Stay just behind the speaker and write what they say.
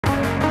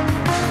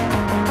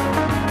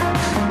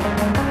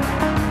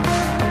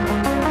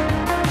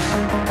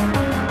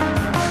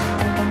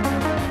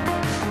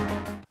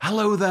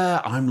Hello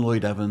there, I'm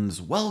Lloyd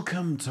Evans.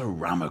 Welcome to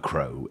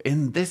Ramacro.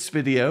 In this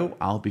video,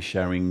 I'll be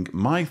sharing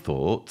my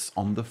thoughts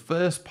on the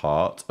first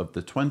part of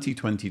the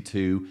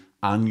 2022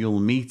 annual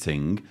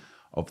meeting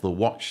of the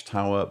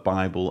Watchtower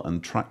Bible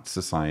and Tract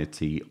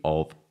Society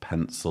of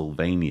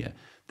Pennsylvania.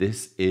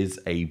 This is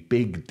a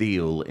big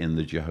deal in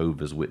the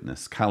Jehovah's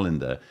Witness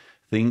calendar.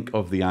 Think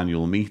of the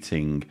annual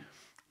meeting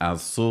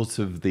as sort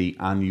of the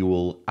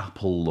annual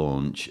Apple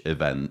launch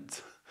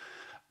event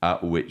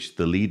at which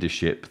the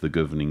leadership, the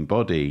governing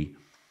body,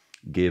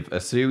 give a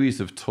series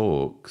of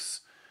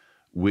talks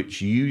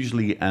which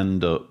usually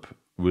end up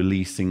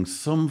releasing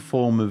some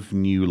form of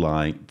new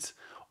light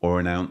or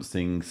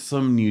announcing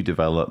some new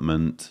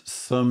development,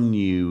 some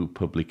new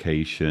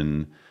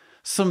publication,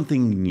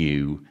 something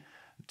new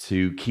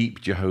to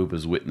keep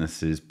Jehovah's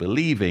Witnesses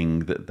believing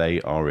that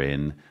they are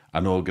in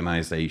an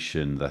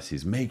organization that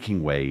is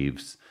making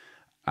waves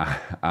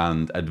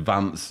and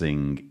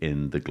advancing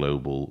in the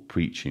global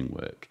preaching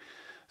work.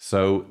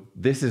 So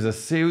this is a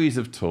series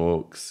of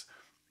talks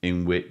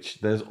in which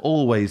there's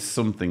always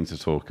something to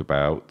talk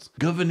about.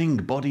 Governing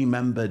body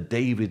member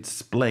David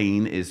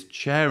Splain is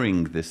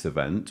chairing this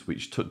event,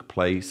 which took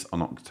place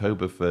on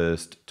October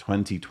 1st,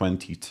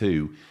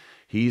 2022.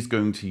 He's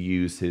going to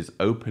use his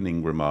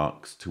opening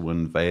remarks to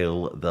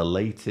unveil the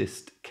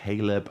latest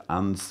Caleb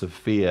and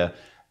Sophia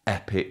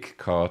epic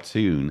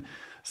cartoon.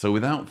 So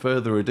without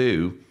further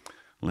ado,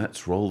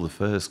 let's roll the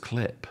first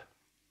clip.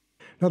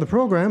 Now, the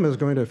program is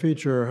going to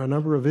feature a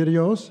number of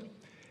videos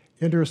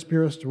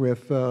interspersed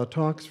with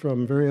talks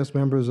from various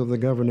members of the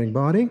governing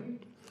body.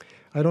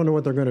 I don't know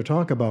what they're going to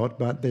talk about,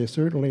 but they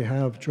certainly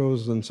have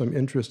chosen some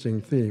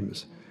interesting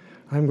themes.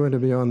 I'm going to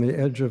be on the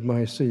edge of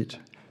my seat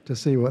to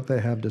see what they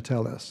have to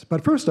tell us.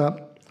 But first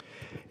up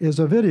is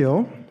a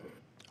video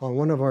on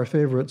one of our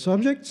favorite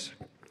subjects,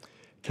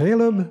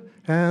 Caleb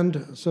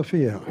and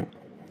Sophia.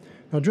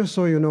 Now, just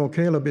so you know,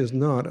 Caleb is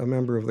not a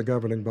member of the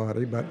governing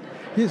body, but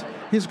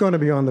he's going to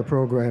be on the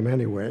program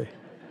anyway.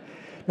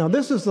 Now,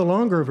 this is the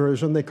longer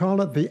version. They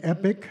call it the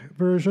epic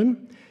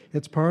version.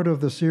 It's part of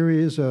the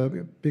series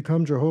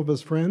Become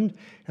Jehovah's Friend,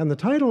 and the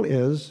title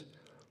is,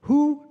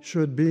 Who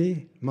Should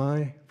Be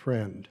My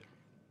Friend?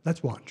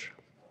 Let's watch.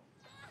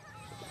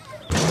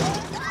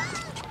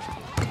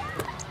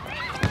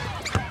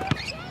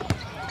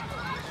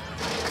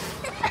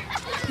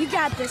 You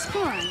got this,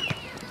 come on.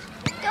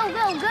 Go,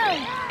 go,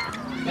 go!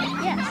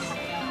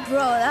 Yes. Bro,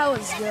 that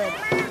was good.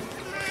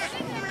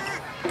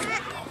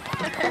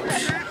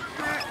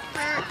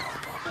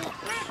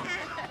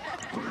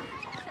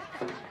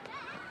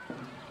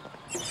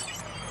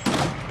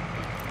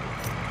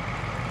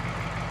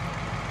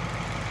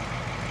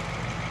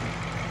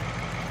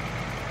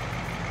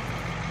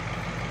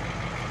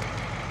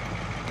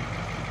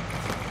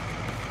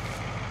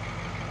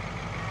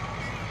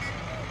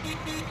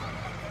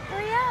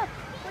 Hurry up!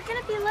 We're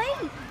gonna be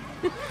late!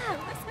 Yeah,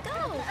 let's go!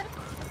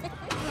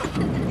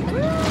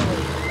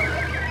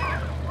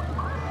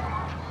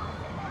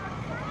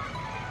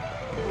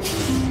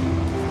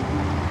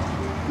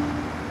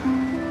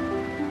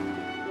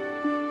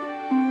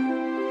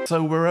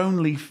 So we're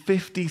only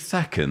 50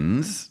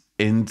 seconds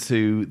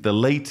into the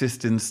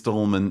latest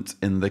installment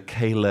in the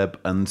Caleb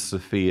and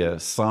Sophia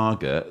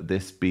saga,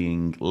 this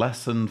being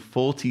lesson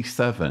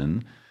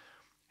 47,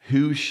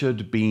 Who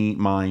Should Be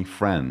My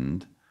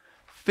Friend?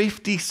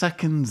 50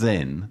 seconds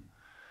in,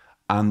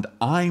 and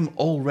I'm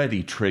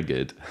already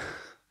triggered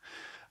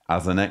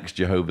as an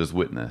ex-Jehovah's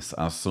Witness,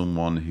 as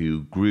someone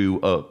who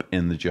grew up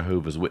in the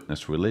Jehovah's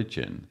Witness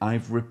religion.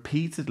 I've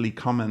repeatedly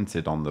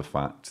commented on the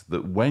fact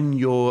that when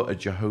you're a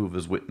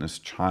Jehovah's Witness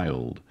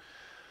child,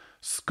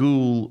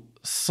 school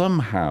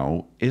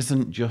somehow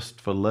isn't just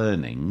for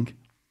learning.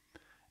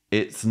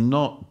 It's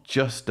not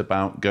just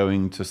about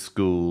going to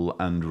school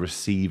and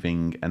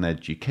receiving an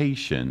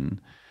education.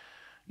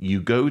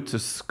 You go to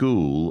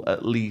school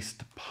at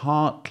least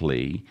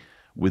partly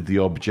with the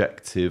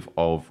objective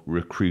of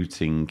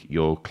recruiting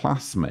your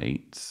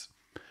classmates.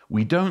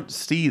 We don't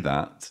see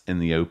that in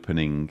the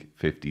opening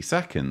 50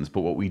 seconds,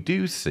 but what we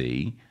do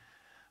see,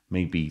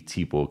 maybe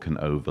Tibor can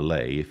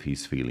overlay if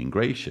he's feeling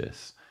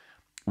gracious,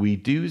 we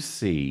do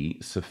see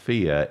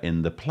Sophia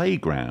in the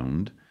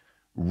playground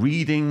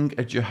reading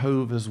a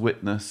Jehovah's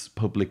Witness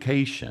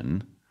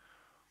publication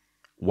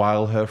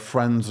while her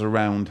friends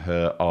around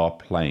her are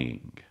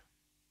playing.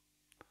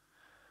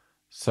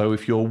 So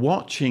if you're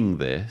watching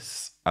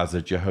this as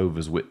a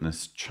Jehovah's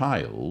Witness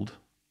child,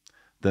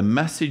 the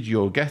message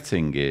you're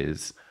getting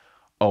is,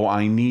 oh,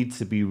 I need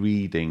to be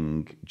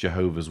reading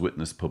Jehovah's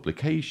Witness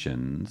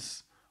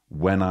publications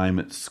when I'm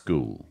at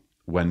school,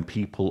 when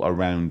people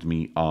around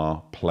me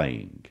are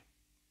playing.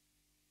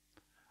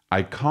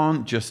 I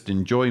can't just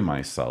enjoy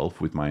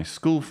myself with my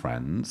school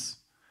friends.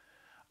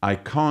 I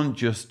can't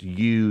just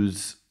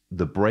use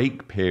the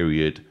break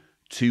period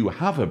to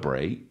have a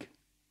break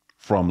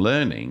from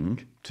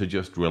learning to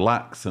just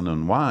relax and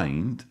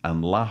unwind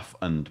and laugh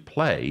and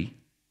play.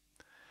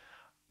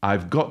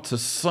 I've got to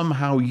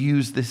somehow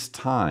use this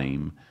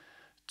time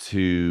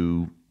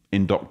to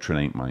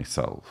indoctrinate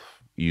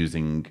myself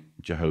using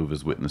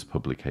Jehovah's Witness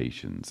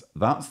publications.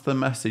 That's the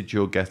message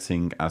you're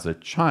getting as a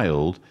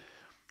child.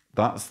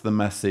 That's the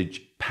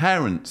message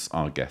parents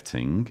are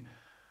getting,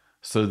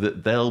 so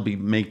that they'll be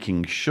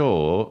making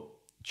sure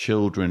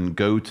children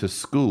go to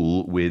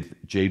school with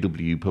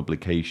JW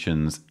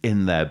publications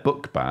in their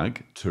book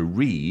bag to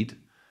read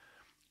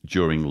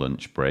during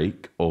lunch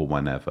break or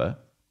whenever.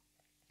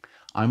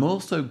 I'm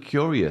also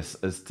curious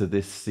as to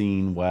this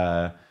scene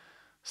where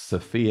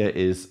Sophia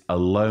is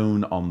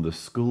alone on the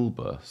school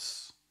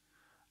bus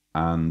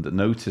and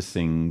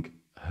noticing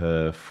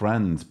her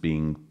friends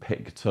being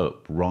picked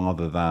up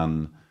rather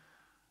than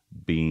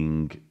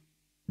being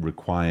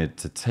required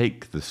to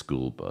take the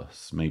school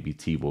bus. Maybe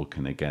Tibor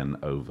can again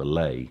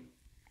overlay.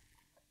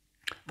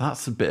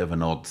 That's a bit of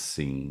an odd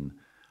scene.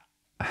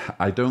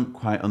 I don't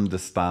quite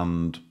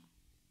understand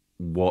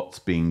what's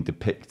being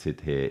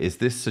depicted here. Is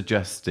this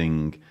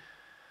suggesting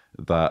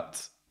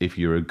that if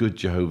you're a good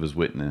Jehovah's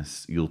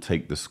Witness, you'll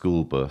take the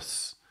school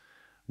bus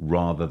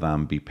rather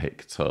than be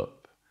picked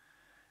up?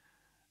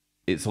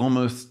 It's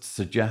almost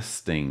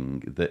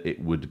suggesting that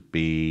it would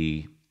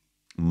be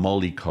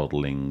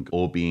mollycoddling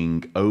or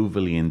being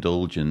overly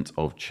indulgent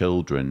of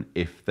children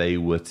if they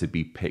were to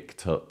be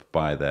picked up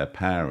by their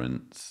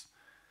parents.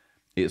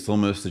 It's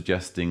almost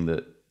suggesting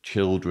that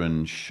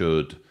children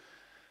should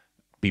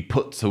be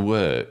put to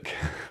work,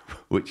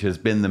 which has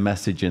been the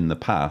message in the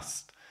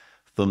past.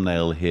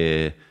 Thumbnail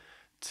here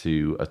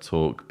to a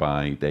talk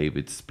by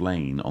David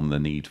Splain on the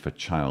need for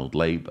child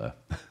labour.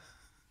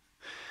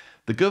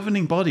 The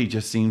governing body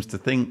just seems to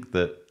think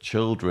that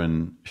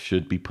children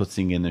should be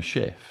putting in a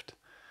shift,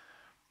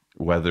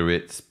 whether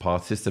it's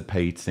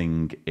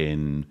participating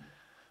in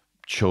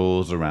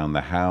chores around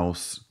the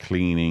house,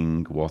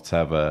 cleaning,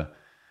 whatever,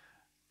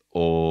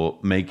 or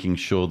making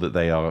sure that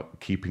they are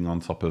keeping on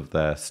top of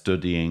their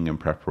studying and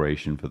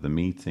preparation for the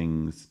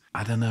meetings.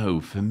 I don't know,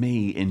 for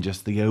me, in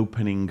just the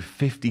opening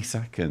 50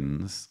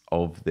 seconds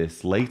of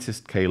this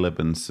latest Caleb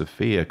and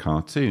Sophia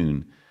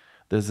cartoon,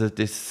 there's a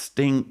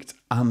distinct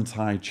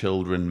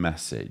anti-children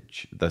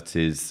message that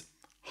is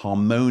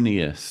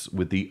harmonious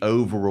with the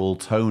overall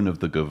tone of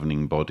the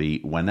governing body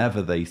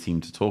whenever they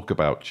seem to talk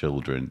about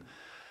children,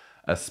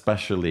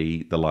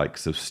 especially the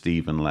likes of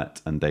Stephen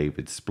Lett and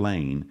David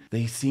Splain.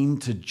 They seem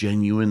to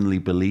genuinely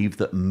believe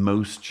that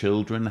most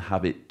children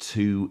have it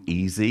too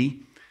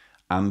easy.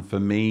 And for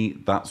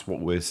me, that's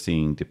what we're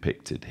seeing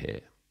depicted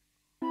here.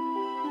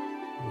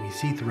 We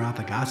see throughout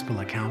the gospel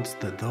accounts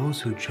that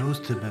those who chose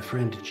to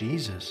befriend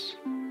Jesus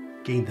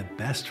gained the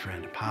best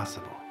friend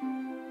possible.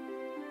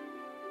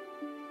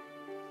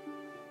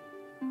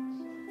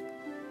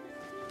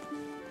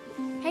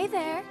 Hey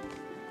there.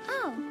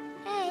 Oh,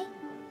 hey.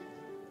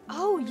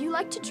 Oh, you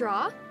like to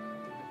draw?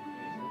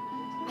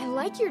 I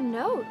like your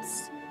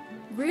notes.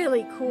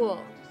 Really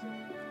cool.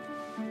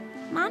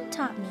 Mom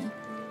taught me.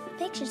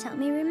 Pictures help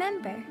me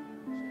remember.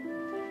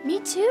 Me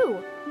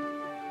too.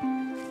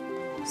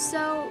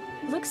 So,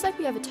 looks like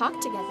we have a talk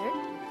together.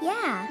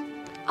 Yeah.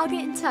 I'll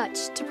get in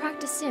touch to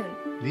practice soon.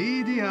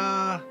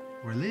 Lydia,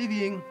 we're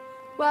leaving.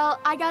 Well,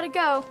 I gotta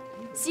go.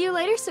 See you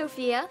later,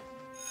 Sophia.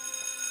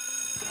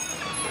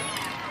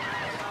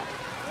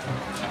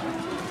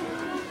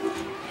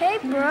 Hey,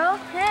 bro.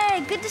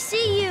 Hey, good to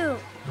see you.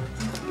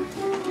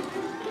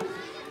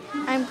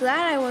 I'm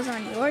glad I was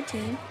on your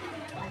team.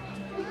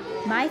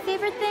 My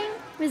favorite thing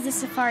was the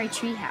safari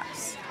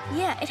treehouse.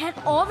 Yeah, it had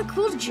all the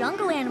cool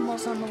jungle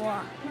animals on the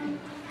wall.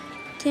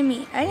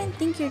 Timmy, I didn't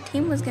think your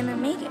team was gonna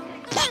make it.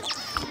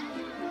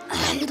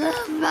 I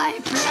love my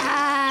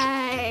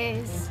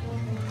prize.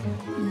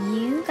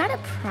 You got a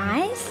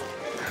prize?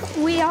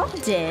 We all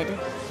did.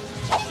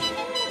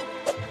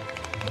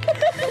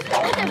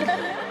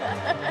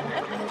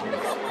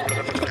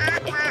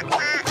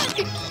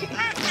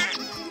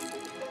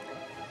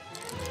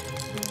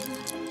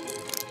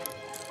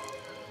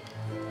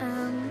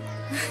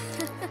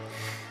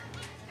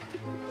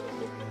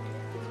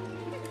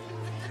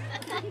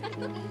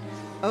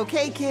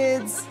 Okay,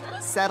 kids,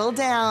 settle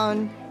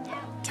down.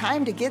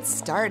 Time to get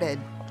started.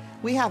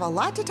 We have a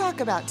lot to talk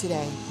about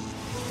today.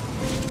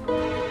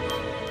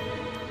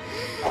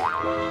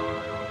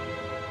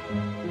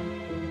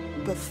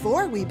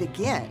 Before we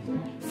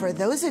begin, for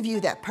those of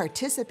you that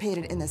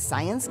participated in the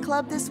science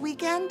club this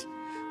weekend,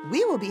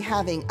 we will be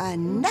having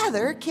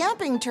another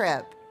camping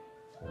trip.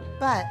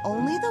 But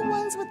only the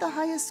ones with the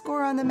highest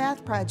score on the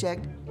math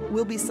project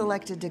will be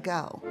selected to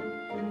go.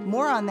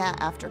 More on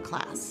that after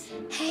class.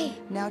 Hey,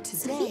 Now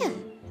today, Sophia,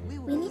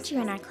 we need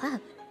you in our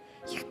club.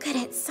 You're good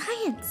at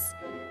science.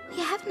 We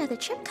have another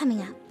trip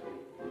coming up.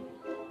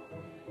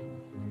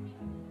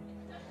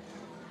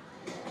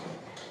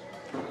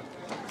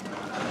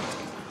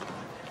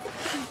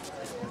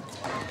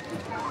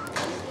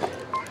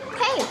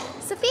 Hey,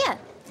 Sophia,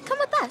 come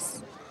with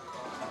us.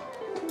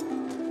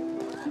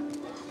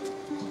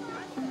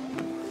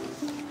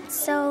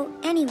 So,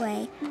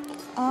 anyway,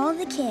 all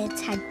the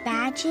kids had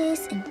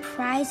badges and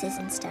prizes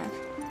and stuff.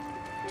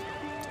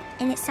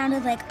 And it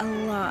sounded like a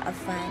lot of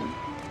fun.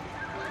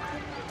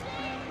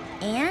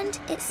 And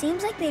it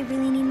seems like they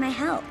really need my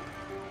help.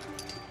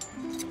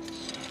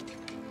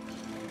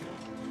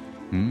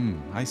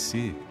 I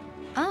see.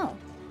 Oh,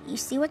 you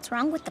see what's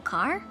wrong with the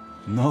car?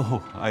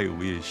 No, I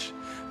wish.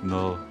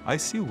 No, I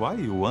see why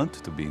you want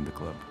to be in the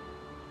club.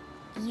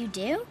 You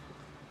do?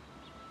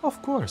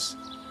 Of course.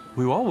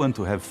 We all want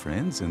to have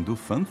friends and do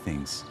fun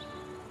things.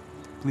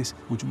 Please,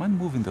 would you mind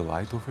moving the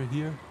light over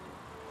here?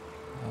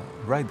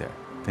 Right there.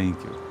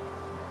 Thank you.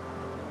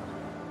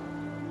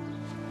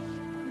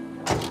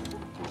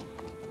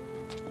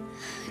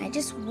 I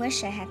just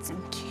wish I had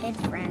some kid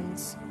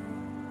friends.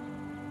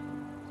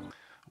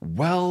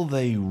 Well,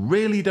 they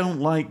really don't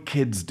like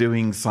kids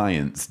doing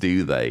science,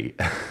 do they?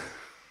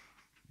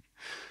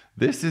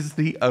 This is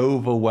the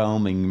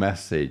overwhelming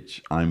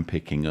message I'm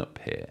picking up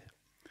here.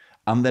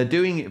 And they're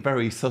doing it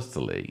very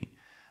subtly.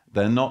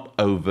 They're not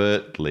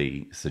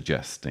overtly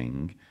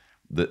suggesting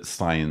that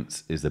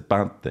science is a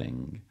bad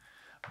thing,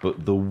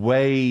 but the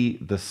way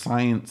the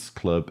science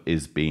club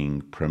is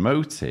being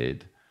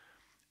promoted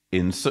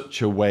in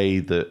such a way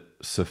that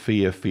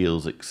Sophia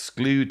feels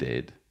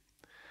excluded,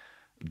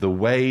 the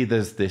way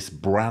there's this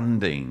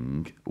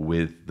branding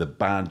with the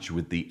badge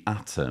with the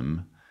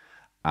atom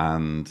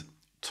and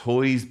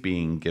toys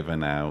being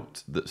given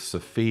out that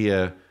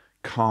Sophia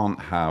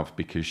can't have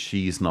because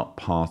she's not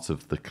part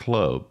of the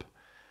club.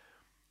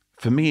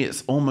 For me,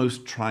 it's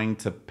almost trying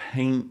to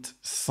paint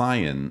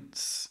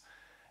science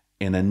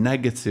in a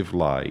negative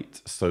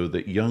light so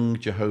that young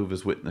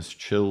Jehovah's Witness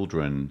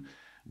children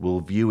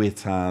will view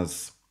it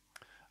as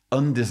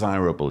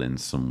undesirable in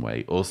some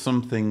way, or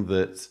something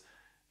that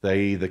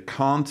they either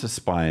can't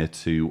aspire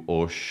to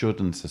or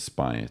shouldn't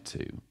aspire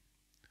to.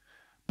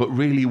 But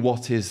really,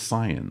 what is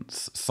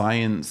science?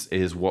 Science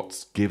is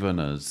what's given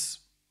us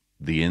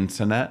the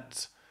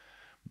internet,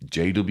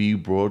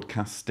 JW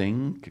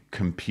broadcasting,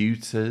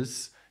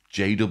 computers,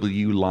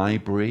 JW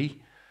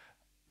library,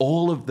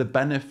 all of the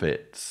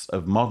benefits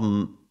of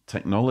modern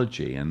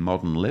technology and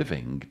modern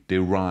living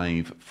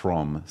derive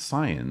from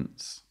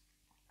science.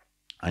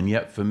 And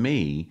yet for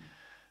me,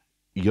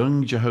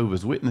 young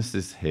Jehovah's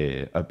Witnesses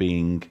here are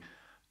being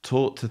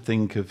taught to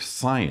think of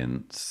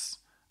science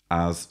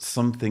as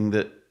something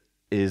that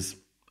is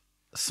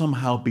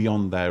somehow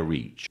beyond their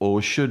reach,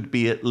 or should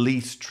be at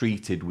least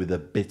treated with a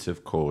bit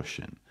of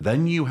caution.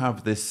 Then you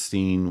have this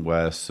scene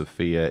where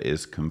Sophia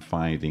is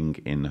confiding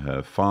in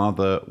her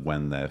father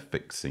when they're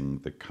fixing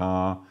the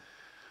car.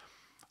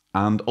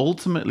 And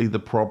ultimately the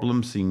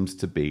problem seems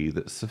to be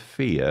that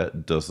Sophia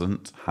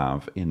doesn't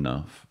have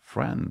enough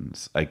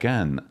friends.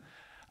 Again,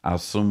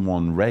 as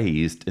someone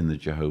raised in the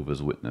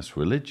Jehovah's Witness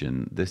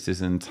religion, this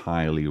is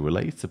entirely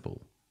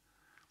relatable.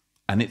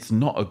 And it's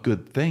not a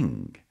good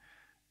thing.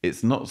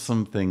 It's not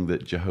something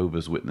that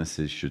Jehovah's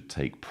Witnesses should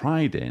take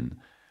pride in,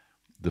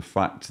 the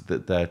fact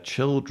that their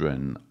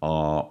children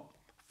are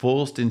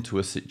forced into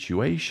a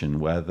situation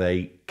where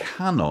they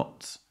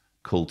cannot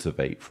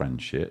cultivate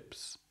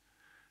friendships.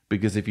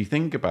 Because if you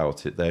think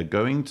about it, they're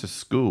going to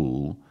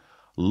school,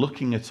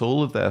 looking at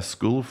all of their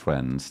school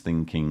friends,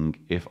 thinking,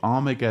 if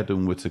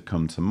Armageddon were to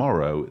come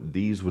tomorrow,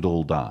 these would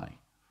all die.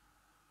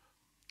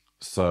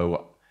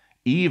 So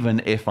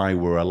even if I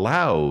were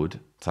allowed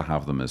to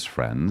have them as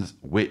friends,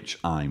 which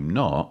I'm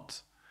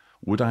not,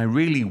 would I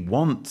really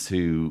want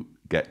to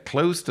get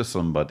close to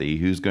somebody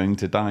who's going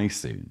to die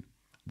soon?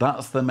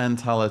 That's the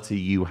mentality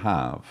you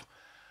have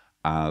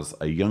as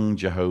a young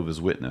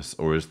Jehovah's Witness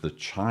or as the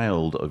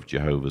child of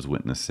Jehovah's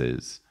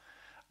Witnesses.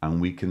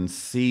 And we can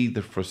see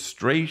the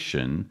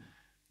frustration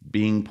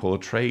being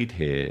portrayed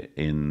here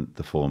in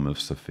the form of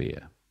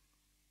Sophia.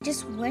 I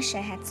just wish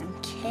I had some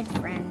kid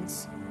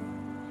friends.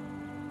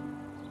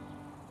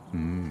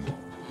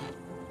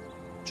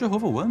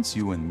 Jehovah wants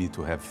you and me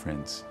to have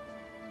friends.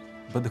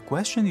 But the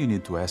question you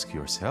need to ask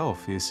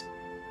yourself is,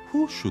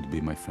 who should be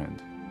my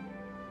friend?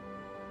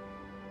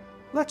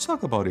 Let's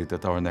talk about it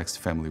at our next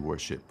family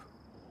worship.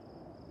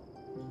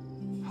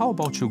 How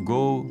about you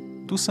go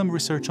do some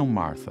research on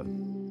Martha?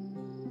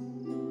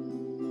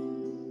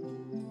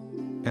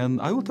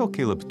 And I will tell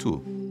Caleb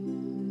too.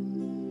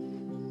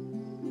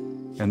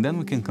 And then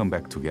we can come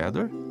back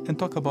together and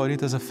talk about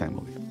it as a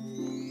family.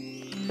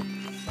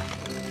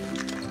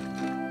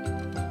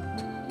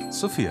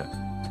 Sophia,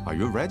 are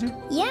you ready?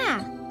 Yeah.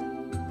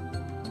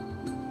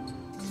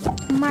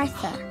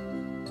 Martha,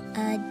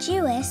 a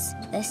Jewess,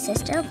 the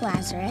sister of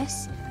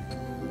Lazarus,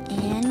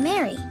 and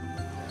Mary.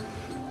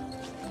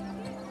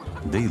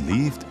 They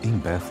lived in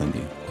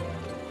Bethany,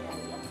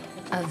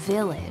 a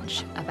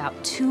village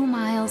about 2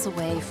 miles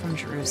away from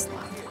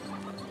Jerusalem,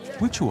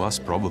 which was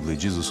probably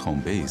Jesus'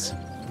 home base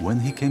when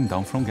he came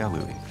down from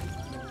Galilee.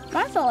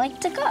 Martha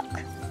liked to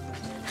cook.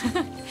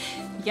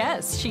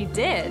 Yes, she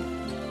did.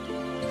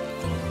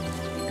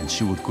 And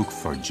she would cook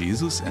for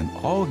Jesus and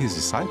all his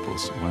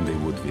disciples when they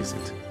would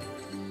visit.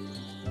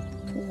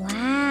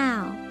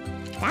 Wow,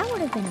 that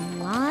would have been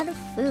a lot of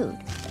food.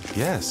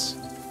 Yes,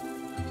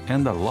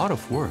 and a lot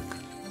of work.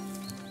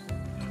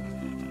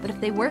 But if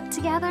they worked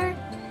together,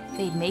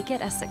 they'd make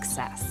it a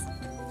success.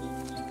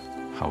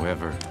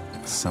 However,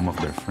 some of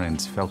their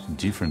friends felt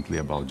differently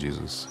about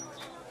Jesus.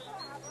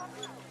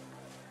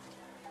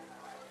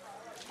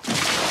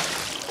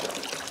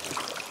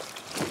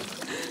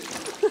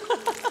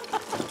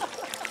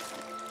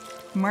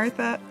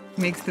 Martha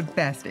makes the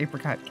best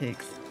apricot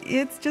cakes.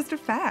 It's just a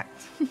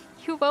fact.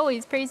 You've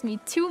always praised me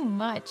too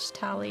much,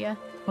 Talia.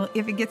 Well,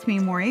 if it gets me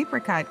more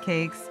apricot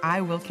cakes,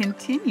 I will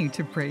continue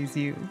to praise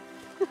you.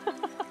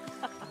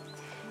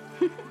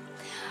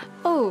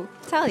 Oh,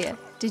 Talia,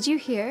 did you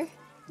hear?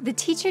 The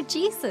teacher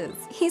Jesus,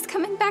 he's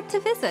coming back to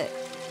visit.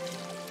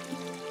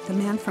 The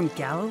man from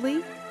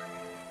Galilee?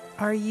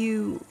 Are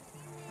you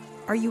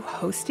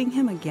hosting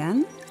him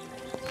again?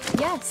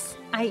 Yes,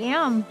 I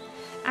am.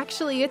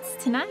 Actually, it's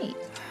tonight.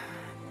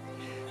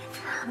 I've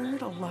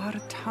heard a lot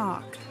of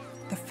talk.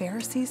 The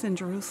Pharisees in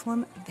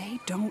Jerusalem, they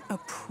don't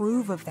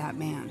approve of that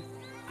man.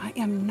 I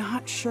am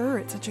not sure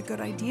it's such a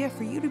good idea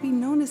for you to be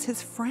known as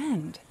his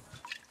friend.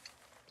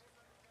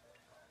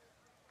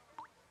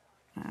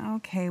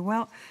 Okay,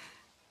 well,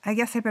 I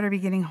guess I better be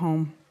getting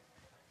home.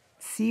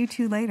 See you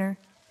two later.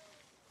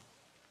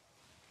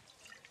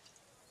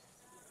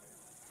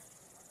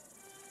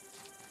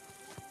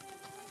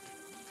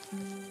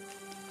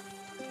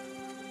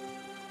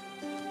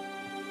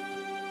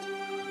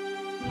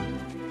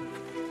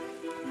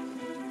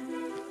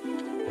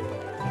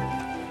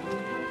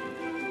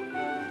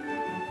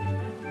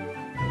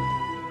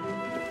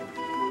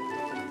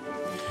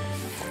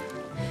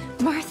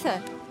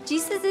 Martha,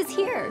 Jesus is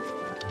here.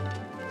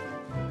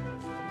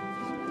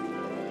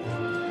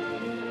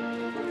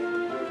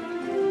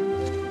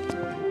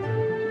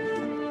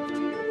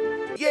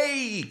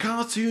 Yay!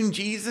 Cartoon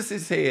Jesus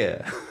is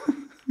here.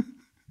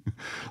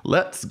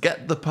 Let's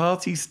get the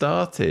party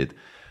started.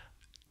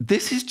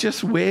 This is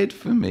just weird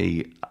for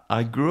me.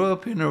 I grew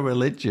up in a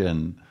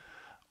religion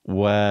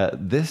where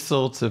this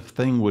sort of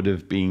thing would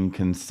have been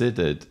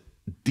considered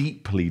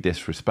deeply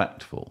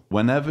disrespectful.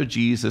 Whenever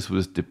Jesus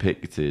was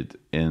depicted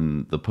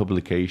in the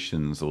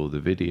publications or the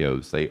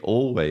videos, they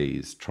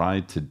always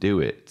tried to do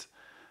it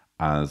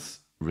as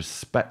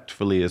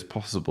respectfully as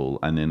possible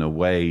and in a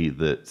way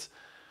that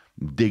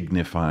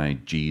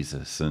dignified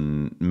Jesus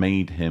and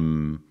made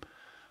him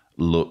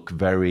look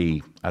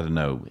very, I don't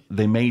know,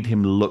 they made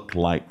him look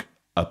like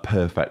a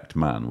perfect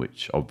man,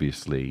 which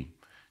obviously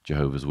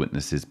Jehovah's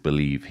Witnesses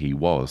believe he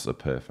was a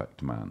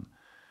perfect man.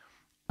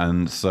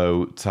 And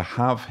so to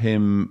have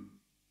him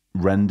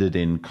rendered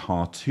in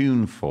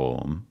cartoon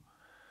form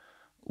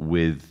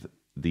with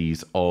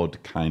these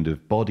odd kind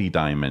of body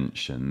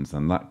dimensions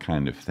and that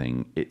kind of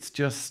thing,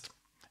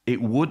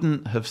 it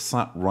wouldn't have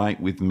sat right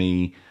with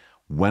me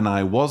when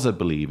I was a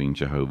believing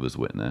Jehovah's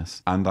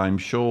Witness. And I'm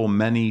sure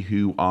many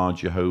who are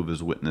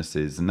Jehovah's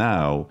Witnesses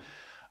now,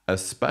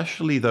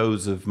 especially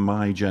those of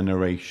my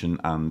generation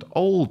and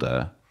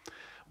older,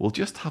 will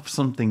just have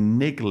something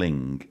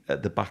niggling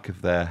at the back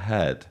of their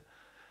head.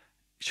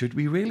 Should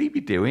we really be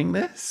doing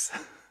this?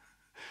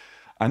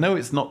 I know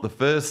it's not the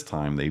first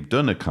time they've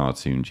done a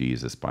cartoon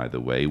Jesus, by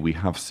the way. We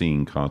have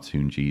seen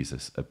cartoon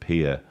Jesus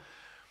appear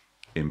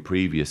in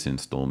previous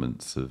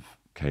installments of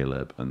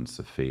Caleb and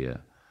Sophia,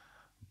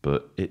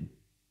 but it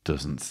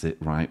doesn't sit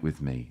right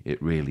with me.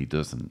 It really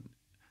doesn't.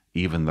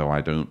 Even though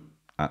I don't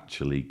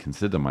actually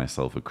consider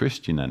myself a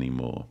Christian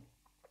anymore,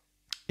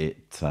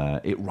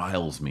 it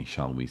riles me,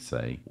 shall we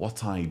say.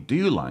 What I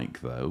do like,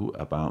 though,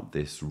 about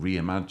this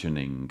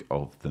reimagining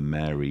of the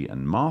Mary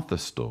and Martha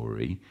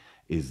story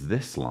is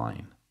this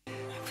line.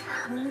 I've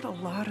heard a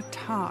lot of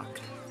talk.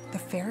 The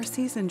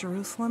Pharisees in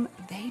Jerusalem,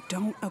 they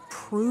don't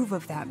approve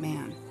of that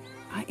man.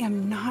 I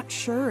am not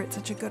sure it's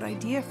such a good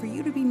idea for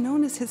you to be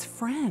known as his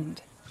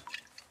friend.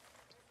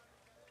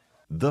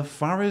 The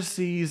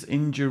Pharisees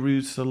in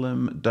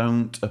Jerusalem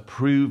don't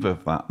approve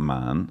of that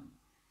man.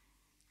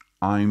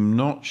 I'm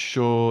not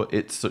sure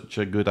it's such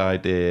a good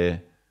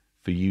idea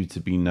for you to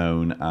be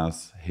known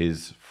as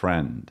his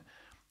friend.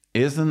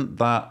 Isn't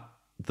that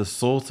the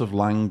sort of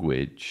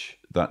language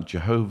that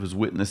Jehovah's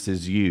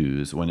Witnesses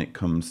use when it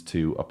comes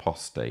to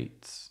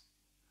apostates?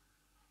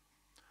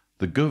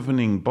 The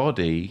governing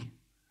body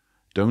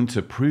don't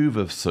approve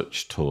of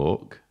such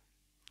talk.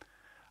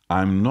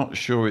 I'm not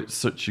sure it's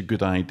such a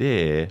good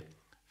idea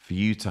for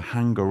you to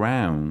hang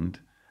around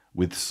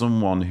with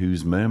someone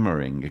who's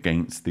murmuring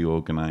against the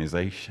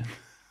organization.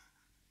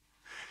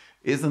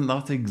 Isn't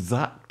that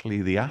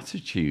exactly the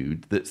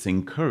attitude that's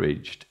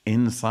encouraged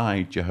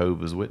inside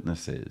Jehovah's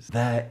Witnesses?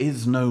 There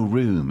is no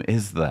room,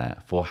 is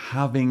there, for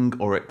having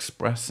or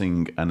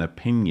expressing an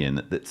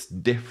opinion that's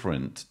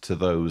different to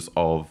those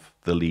of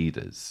the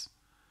leaders.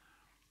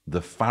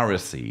 The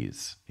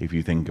Pharisees, if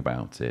you think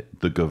about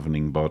it, the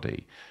governing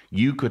body.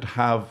 You could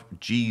have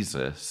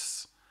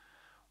Jesus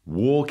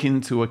walk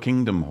into a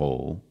kingdom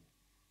hall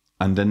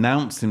and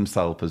announce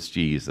himself as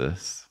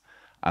Jesus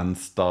and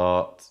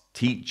start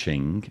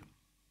teaching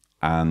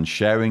and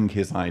sharing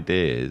his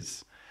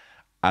ideas,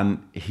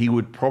 and he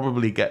would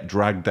probably get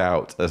dragged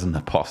out as an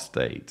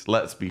apostate.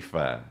 Let's be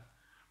fair.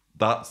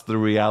 That's the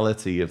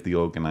reality of the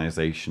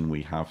organization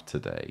we have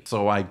today.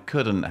 So I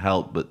couldn't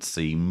help but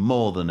see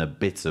more than a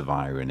bit of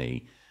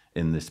irony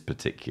in this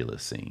particular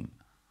scene.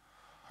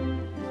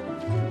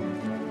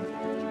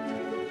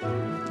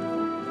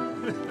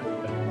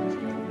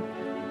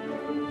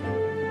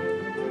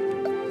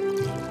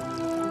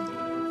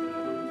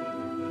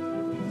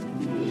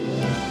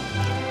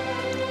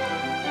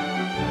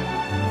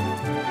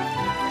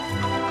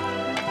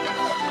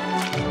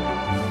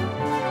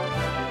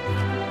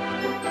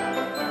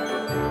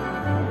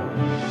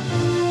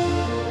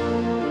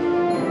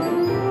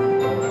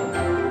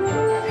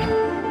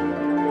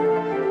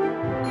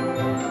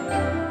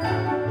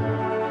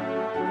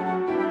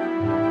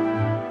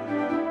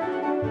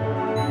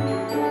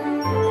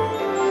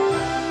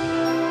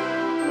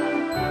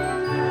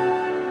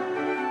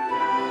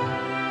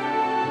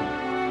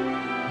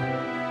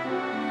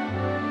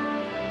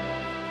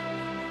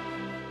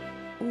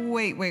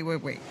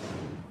 Wait.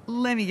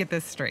 Let me get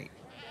this straight.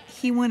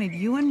 He wanted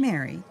you and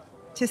Mary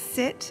to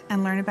sit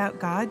and learn about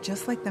God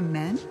just like the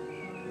men?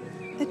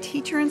 The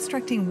teacher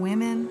instructing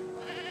women,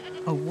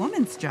 a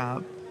woman's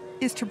job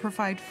is to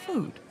provide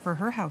food for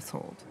her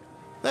household.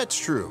 That's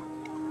true.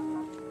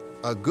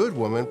 A good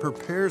woman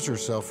prepares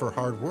herself for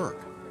hard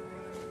work.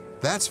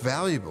 That's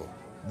valuable.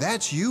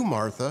 That's you,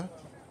 Martha.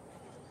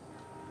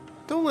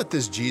 Don't let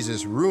this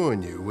Jesus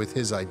ruin you with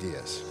his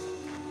ideas.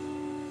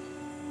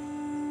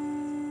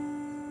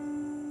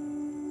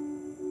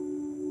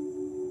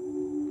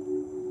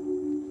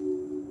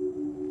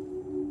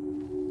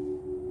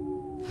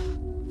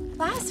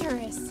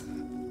 Lazarus!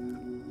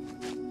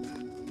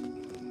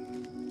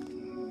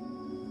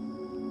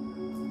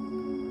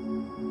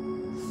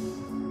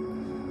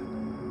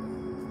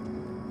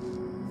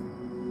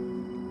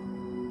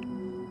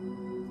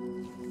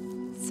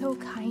 So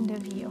kind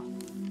of you.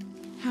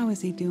 How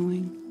is he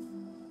doing?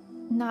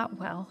 Not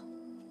well.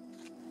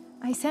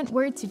 I sent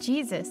word to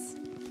Jesus.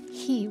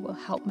 He will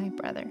help my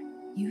brother.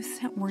 You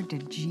sent word to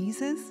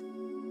Jesus?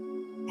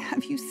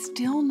 Have you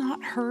still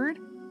not heard?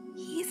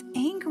 He's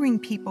angering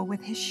people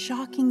with his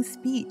shocking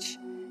speech.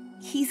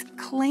 He's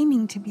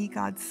claiming to be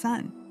God's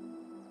son.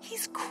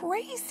 He's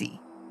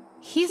crazy.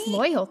 He's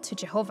loyal to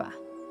Jehovah,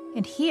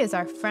 and he is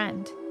our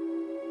friend.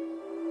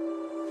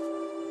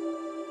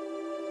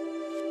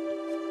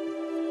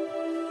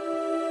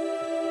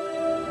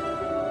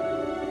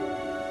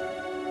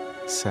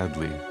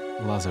 Sadly,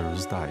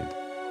 Lazarus died.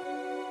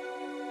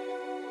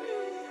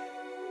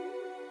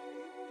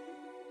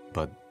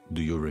 But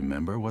do you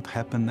remember what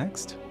happened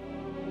next?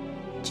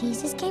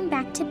 Jesus came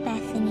back to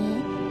Bethany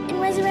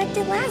and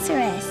resurrected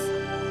Lazarus.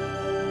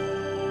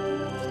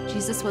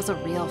 Jesus was a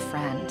real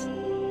friend.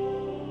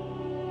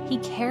 He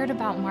cared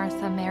about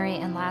Martha, Mary,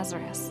 and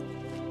Lazarus.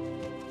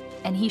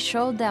 And he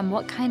showed them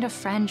what kind of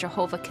friend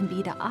Jehovah can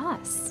be to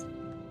us.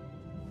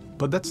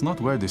 But that's not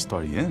where the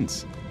story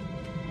ends.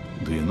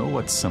 Do you know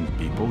what some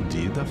people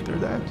did after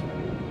that?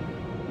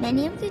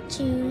 Many of the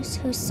Jews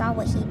who saw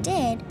what he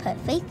did put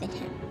faith in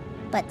him,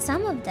 but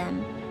some of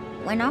them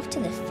went off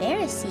to the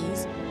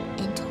Pharisees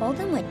and told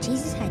them what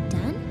Jesus had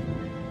done.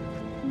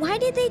 Why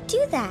did they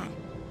do that?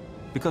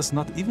 Because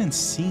not even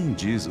seeing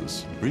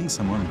Jesus bring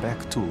someone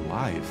back to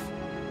life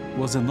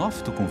was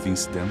enough to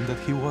convince them that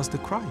he was the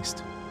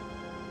Christ.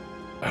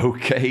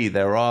 Okay,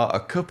 there are a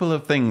couple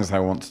of things I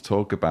want to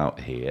talk about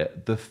here.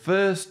 The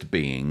first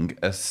being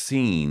a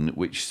scene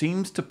which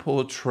seems to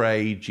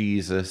portray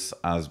Jesus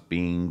as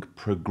being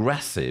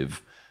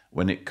progressive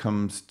when it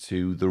comes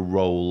to the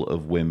role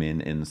of women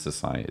in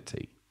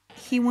society.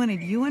 He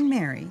wanted you and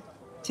Mary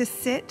to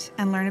sit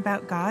and learn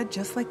about God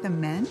just like the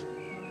men?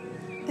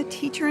 The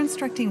teacher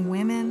instructing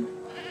women,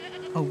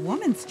 a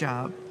woman's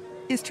job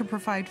is to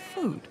provide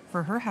food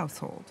for her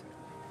household.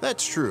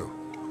 That's true.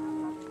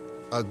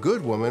 A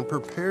good woman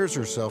prepares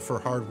herself for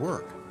hard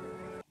work.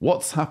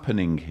 What's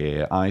happening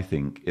here, I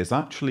think, is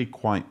actually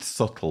quite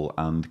subtle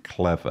and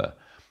clever.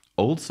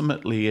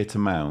 Ultimately, it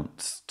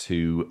amounts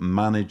to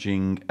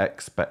managing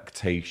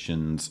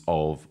expectations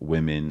of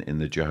women in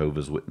the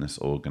Jehovah's Witness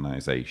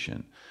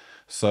organization.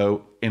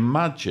 So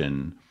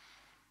imagine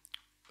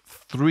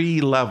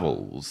 3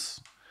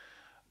 levels.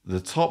 The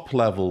top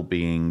level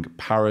being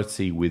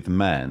parity with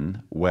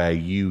men, where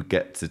you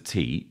get to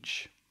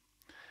teach.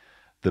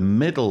 The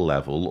middle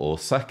level or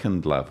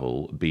second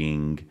level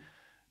being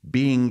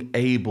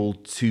able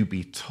to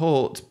be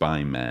taught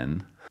by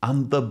men.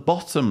 And the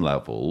bottom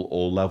level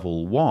or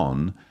level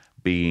 1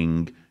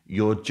 being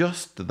you're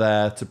just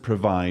there to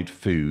provide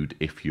food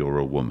if you're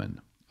a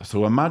woman.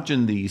 So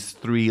imagine these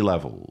 3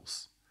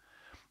 levels.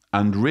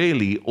 And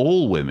really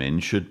all women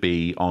should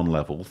be on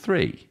level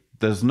 3.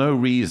 There's no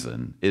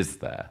reason, is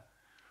there,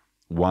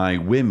 why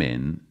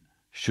women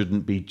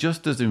shouldn't be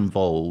just as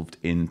involved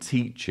in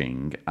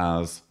teaching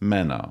as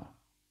men are.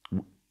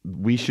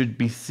 We should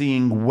be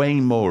seeing way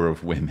more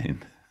of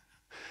women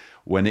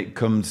when it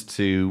comes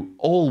to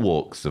all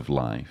walks of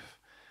life,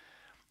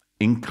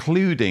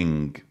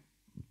 including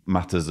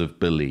matters of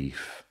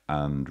belief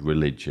and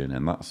religion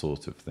and that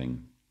sort of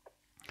thing.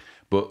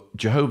 But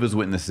Jehovah's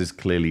Witnesses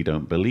clearly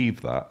don't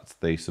believe that.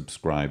 They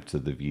subscribe to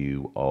the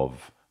view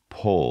of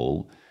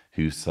Paul,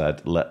 who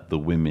said, "Let the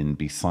women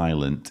be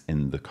silent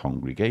in the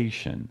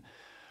congregation."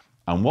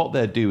 And what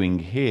they're doing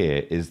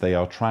here is they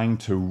are trying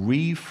to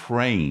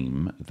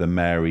reframe the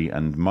Mary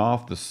and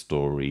Martha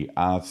story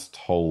as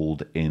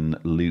told in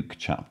Luke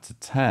chapter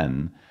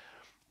 10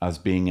 as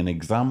being an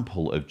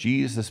example of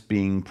Jesus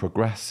being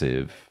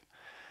progressive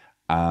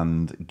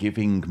and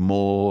giving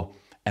more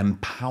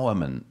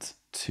empowerment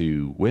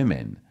to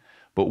women.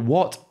 But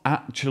what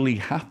actually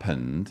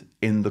happened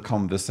in the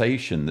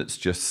conversation that's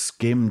just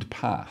skimmed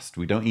past,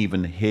 we don't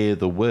even hear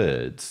the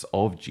words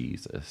of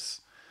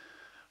Jesus.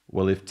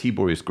 Well, if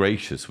Tibor is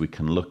gracious, we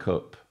can look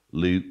up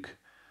Luke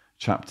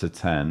chapter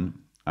 10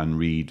 and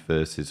read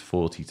verses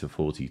 40 to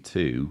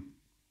 42.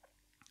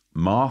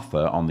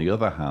 Martha, on the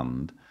other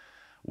hand,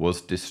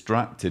 was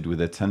distracted with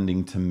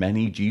attending to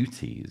many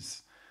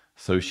duties,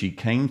 So she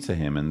came to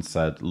him and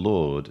said,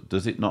 Lord,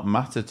 does it not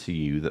matter to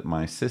you that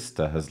my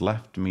sister has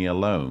left me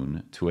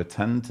alone to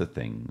attend to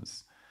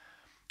things?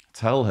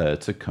 Tell her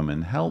to come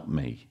and help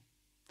me.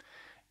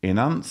 In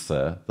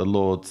answer, the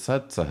Lord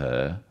said to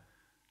her,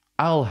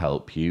 I'll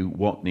help you.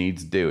 What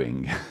needs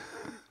doing?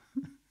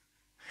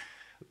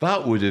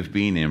 That would have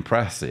been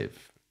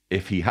impressive.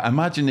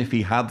 Imagine if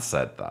he had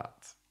said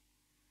that.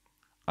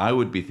 I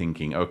would be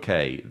thinking,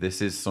 okay,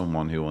 this is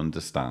someone who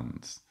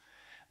understands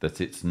that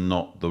it's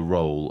not the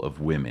role of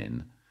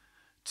women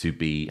to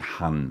be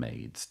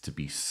handmaids, to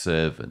be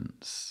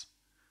servants,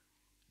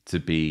 to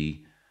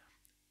be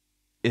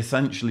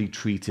essentially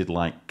treated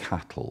like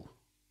cattle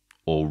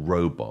or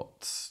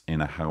robots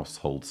in a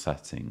household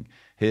setting.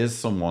 Here's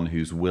someone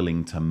who's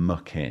willing to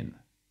muck in.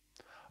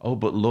 Oh,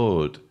 but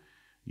Lord,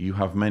 you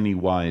have many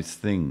wise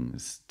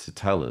things to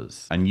tell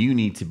us, and you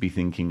need to be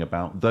thinking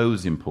about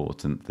those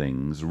important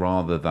things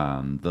rather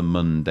than the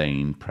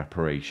mundane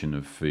preparation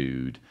of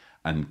food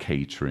and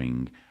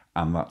catering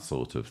and that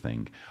sort of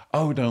thing.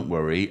 Oh, don't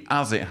worry,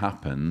 as it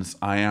happens,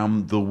 I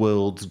am the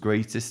world's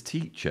greatest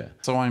teacher.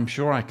 So I'm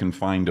sure I can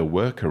find a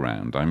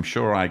workaround. I'm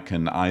sure I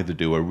can either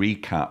do a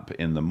recap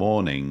in the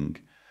morning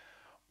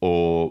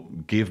or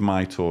give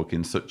my talk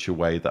in such a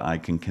way that I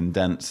can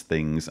condense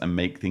things and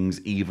make things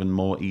even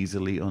more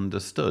easily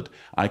understood.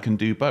 I can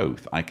do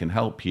both. I can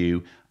help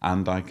you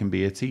and I can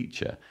be a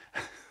teacher.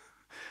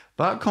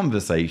 That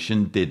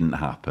conversation didn't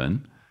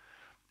happen.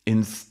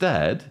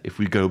 Instead, if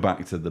we go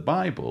back to the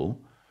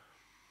Bible,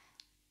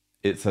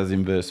 it says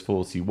in verse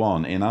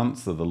 41, in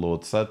answer, the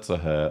Lord said to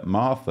her,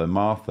 Martha,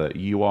 Martha,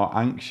 you are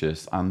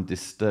anxious and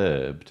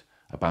disturbed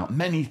about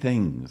many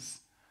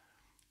things.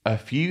 A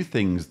few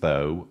things,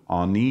 though,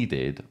 are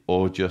needed,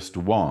 or just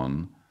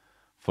one.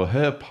 For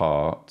her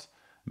part,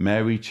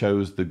 Mary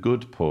chose the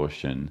good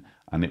portion,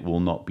 and it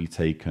will not be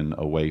taken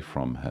away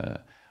from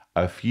her.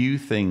 A few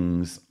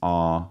things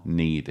are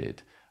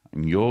needed,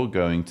 and you're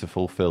going to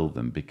fulfill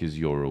them because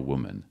you're a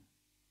woman,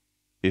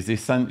 is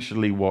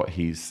essentially what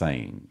he's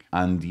saying.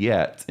 And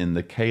yet, in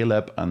the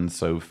Caleb and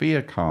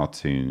Sophia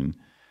cartoon,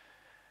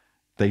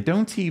 they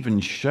don't even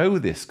show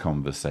this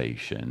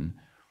conversation.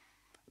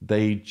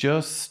 They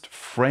just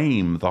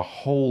frame the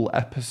whole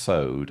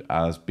episode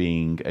as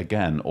being,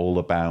 again, all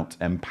about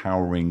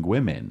empowering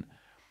women,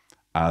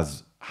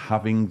 as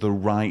having the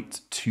right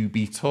to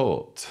be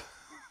taught.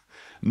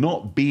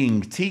 Not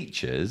being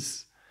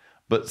teachers,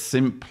 but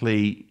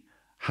simply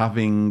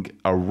having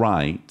a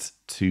right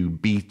to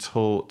be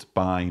taught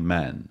by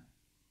men.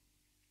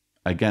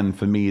 Again,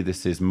 for me,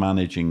 this is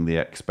managing the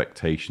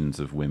expectations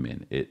of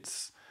women.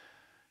 It's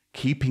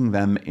keeping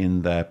them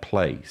in their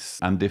place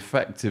and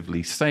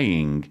effectively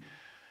saying,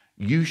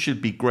 you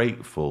should be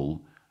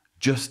grateful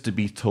just to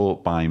be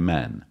taught by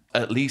men.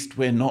 At least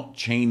we're not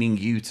chaining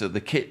you to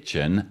the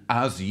kitchen,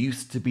 as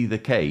used to be the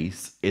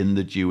case in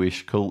the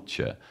Jewish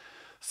culture.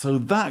 So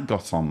that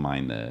got on my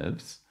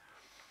nerves.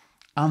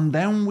 And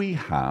then we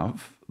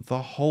have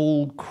the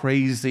whole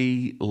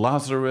crazy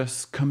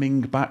Lazarus coming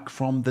back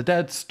from the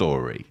dead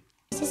story.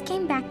 Jesus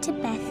came back to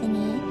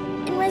Bethany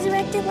and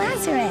resurrected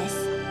Lazarus.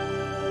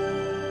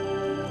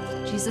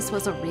 Jesus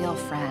was a real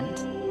friend.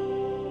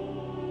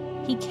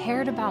 He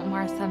cared about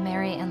Martha,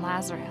 Mary, and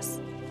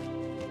Lazarus.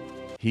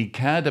 He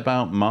cared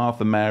about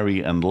Martha,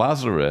 Mary, and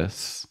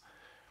Lazarus.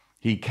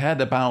 He cared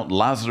about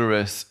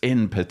Lazarus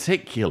in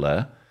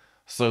particular,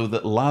 so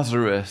that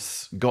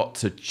Lazarus got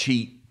to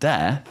cheat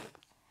death.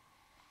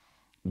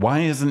 Why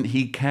isn't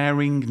he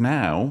caring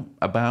now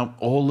about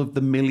all of the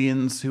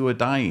millions who are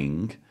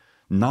dying?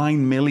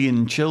 9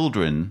 million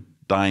children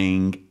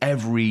dying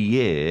every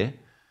year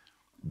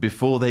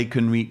before they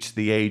can reach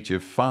the age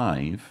of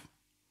 5.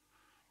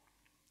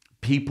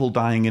 People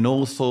dying in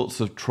all sorts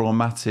of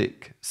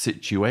traumatic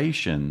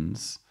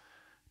situations.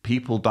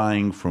 People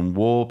dying from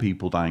war,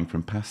 people dying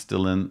from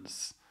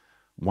pestilence.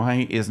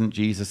 Why isn't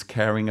Jesus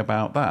caring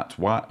about that?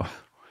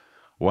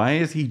 Why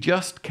is he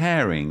just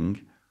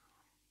caring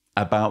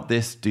about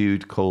this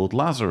dude called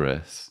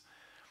Lazarus?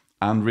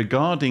 And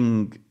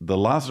regarding the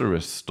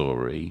Lazarus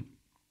story,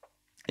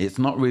 it's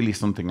not really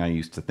something I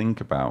used to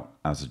think about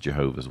as a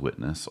Jehovah's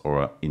Witness,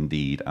 or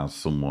indeed as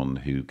someone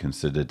who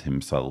considered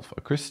himself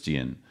a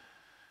Christian.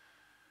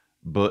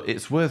 But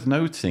it's worth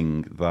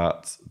noting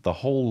that the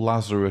whole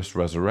Lazarus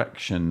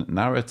resurrection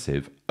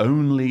narrative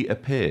only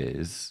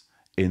appears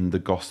in the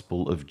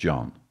Gospel of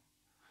John.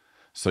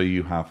 So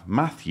you have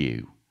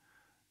Matthew,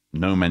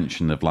 no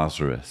mention of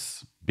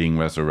Lazarus being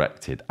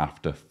resurrected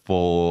after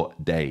 4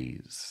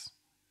 days.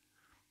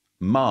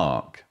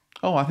 Mark,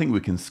 I think we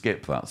can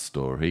skip that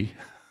story.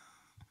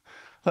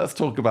 Let's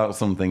talk about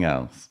something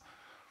else.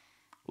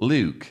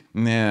 Luke,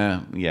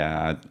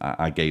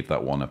 I gave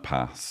that one a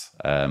pass.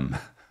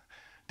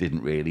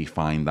 Didn't really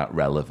find that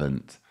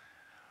relevant.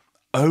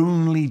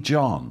 Only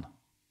John,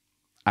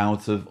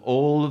 out of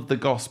all of the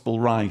gospel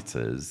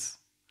writers,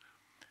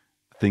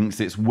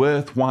 thinks it's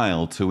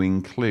worthwhile to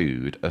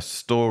include a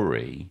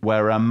story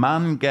where a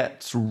man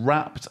gets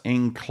wrapped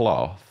in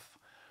cloth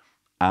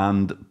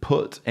and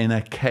put in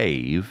a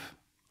cave,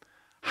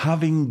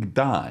 having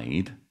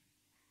died,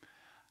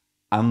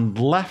 and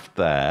left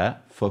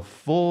there for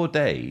 4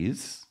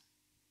 days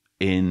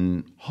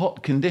in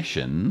hot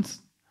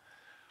conditions,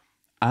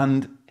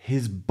 and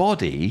his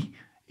body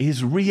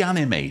is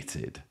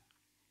reanimated.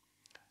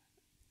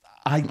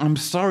 I'm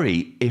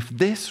sorry, if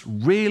this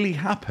really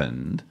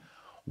happened,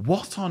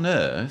 what on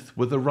earth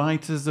were the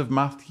writers of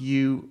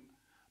Matthew,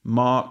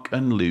 Mark,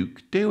 and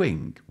Luke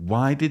doing?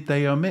 Why did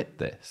they omit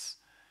this?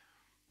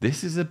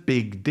 This is a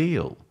big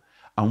deal.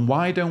 And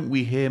why don't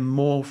we hear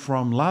more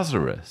from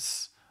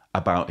Lazarus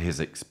about his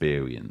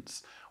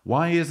experience?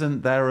 Why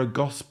isn't there a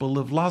gospel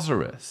of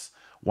Lazarus?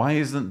 Why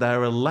isn't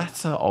there a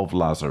letter of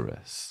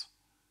Lazarus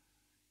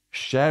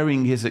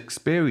sharing his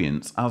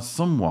experience as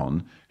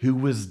someone who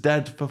was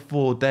dead for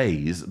 4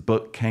 days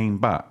but came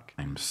back?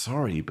 I'm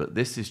sorry, but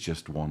this is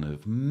just one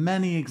of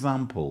many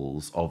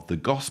examples of the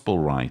gospel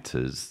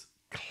writers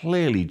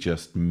clearly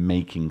just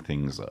making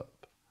things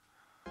up.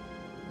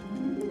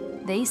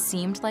 They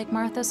seemed like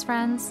Martha's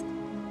friends,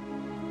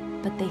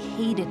 but they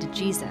hated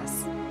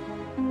Jesus.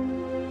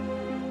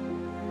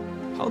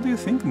 How do you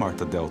think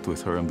Martha dealt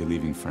with her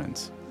unbelieving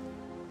friends?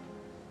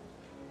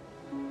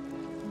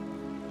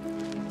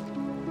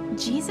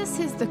 Jesus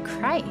is the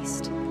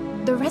Christ,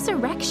 the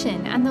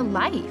resurrection and the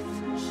life.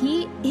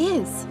 He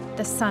is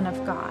the Son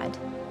of God,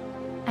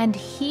 and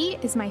He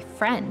is my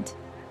friend.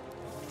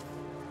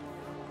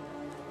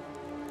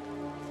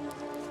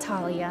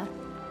 Talia,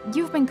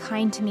 you've been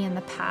kind to me in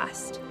the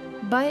past,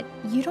 but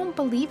you don't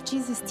believe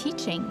Jesus'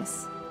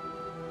 teachings.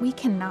 We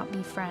cannot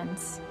be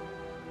friends.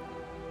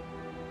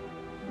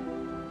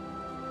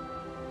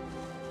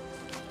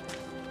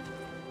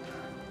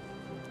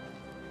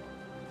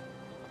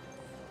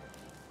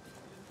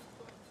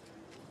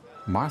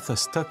 Martha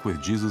stuck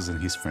with Jesus and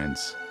his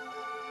friends.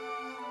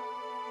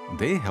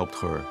 They helped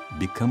her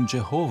become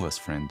Jehovah's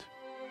friend.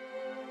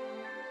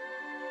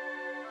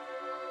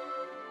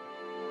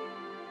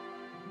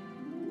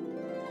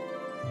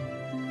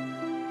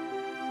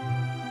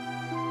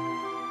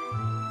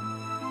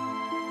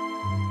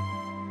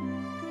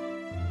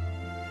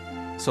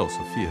 So,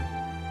 Sophia,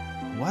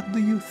 what do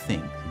you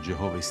think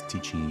Jehovah is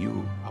teaching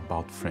you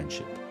about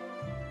friendship?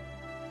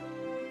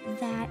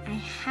 That I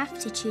have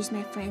to choose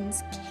my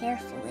friends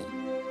carefully.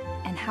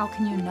 And how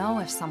can you know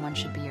if someone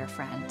should be your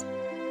friend?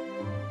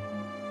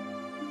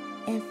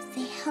 If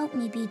they help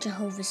me be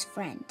Jehovah's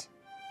friend.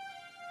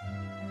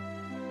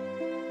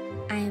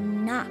 I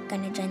am not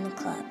going to join the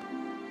club.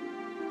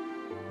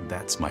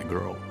 That's my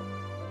girl.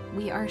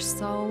 We are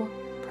so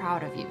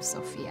proud of you,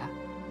 Sophia.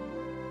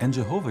 And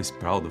Jehovah is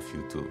proud of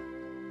you too.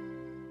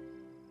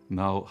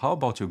 Now, how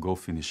about you go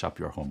finish up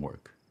your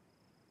homework?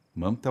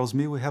 Mom tells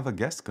me we have a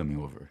guest coming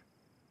over.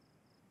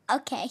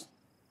 Okay.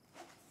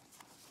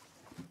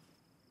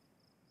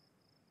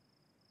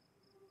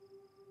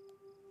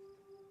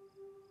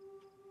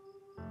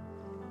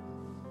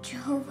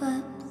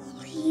 Jehovah,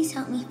 please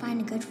help me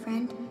find a good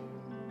friend.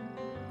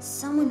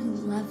 Someone who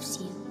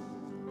loves you.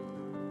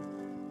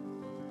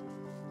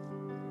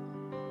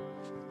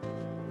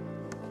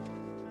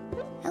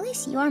 At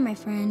least you are my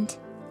friend.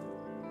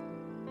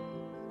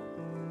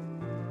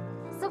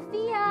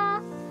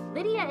 Sophia!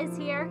 Lydia is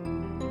here.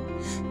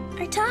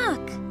 Our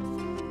talk.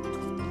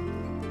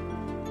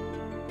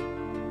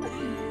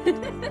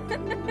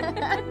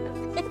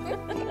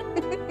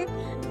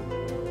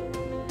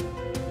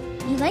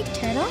 You like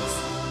turtles?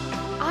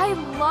 I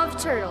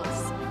love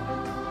turtles.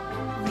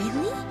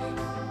 Really?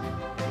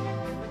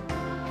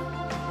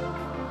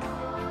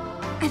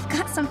 I've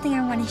got something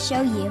I want to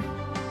show you.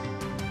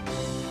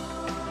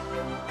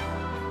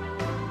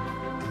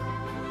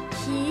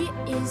 He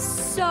is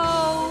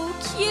so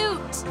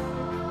cute.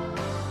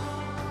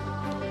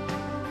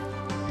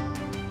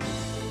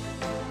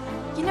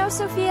 You know,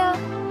 Sophia,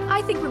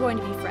 I think we're going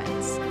to be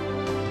friends.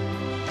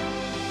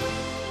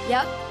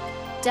 Yep,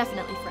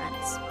 definitely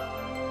friends.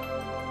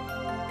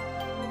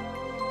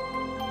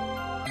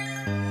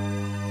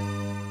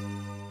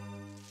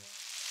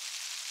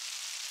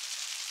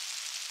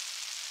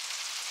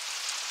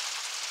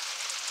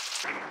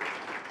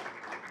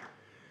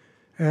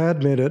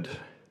 Admit it,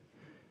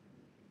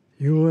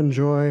 you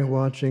enjoy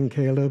watching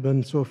Caleb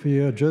and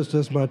Sophia just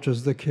as much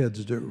as the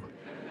kids do.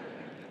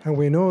 And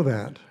we know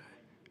that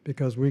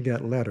because we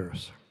get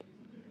letters.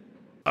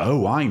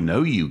 Oh, I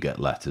know you get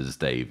letters,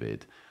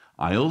 David.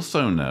 I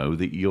also know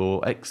that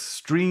you're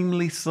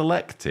extremely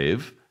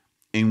selective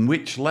in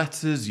which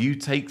letters you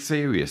take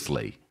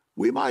seriously.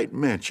 We might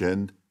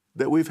mention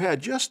that we've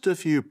had just a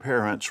few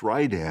parents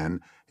write in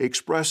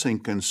expressing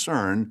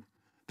concern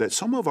that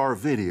some of our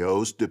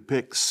videos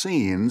depict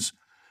scenes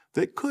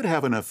that could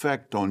have an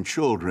effect on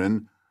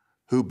children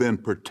who've been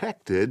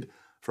protected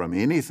from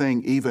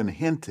anything even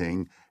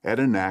hinting at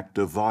an act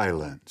of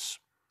violence.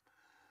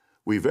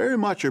 We very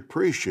much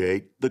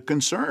appreciate the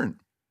concern.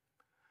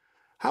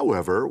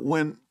 However,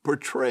 when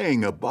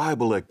portraying a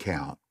Bible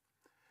account,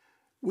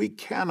 we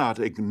cannot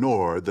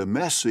ignore the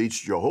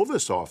message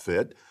Jehovah saw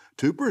fit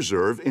to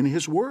preserve in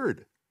His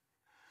Word.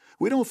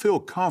 We don't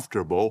feel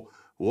comfortable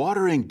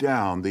watering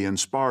down the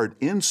inspired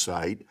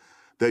insight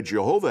that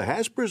Jehovah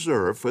has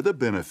preserved for the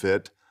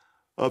benefit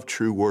of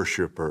true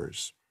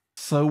worshippers.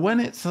 So when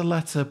it's a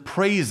letter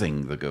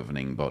praising the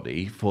governing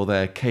body for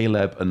their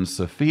Caleb and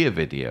Sophia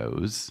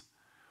videos,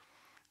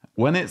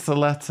 when it's a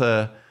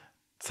letter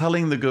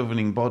telling the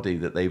governing body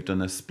that they've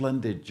done a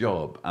splendid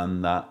job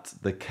and that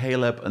the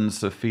Caleb and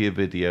Sophia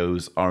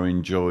videos are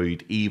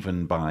enjoyed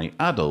even by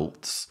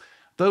adults,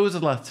 those are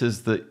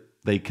letters that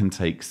they can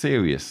take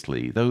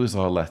seriously. Those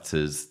are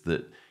letters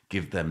that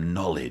give them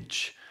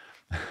knowledge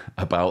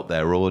about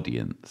their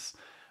audience.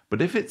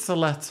 But if it's a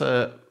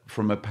letter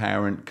from a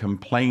parent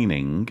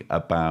complaining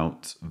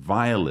about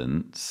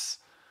violence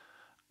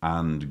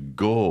and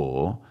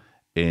gore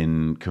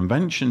in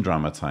convention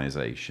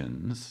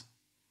dramatizations,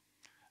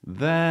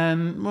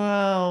 then,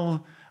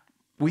 well,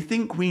 we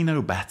think we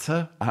know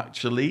better,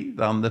 actually,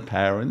 than the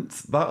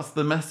parents. That's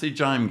the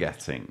message I'm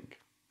getting.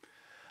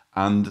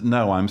 And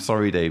no, I'm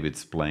sorry, David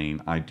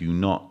Splain, I do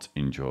not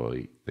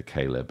enjoy the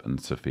Caleb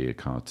and Sophia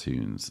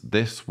cartoons.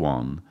 This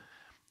one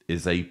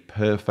is a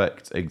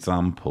perfect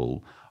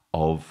example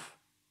of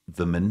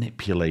the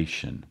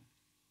manipulation.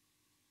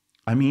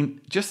 I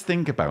mean, just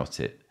think about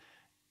it.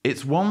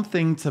 It's one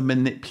thing to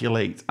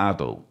manipulate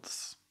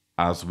adults,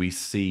 as we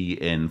see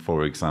in,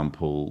 for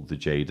example, the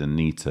Jade and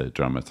Nita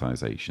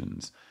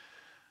dramatizations.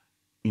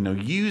 You know,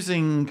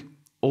 using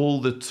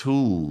all the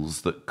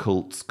tools that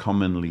cults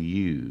commonly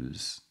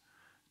use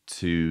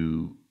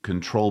to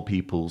control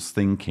people's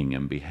thinking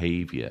and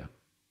behavior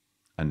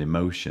and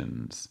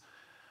emotions,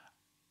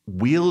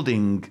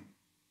 wielding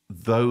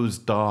those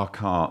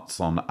dark arts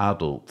on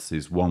adults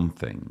is one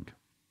thing.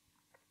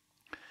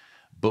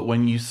 But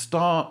when you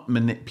start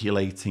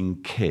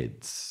manipulating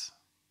kids,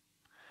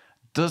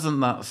 doesn't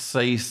that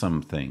say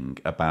something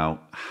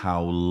about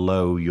how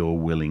low you're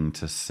willing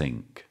to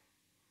sink?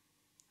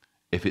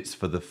 If it's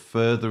for the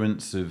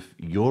furtherance of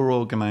your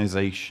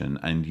organization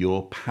and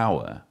your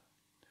power,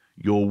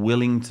 you're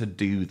willing to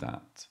do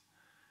that.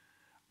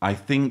 I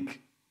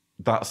think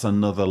that's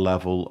another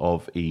level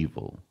of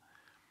evil.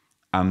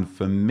 And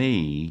for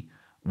me,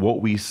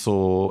 what we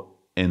saw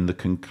in the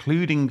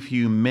concluding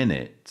few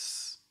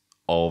minutes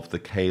of the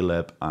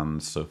Caleb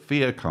and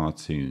Sophia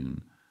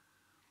cartoon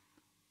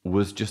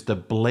was just a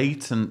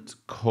blatant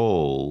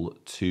call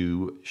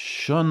to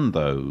shun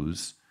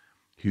those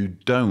who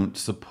don't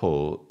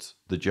support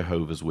the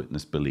Jehovah's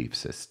Witness belief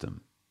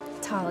system.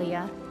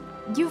 Talia,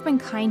 you've been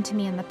kind to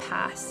me in the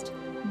past,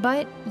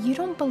 but you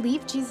don't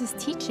believe Jesus'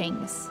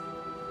 teachings.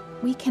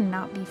 We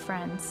cannot be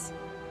friends.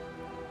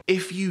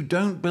 If you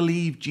don't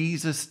believe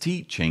Jesus'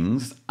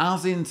 teachings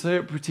as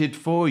interpreted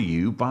for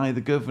you by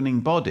the governing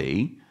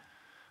body,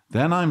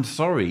 then I'm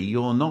sorry,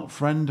 you're not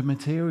friend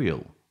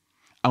material.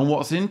 And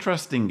what's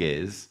interesting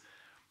is,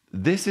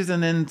 this is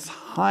an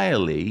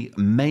entirely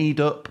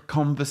made-up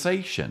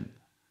conversation.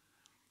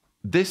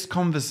 This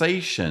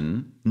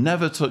conversation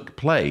never took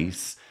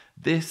place.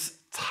 This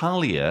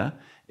Talia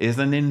is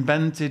an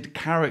invented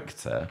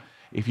character.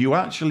 If you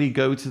actually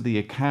go to the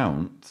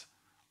account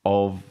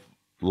of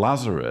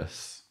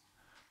Lazarus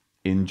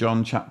in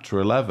John chapter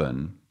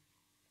 11,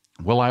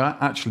 well, I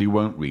actually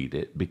won't read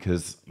it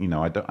because, you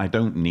know, I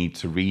don't need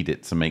to read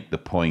it to make the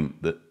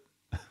point that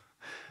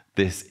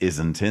this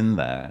isn't in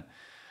there.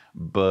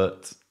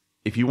 But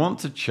if you want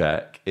to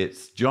check,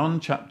 it's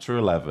John chapter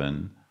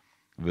 11,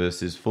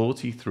 verses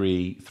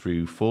 43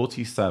 through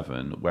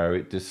 47, where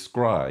it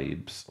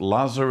describes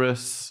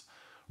Lazarus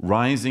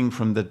rising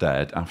from the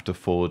dead after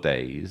 4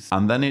 days.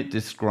 And then it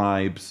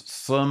describes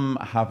some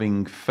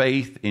having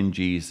faith in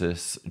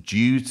Jesus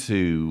due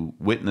to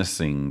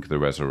witnessing the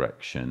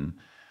resurrection,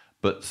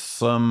 but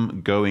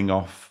some going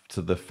off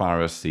to the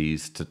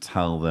Pharisees to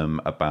tell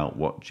them about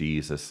what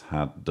Jesus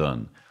had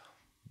done.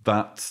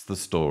 That's the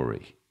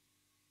story.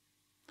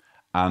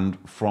 And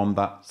from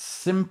that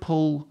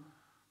simple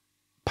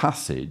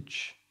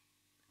passage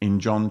in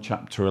John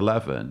chapter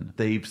 11,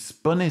 they've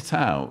spun it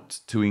out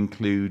to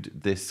include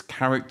this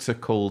character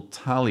called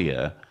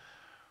Talia,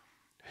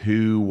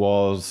 who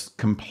was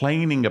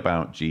complaining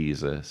about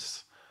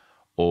Jesus,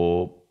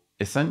 or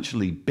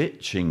essentially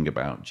bitching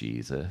about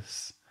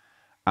Jesus,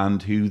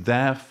 and who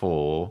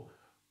therefore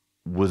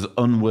was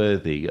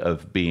unworthy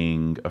of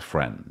being a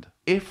friend.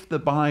 If the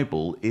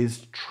Bible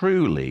is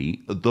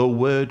truly the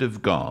Word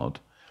of God,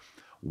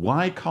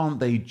 why can't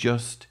they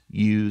just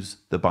use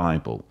the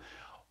Bible?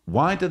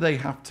 Why do they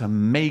have to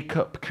make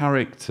up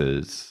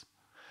characters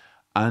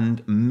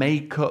and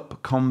make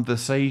up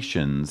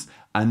conversations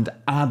and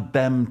add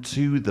them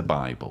to the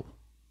Bible?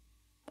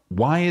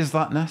 Why is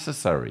that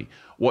necessary?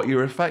 What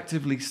you're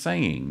effectively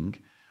saying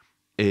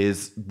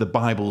is the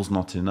Bible's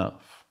not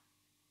enough.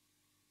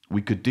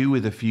 We could do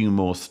with a few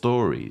more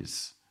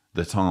stories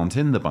that aren't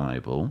in the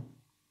Bible.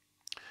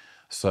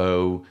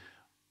 So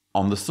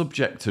on the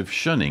subject of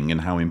shunning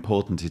and how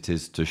important it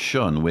is to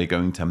shun, we're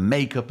going to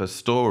make up a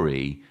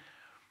story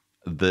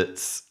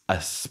that's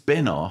a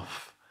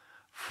spin-off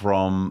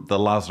from the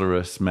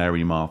Lazarus,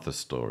 Mary, Martha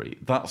story.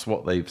 That's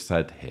what they've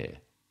said here.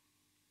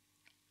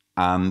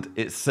 And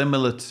it's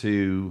similar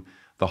to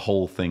the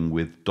whole thing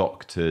with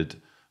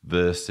doctored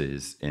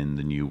verses in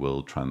the New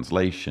World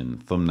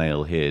Translation.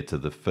 Thumbnail here to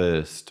the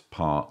first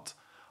part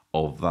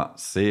of that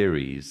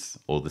series,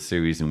 or the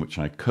series in which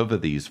I cover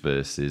these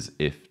verses,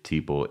 If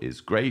Tibor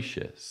is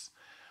Gracious,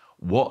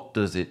 what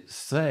does it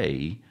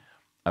say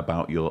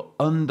about your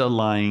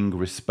underlying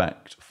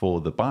respect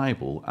for the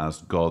Bible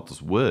as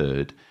God's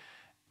word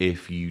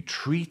if you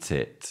treat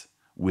it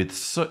with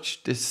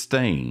such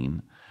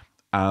disdain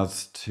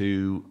as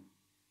to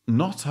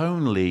not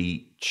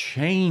only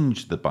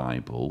change the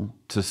Bible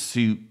to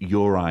suit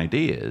your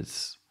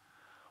ideas,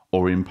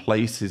 or in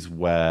places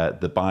where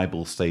the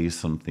Bible says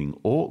something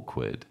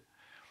awkward,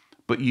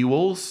 but you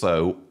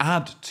also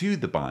add to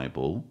the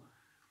Bible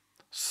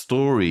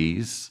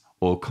stories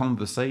or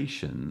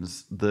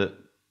conversations that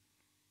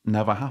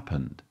never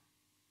happened.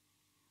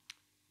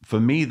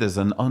 For me, there's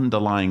an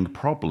underlying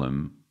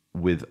problem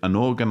with an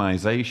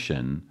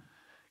organization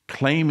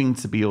claiming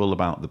to be all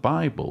about the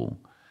Bible,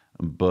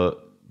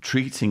 but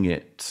treating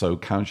it so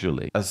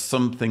casually as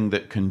something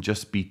that can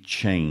just be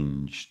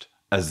changed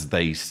as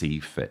they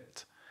see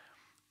fit.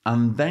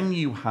 And then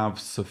you have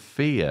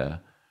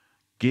Sophia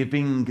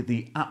giving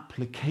the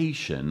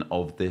application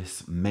of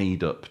this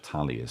made-up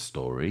Talia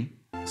story.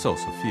 So,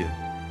 Sophia,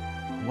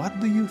 what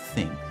do you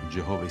think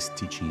Jehovah is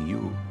teaching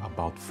you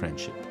about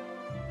friendship?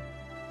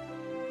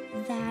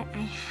 That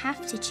I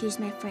have to choose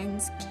my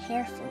friends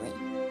carefully.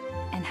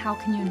 And how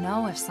can you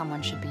know if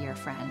someone should be your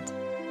friend?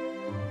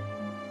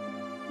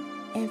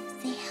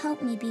 If they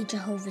help me be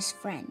Jehovah's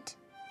friend.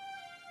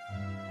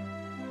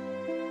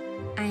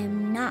 I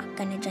am not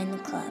going to join the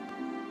club.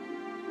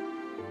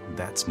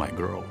 That's my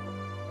girl.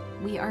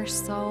 We are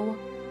so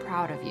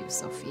proud of you,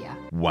 Sophia.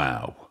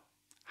 Wow,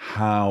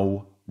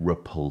 how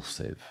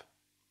repulsive.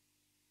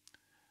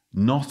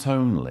 Not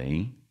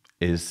only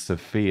is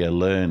Sophia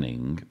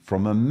learning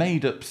from a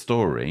made-up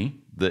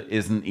story that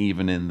isn't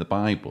even in the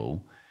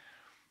Bible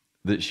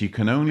that she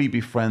can only be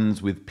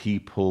friends with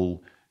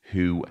people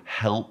who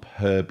help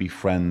her be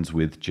friends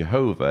with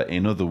Jehovah,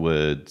 in other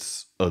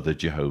words, other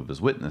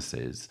Jehovah's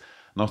Witnesses,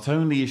 not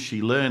only is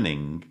she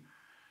learning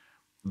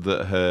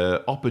that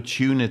her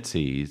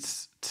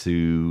opportunities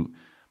to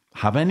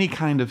have any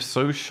kind of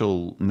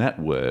social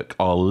network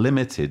are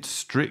limited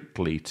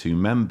strictly to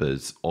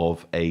members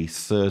of a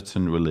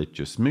certain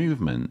religious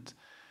movement,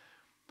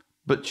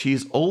 but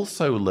she's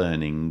also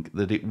learning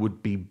that it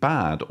would be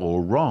bad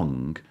or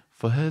wrong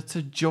for her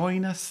to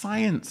join a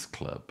science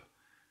club.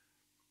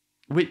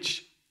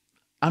 Which,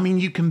 I mean,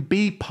 you can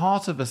be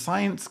part of a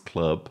science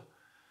club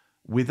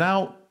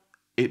without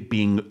it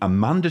being a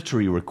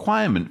mandatory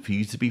requirement for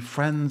you to be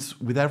friends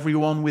with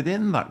everyone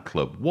within that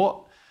club.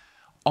 What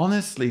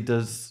honestly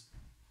does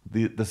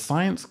the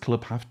science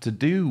club have to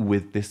do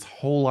with this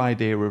whole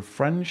idea of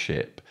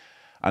friendship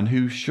and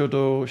who should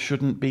or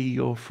shouldn't be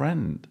your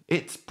friend?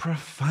 It's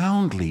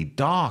profoundly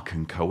dark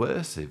and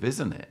coercive,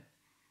 isn't it?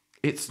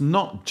 It's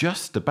not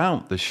just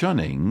about the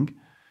shunning.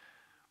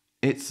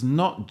 It's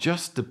not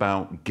just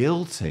about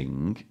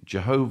guilting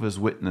Jehovah's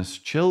Witness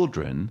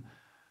children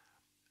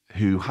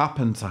who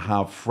happen to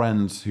have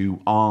friends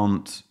who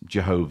aren't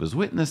Jehovah's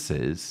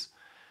Witnesses.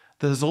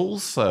 There's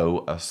also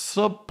a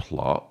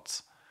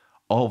subplot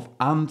of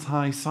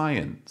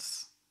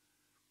anti-science,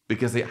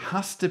 because it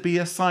has to be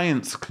a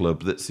science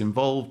club that's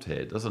involved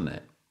here, doesn't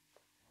it?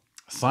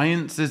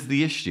 Science is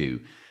the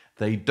issue.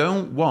 They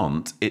don't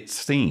want, it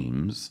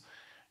seems,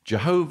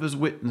 Jehovah's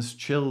Witness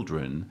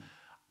children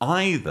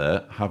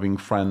either having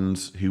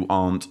friends who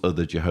aren't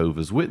other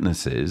Jehovah's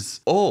Witnesses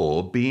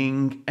or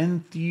being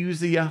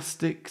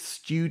enthusiastic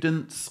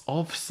students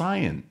of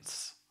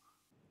science.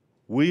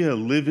 We are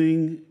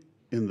living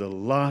in the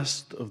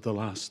last of the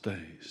last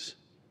days.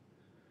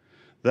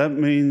 That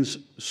means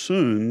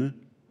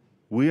soon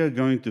we are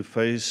going to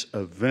face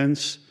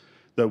events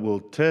that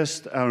will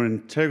test our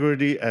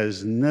integrity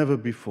as never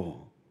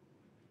before.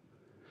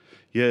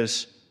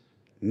 Yes,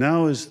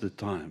 now is the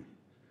time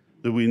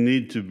that we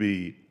need to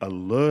be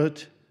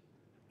alert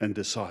and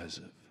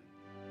decisive.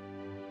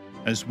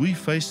 As we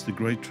face the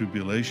Great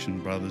Tribulation,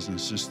 brothers and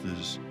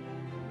sisters,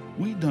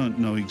 we don't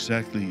know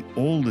exactly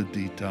all the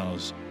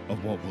details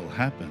of what will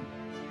happen,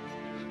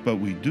 but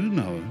we do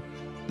know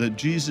that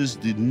Jesus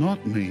did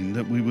not mean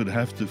that we would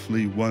have to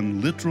flee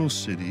one literal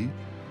city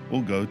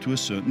or go to a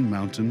certain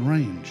mountain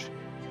range.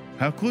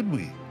 How could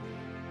we?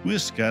 We're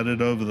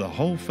scattered over the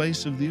whole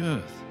face of the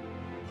earth.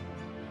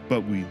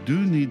 But we do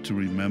need to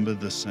remember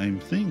the same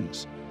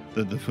things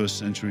that the first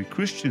century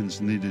Christians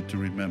needed to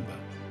remember.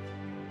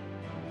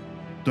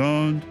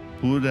 Don't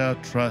put our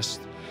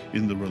trust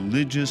in the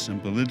religious and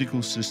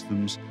political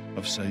systems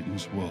of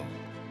Satan's world.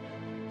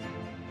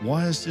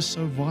 Why is this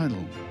so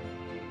vital?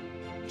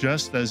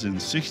 Just as in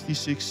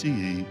 66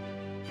 CE,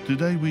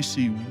 today we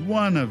see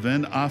one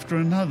event after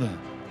another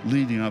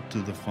leading up to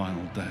the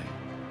final day.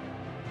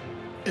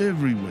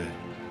 Everywhere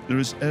there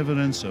is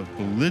evidence of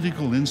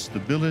political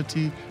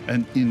instability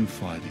and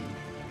infighting,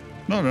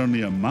 not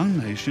only among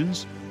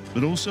nations,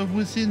 but also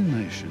within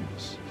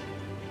nations.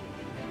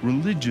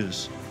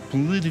 Religious,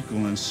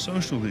 political, and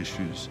social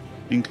issues,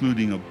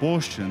 including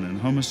abortion and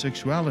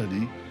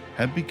homosexuality,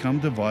 have become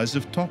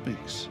divisive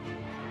topics.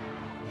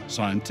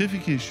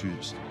 Scientific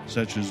issues,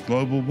 such as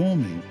global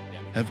warming,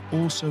 have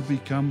also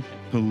become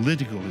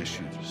political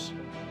issues.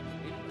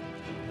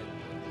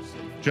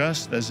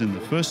 Just as in the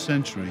first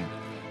century,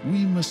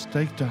 we must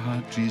take to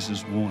heart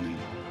Jesus' warning.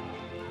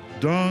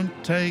 Don't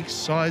take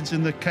sides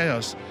in the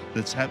chaos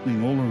that's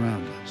happening all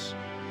around us.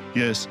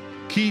 Yes,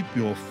 keep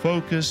your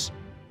focus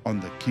on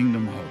the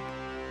kingdom hope.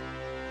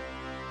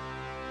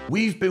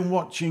 We've been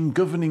watching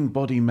governing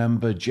body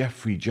member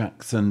Geoffrey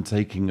Jackson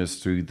taking us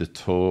through the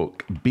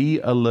talk, Be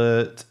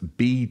Alert,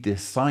 Be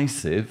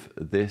Decisive.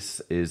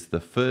 This is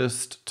the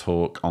first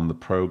talk on the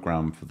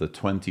programme for the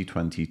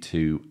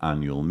 2022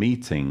 annual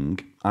meeting.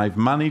 I've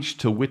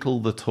managed to whittle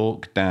the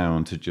talk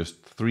down to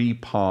just 3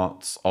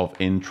 parts of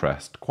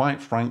interest.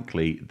 Quite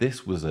frankly,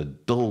 this was a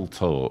dull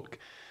talk.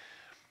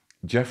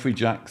 Geoffrey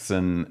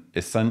Jackson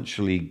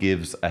essentially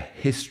gives a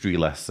history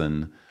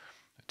lesson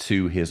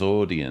to his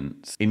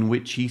audience, in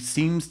which he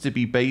seems to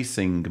be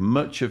basing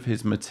much of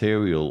his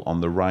material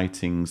on the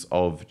writings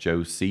of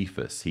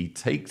Josephus. He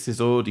takes his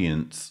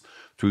audience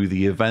through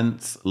the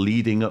events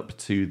leading up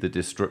to the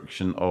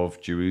destruction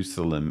of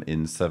Jerusalem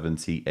in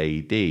 70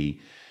 AD.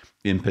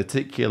 In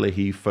particular,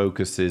 he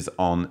focuses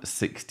on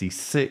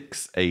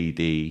 66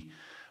 AD,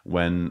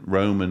 when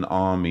Roman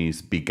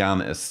armies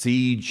began a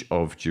siege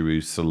of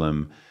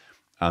Jerusalem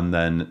and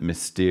then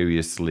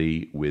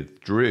mysteriously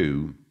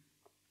withdrew.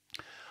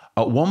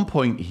 At one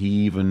point, he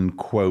even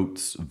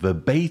quotes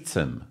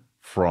verbatim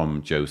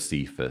from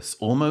Josephus,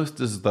 almost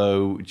as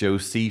though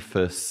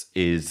Josephus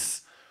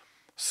is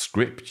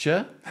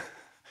scripture,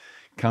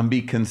 can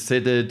be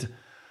considered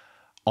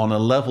on a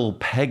level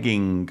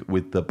pegging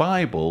with the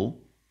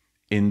Bible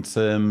in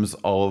terms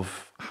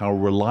of how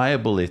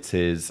reliable it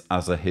is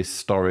as a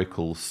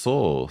historical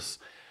source.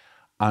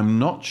 I'm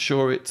not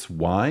sure it's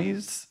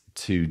wise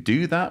to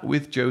do that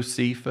with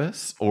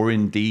Josephus, or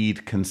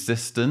indeed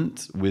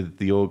consistent with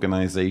the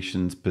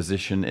organization's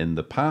position in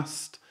the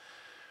past.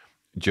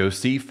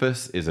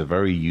 Josephus is a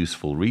very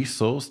useful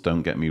resource,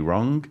 don't get me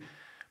wrong,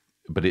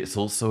 but it's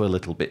also a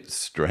little bit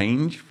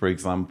strange. For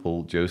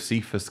example,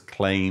 Josephus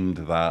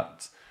claimed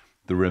that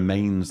the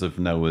remains of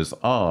Noah's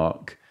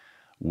Ark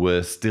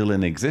were still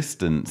in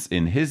existence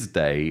in his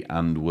day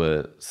and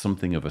were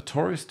something of a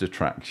tourist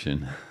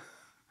attraction.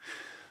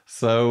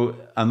 So,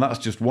 and that's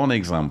just one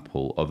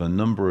example of a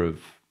number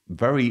of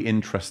very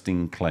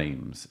interesting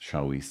claims,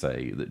 shall we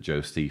say, that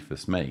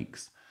Josephus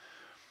makes.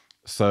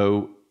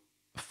 So,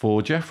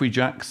 for Geoffrey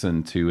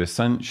Jackson to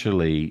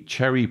essentially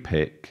cherry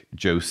pick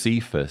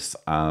Josephus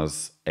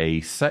as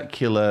a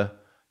secular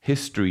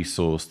history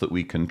source that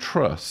we can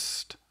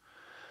trust,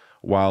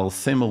 while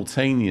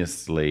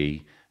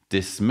simultaneously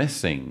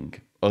dismissing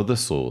other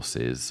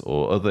sources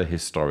or other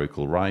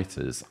historical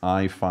writers,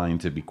 I find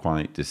to be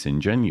quite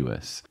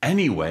disingenuous.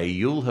 Anyway,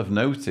 you'll have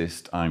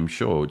noticed, I'm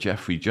sure,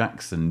 Geoffrey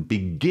Jackson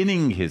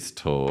beginning his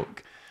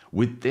talk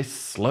with this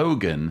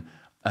slogan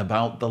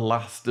about the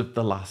last of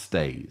the last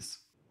days.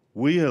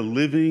 We are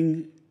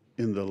living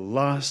in the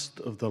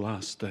last of the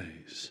last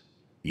days.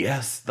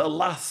 Yes, the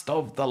last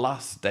of the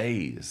last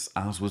days,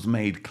 as was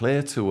made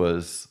clear to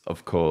us,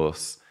 of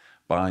course,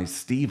 by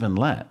Stephen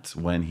Lett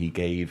when he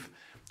gave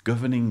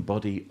Governing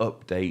Body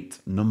Update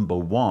number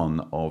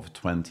 1 of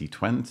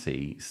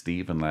 2020.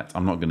 Stephen Lett,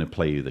 I'm not going to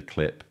play you the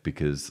clip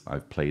because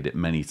I've played it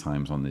many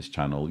times on this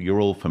channel. You're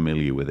all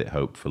familiar with it,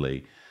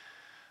 hopefully.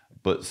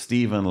 But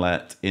Stephen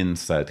Lett, in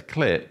said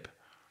clip,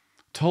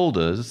 told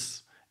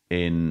us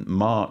in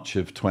March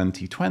of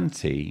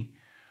 2020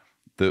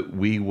 that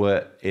we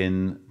were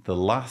in the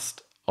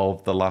last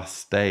of the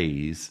last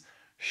days,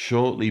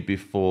 shortly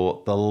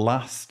before the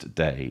last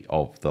day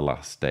of the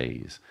last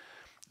days.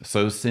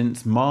 So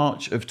since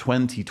March of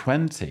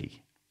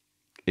 2020,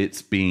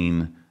 it's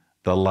been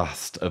the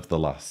last of the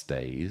last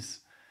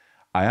days.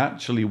 I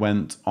actually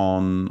went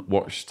on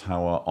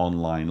Watchtower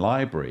Online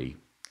Library.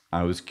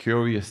 I was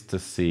curious to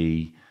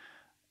see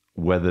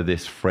whether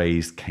this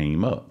phrase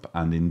came up.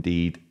 And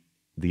indeed,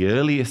 the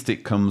earliest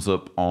it comes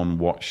up on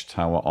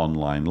Watchtower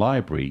Online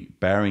Library,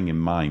 bearing in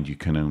mind you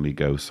can only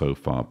go so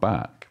far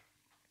back.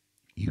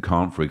 You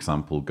can't, for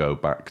example, go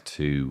back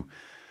to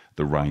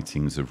the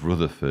writings of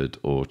Rutherford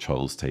or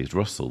Charles Taze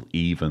Russell,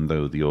 even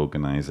though the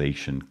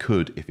organization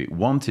could, if it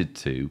wanted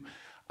to,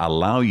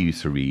 allow you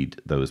to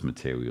read those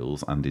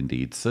materials and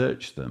indeed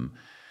search them.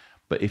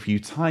 But if you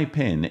type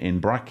in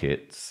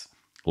brackets,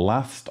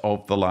 last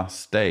of the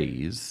last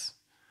days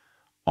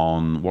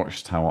on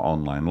Watchtower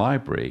Online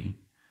Library,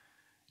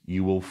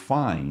 you will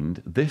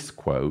find this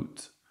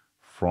quote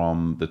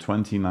from the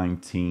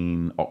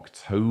 2019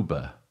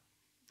 October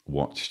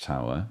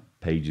Watchtower,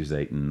 pages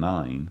 8 and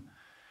 9.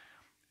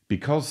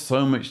 Because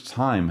so much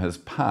time has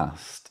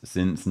passed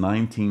since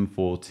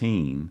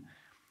 1914,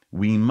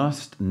 we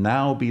must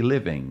now be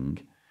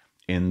living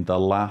in the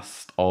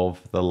last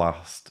of the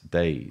last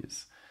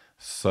days.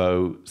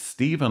 So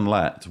Stephen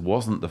Lett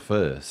wasn't the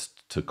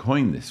first to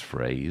coin this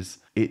phrase.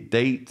 It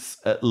dates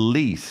at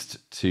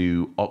least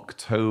to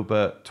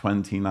October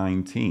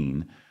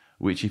 2019,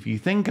 which, if you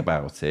think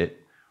about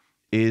it,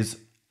 is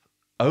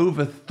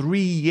over 3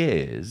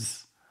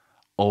 years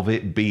of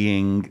it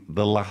being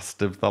the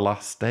last of the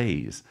last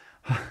days.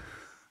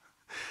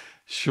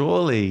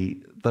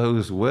 Surely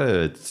those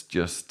words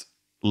just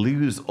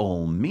lose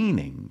all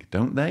meaning,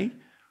 don't they?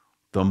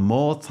 The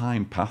more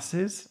time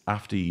passes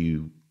after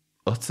you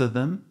utter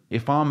them.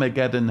 If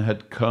Armageddon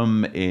had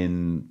come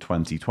in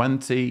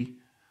 2020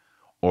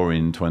 or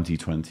in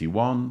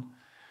 2021,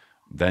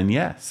 then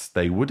yes,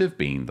 they would have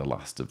been the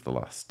last of the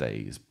last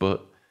days.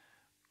 But,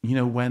 you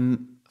know,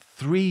 when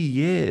 3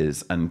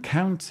 years and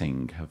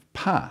counting have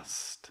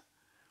passed,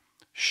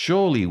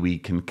 surely we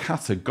can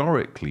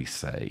categorically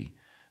say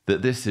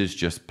that this is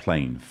just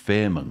plain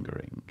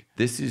fear-mongering.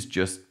 This is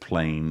just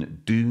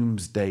plain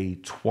doomsday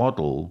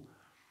twaddle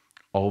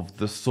of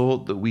the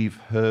sort that we've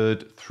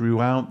heard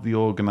throughout the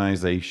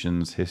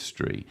organization's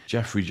history.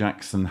 Geoffrey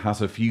Jackson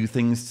has a few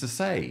things to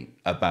say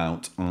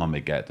about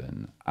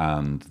Armageddon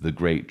and the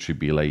Great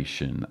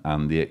Tribulation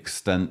and the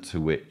extent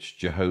to which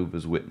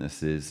Jehovah's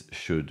Witnesses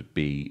should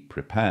be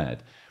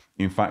prepared.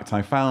 In fact,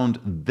 I found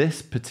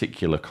this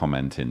particular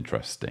comment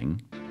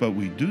interesting. But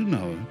we do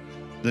know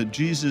that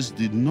Jesus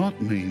did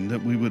not mean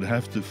that we would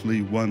have to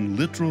flee one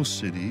literal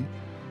city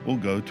or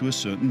go to a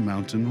certain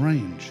mountain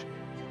range.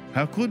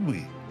 How could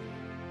we?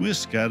 We're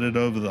scattered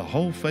over the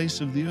whole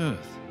face of the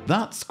earth.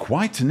 That's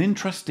quite an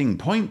interesting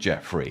point,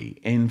 Geoffrey.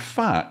 In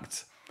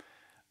fact,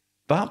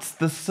 that's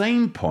the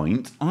same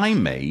point I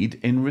made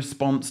in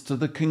response to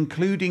the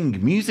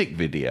concluding music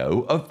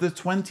video of the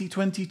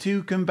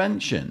 2022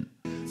 convention.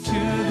 To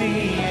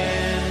the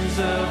ends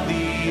of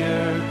the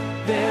earth,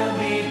 there'll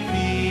be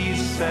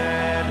peace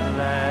at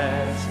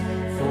last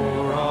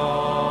for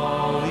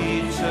all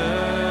eternity.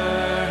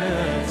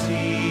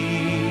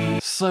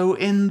 So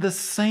in the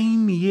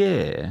same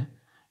year,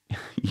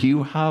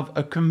 you have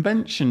a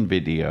convention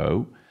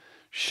video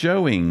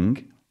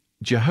showing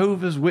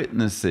Jehovah's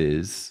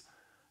Witnesses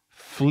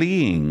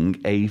fleeing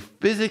a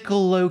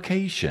physical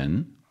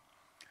location,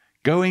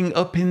 going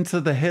up into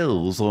the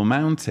hills or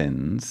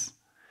mountains,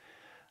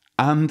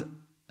 and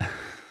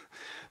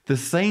the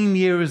same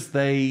year as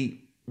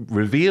they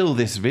reveal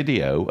this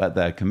video at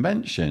their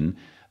convention,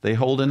 they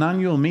hold an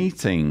annual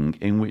meeting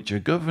in which a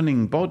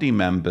governing body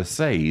member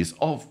says,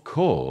 of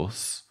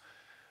course,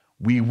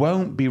 we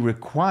won't be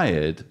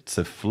required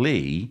to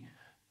flee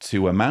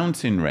to a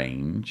mountain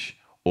range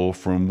or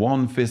from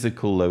one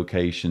physical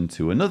location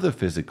to another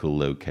physical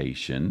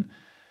location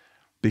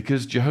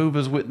because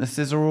Jehovah's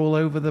Witnesses are all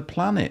over the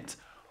planet.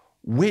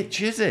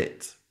 Which is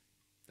it?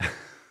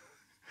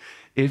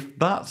 If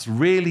that's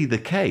really the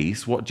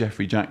case, what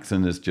Geoffrey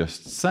Jackson has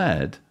just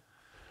said,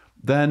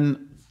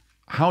 then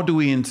how do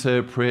we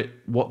interpret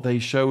what they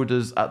showed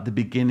us at the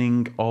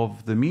beginning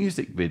of the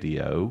music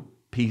video,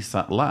 Peace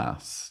at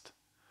Last?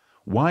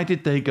 Why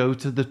did they go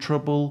to the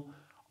trouble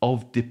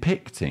of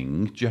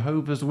depicting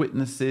Jehovah's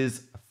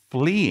Witnesses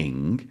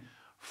fleeing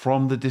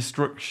from the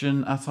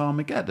destruction at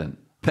Armageddon?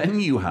 Then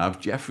you have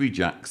Geoffrey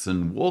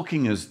Jackson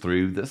walking us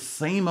through the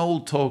same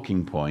old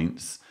talking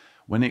points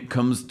when it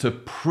comes to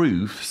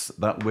proofs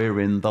that we're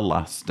in the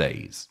last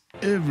days.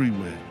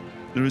 Everywhere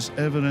there is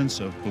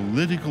evidence of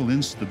political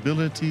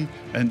instability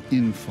and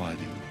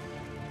infighting,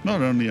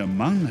 not only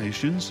among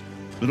nations,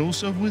 but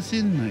also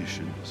within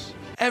nations.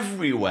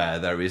 Everywhere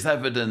there is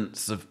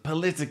evidence of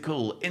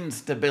political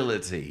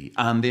instability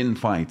and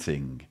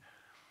infighting,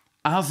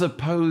 as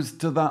opposed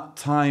to that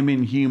time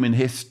in human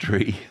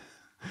history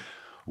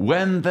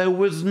when there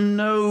was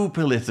no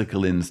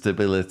political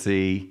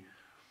instability,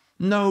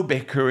 no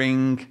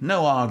bickering,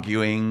 no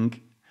arguing.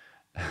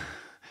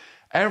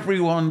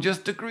 Everyone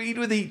just agreed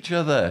with each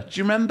other. Do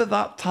you remember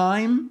that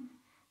time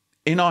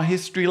in our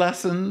history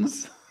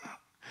lessons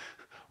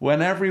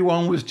when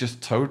everyone was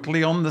just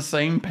totally on the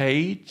same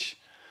page?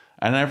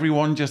 And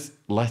everyone just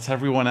let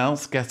everyone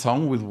else get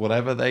on with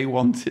whatever they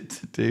wanted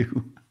to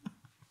do.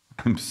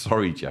 I'm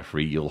sorry,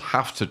 Geoffrey, you'll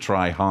have to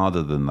try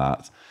harder than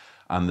that.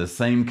 And the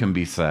same can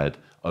be said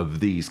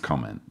of these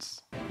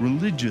comments.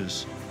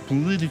 Religious,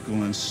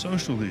 political, and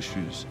social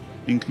issues,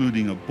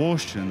 including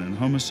abortion and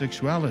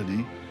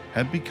homosexuality,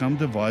 have become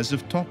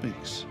divisive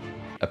topics.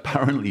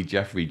 Apparently,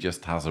 Geoffrey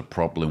just has a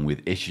problem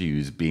with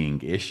issues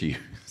being issues.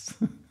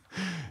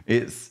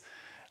 It's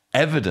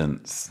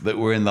evidence that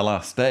we're in the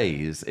last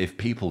days if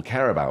people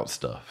care about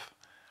stuff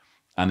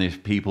and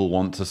if people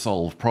want to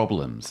solve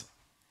problems.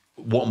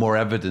 What more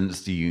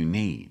evidence do you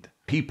need?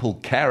 People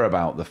care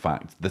about the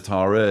fact that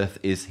our Earth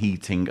is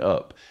heating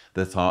up,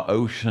 that our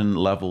ocean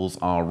levels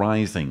are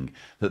rising,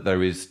 that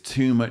there is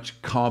too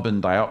much carbon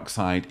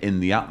dioxide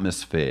in the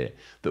atmosphere,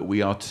 that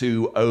we are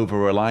too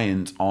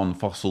over-reliant on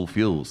fossil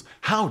fuels.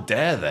 How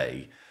dare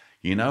they?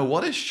 You know,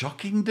 what a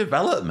shocking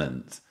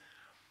development.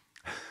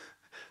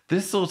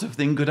 This sort of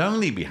thing could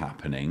only be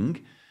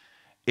happening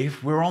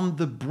if we're on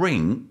the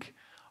brink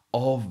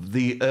of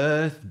the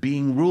Earth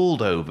being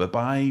ruled over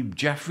by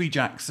Geoffrey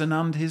Jackson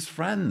and his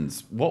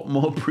friends. What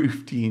more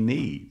proof do you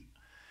need?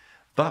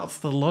 That's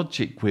the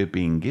logic we're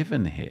being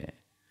given here.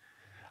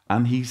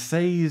 And he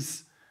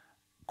says,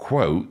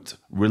 quote,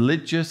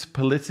 religious,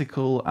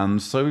 political, and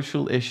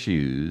social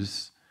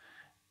issues,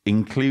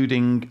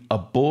 including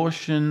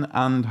abortion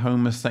and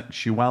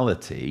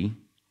homosexuality,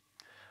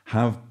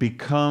 have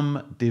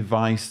become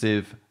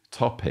divisive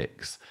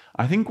topics.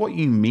 I think what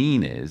you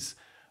mean is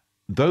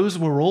those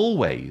were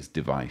always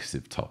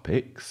divisive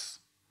topics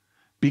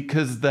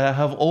because there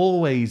have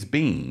always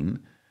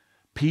been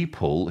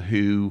people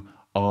who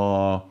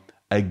are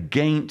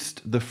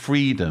against the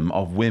freedom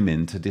of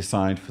women to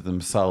decide for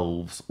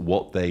themselves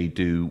what they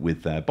do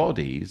with their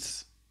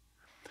bodies,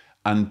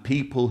 and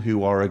people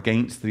who are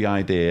against the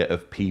idea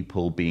of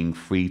people being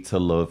free to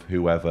love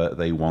whoever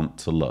they want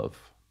to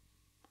love.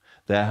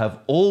 There have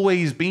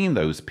always been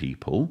those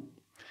people.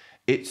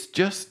 It's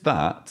just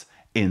that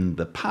in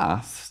the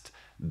past,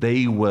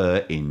 they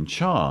were in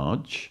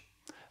charge.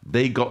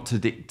 They got to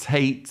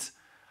dictate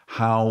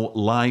how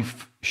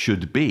life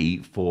should be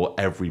for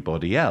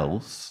everybody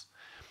else.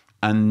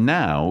 And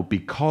now,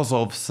 because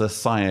of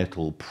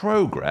societal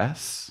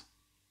progress,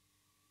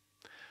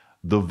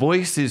 the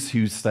voices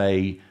who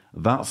say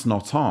that's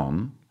not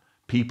on,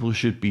 people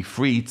should be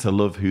free to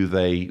love who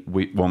they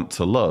want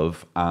to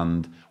love,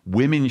 and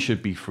women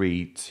should be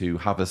free to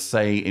have a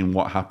say in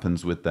what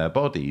happens with their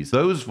bodies,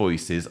 those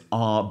voices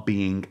are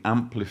being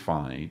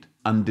amplified.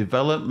 And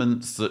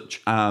developments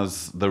such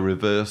as the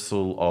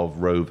reversal of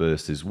Roe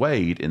versus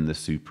Wade in the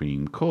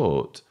Supreme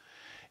Court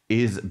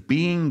is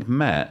being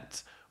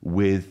met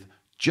with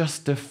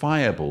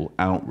justifiable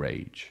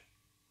outrage.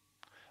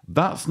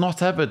 That's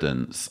not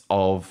evidence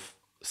of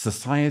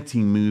society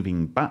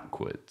moving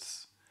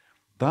backwards.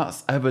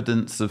 That's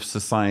evidence of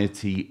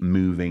society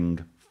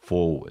moving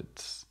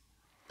forwards.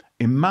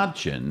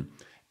 Imagine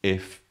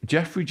if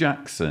Geoffrey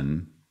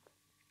Jackson,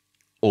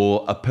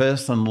 or a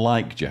person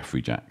like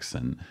Geoffrey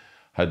Jackson,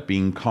 had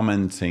been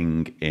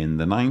commenting in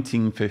the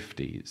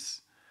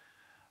 1950s.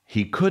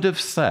 He could have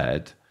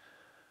said,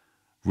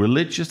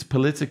 religious,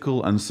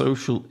 political, and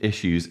social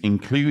issues,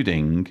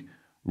 including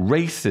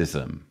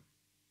racism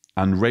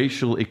and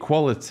racial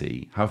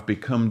equality, have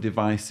become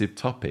divisive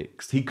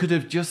topics. He could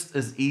have just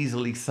as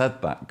easily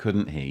said that,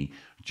 couldn't he,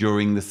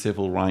 during the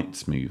civil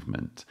rights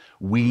movement?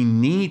 We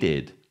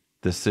needed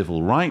the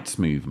civil rights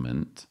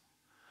movement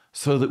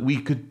so that we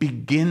could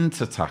begin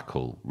to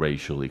tackle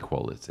racial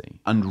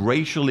equality. And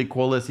racial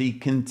equality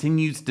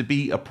continues to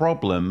be a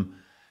problem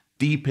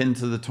deep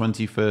into the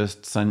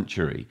 21st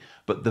century.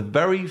 But the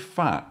very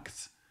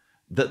fact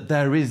that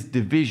there is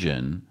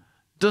division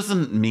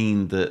doesn't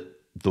mean that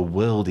the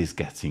world is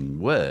getting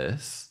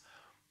worse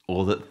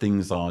or that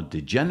things are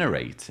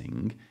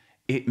degenerating.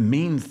 It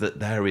means that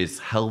there is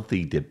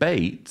healthy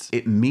debate.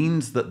 It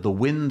means that the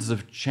winds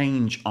of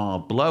change are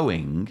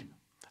blowing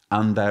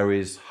and there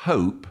is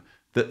hope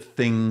that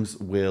things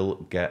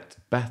will get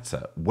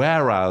better.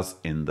 Whereas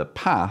in the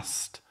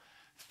past,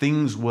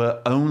 things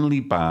were only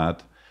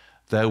bad.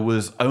 There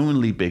was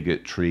only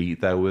bigotry.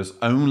 There was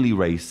only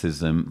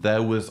racism.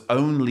 There was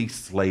only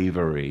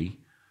slavery.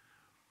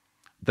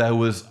 There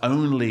was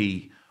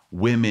only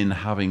women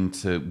having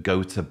to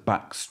go to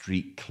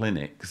backstreet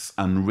clinics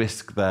and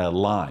risk their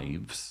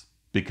lives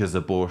because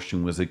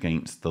abortion was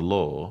against the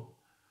law.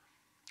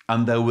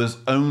 And there was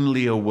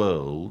only a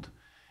world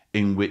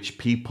in which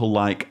people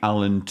like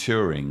Alan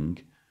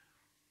Turing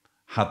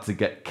had to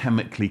get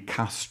chemically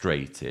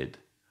castrated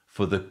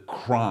for the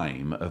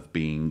crime of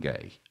being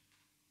gay.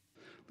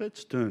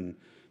 Let's turn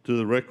to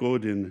the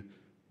record in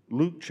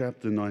Luke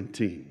chapter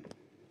 19.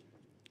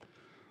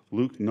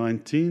 Luke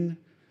 19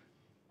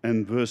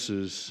 and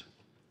verses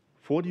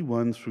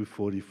 41 through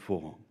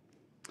 44.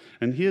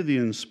 And here the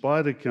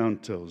inspired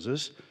account tells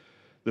us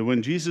that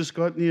when Jesus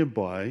got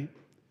nearby,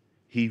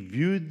 he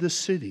viewed the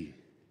city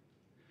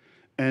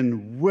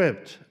and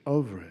wept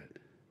over it,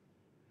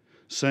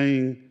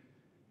 saying,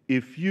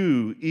 if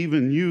you,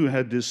 even you,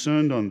 had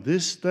discerned on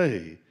this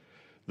day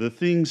the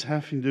things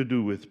having to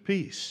do with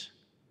peace,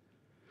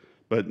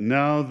 but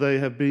now they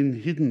have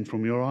been hidden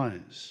from your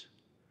eyes,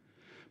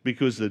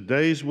 because the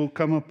days will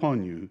come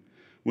upon you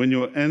when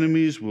your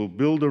enemies will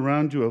build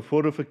around you a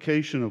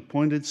fortification of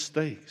pointed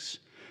stakes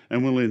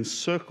and will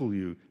encircle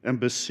you and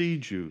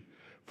besiege you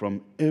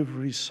from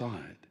every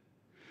side.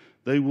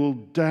 They will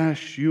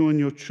dash you and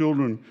your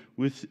children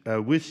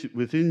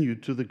within you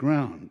to the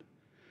ground,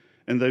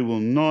 and they will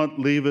not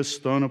leave a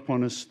stone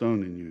upon a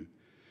stone in you,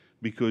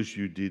 because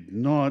you did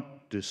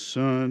not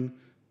discern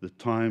the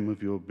time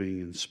of your being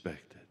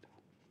inspected.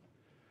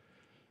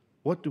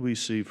 What do we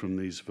see from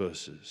these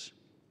verses?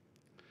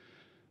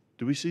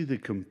 Do we see the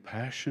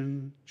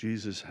compassion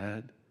Jesus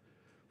had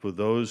for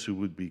those who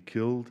would be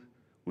killed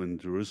when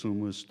Jerusalem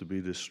was to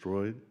be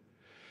destroyed?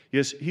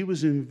 Yes, he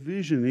was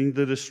envisioning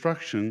the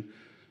destruction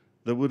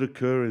that would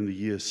occur in the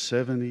year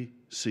 70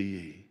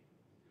 CE.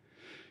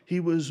 He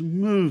was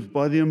moved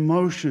by the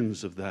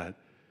emotions of that,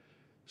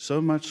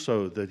 so much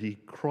so that he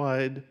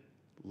cried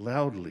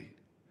loudly,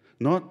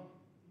 not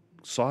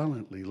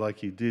silently like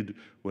he did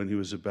when he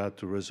was about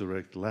to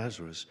resurrect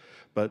Lazarus,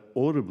 but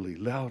audibly,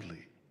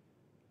 loudly.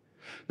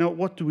 Now,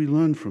 what do we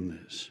learn from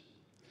this?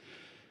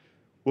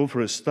 Well,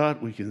 for a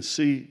start, we can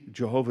see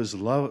Jehovah's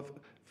love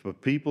for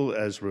people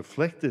as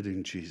reflected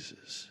in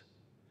Jesus.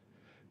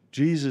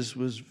 Jesus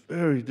was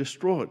very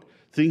distraught,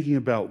 thinking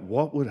about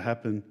what would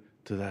happen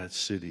to that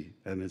city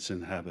and its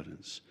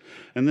inhabitants.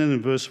 And then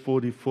in verse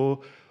 44,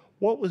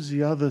 What was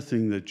the other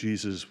thing that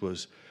Jesus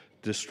was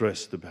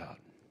distressed about?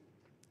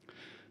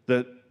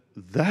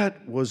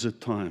 That was a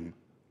time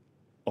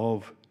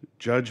of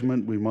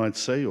judgment, we might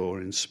say,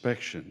 or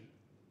inspection.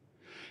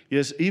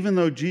 Yes, even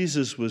though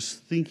Jesus was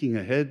thinking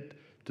ahead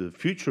to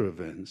future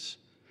events,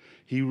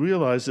 he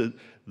realized that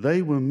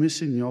they were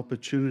missing the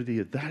opportunity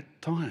at that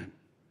time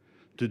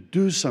to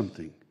do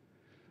something,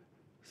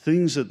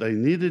 things that they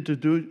needed to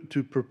do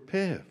to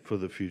prepare for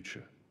the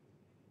future.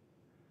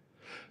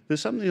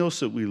 There's something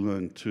else that we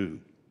learn too.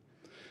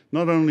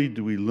 Not only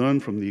do we learn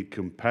from the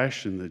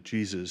compassion that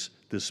Jesus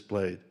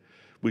displayed,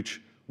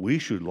 which we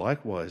should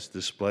likewise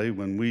display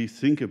when we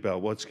think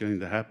about what's going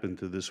to happen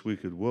to this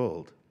wicked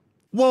world.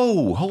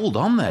 Whoa, hold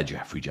on there,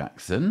 Geoffrey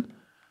Jackson.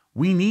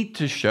 We need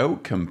to show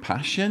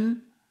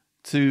compassion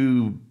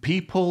to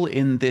people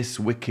in this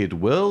wicked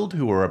world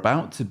who are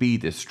about to be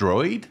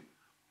destroyed?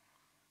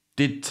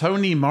 Did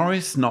Tony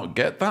Morris not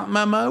get that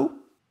memo?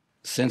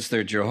 Since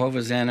they're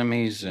Jehovah's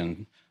enemies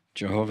and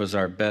Jehovah's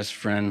our best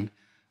friend,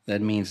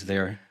 that means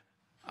they're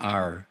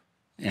our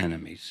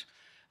enemies.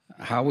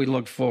 How we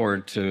look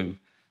forward to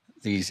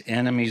these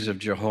enemies of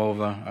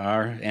Jehovah,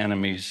 our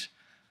enemies,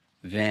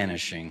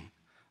 vanishing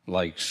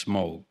like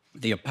smoke.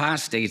 The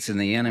apostates and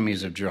the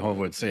enemies of Jehovah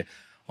would say,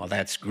 well,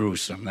 that's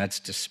gruesome, that's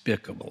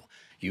despicable.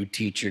 You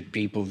teach your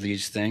people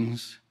these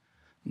things?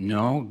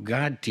 No,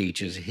 God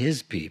teaches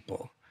his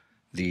people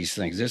these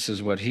things. This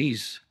is what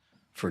he's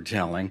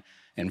foretelling.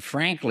 And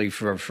frankly,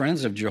 for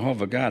friends of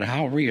Jehovah God,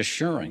 how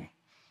reassuring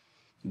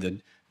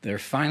that they're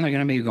finally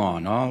going to be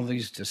gone. All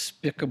these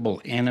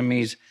despicable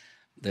enemies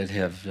that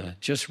have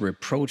just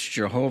reproached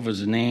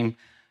Jehovah's name,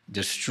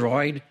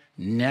 destroyed,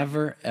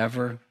 never,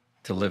 ever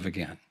to live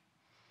again.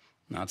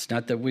 Now, it's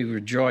not that we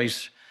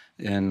rejoice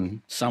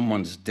in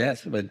someone's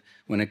death, but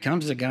when it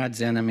comes to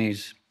God's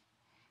enemies,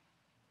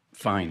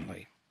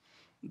 finally,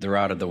 they're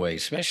out of the way,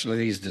 especially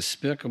these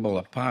despicable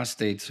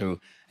apostates who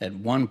at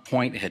one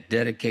point had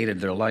dedicated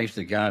their life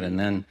to God, and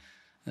then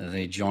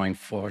they joined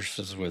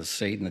forces with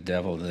Satan, the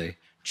devil, the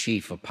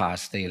chief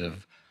apostate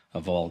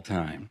of all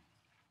time.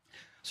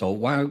 So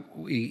while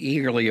we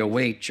eagerly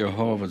await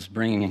Jehovah's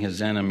bringing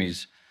his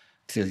enemies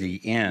to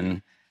the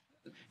end,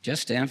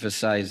 just to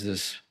emphasize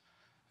this,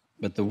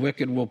 but the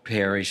wicked will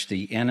perish,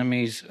 the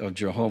enemies of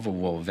Jehovah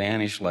will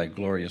vanish like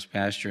glorious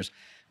pastures,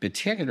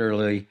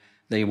 particularly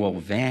they will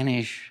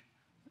vanish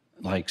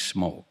like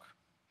smoke.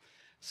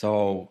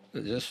 So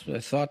I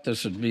thought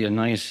this would be a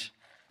nice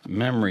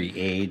memory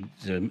aid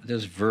to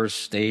this verse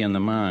stay in the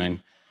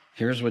mind.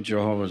 Here's what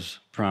Jehovah's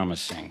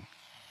promising.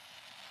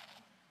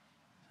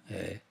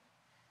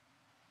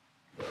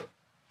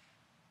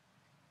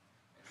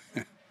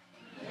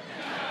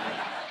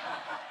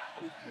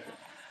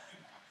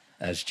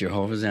 As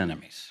Jehovah's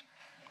enemies,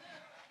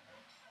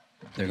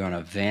 they're going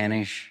to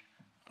vanish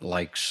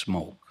like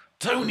smoke.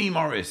 Tony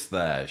Morris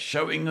there,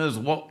 showing us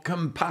what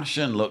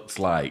compassion looks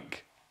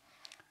like.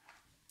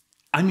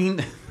 I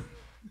mean,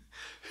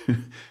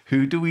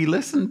 who do we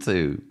listen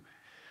to?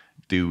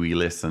 Do we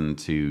listen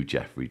to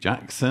Geoffrey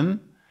Jackson,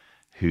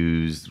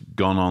 who's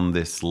gone on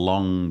this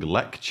long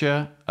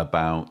lecture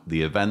about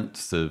the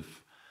events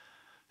of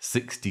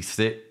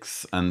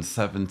 66 and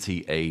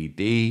 70 AD,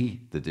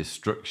 the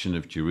destruction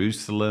of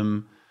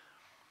Jerusalem,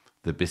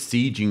 the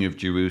besieging of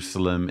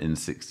Jerusalem in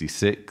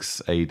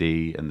 66 AD,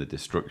 and the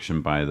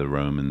destruction by the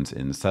Romans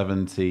in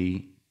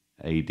 70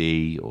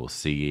 AD or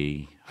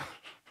CE.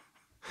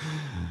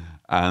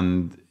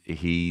 And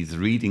he's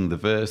reading the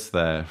verse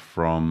there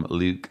from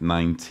Luke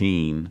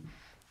 19,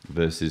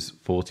 verses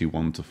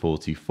 41 to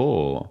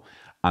 44,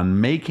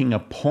 and making a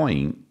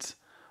point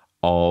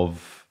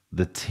of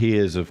the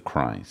tears of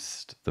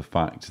Christ, the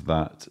fact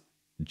that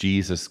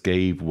Jesus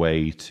gave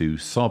way to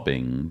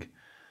sobbing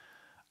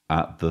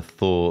at the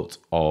thought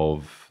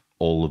of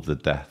all of the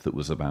death that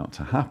was about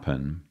to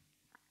happen.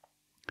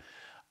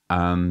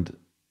 And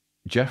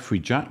Geoffrey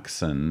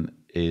Jackson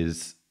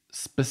is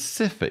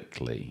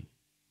specifically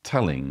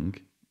telling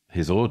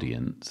his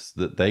audience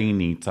that they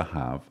need to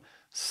have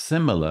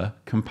similar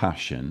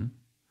compassion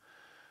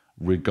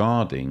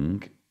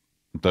regarding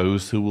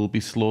those who will be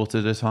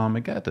slaughtered at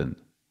Armageddon.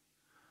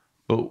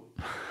 But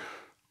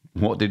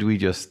what did we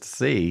just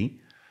see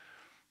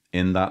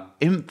in that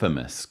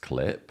infamous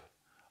clip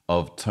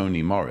of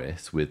Tony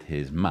Morris with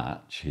his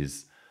match,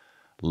 his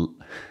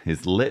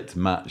lit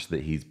match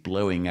that he's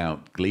blowing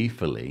out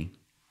gleefully?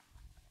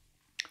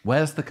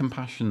 Where's the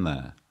compassion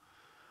there?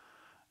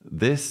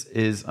 This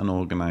is an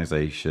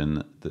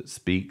organization that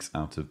speaks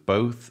out of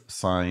both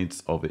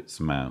sides of its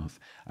mouth.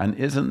 And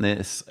isn't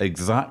this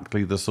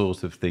exactly the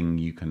sort of thing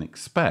you can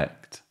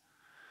expect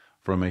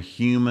from a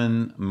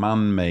human,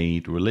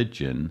 man-made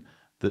religion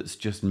that's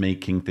just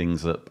making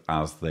things up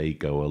as they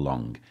go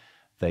along?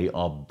 They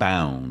are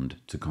bound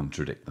to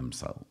contradict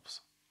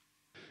themselves.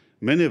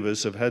 Many of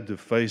us have had to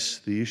face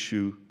the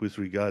issue with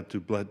regard to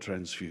blood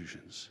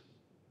transfusions.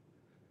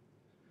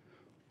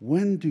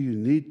 When do you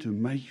need to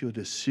make your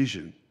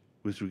decision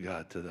with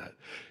regard to that?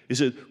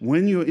 Is it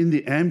when you're in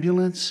the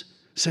ambulance,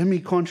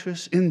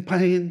 semi-conscious, in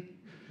pain?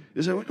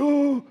 Is it like,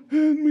 oh,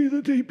 hand me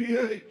the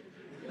DPA?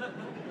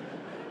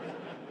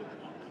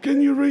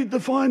 Can you read the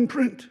fine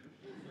print?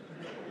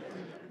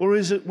 Or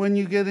is it when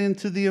you get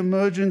into the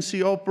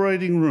emergency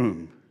operating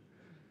room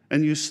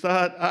and you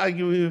start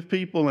arguing with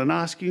people and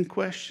asking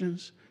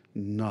questions?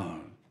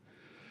 No.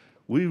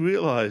 We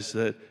realize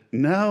that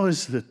now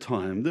is the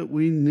time that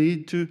we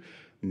need to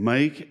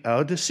make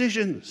our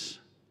decisions.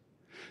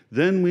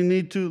 Then we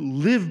need to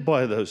live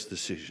by those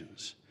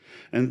decisions.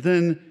 And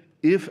then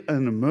if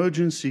an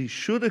emergency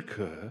should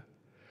occur,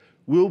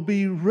 we'll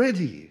be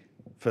ready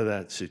for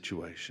that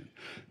situation.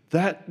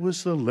 That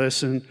was the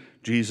lesson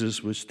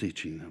Jesus was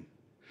teaching them.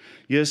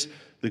 Yes,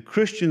 the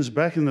Christians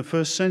back in the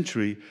first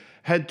century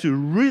had to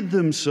rid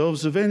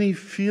themselves of any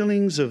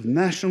feelings of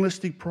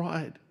nationalistic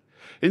pride,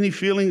 any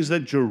feelings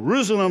that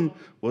Jerusalem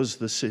was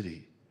the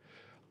city.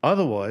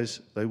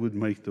 Otherwise, they would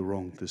make the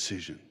wrong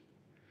decision.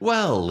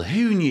 Well,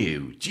 who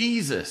knew?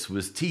 Jesus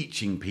was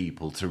teaching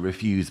people to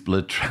refuse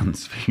blood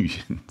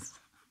transfusions.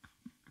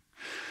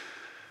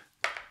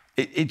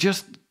 It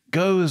just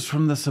goes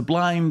from the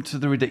sublime to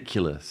the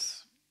ridiculous.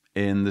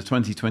 In the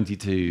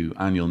 2022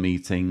 annual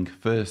meeting,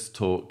 first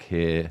talk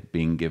here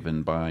being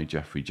given by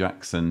Geoffrey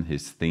Jackson,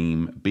 his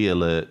theme, Be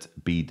Alert,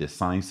 Be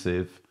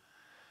Decisive.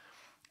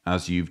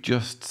 As you've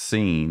just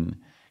seen,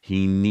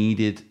 he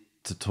needed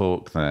to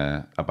talk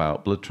there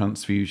about blood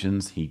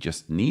transfusions. He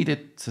just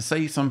needed to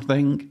say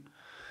something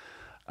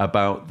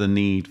about the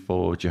need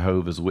for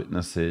Jehovah's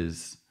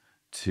Witnesses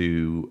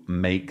to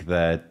make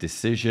their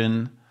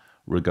decision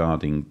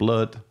regarding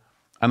blood.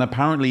 And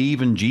apparently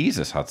even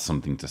Jesus had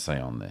something to say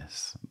on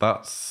this.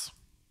 That's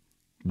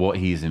what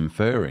he's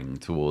inferring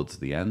towards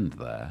the end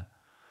there.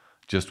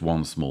 Just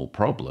one small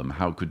problem.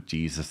 How could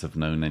Jesus have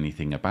known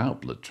anything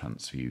about blood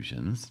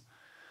transfusions?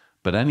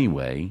 But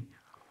anyway,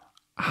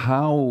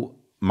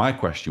 my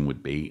question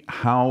would be,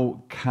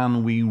 how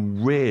can we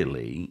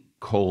really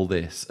call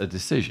this a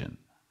decision?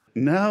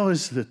 Now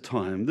is the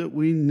time that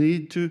we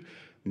need to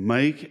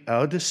make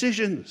our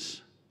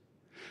decisions.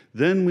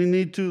 Then we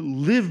need to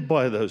live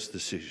by those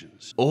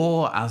decisions.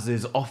 Or, as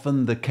is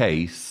often the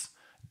case,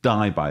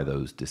 die by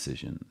those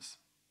decisions.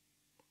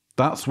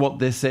 That's what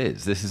this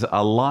is. This is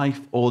a life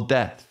or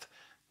death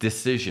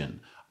decision.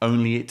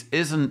 Only it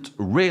isn't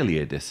really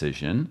a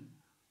decision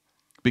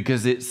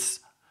because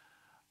it's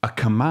a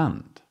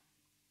command.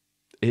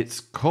 It's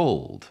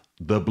called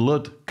the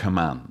blood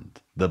command,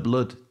 the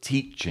blood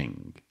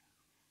teaching.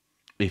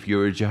 If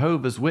you're a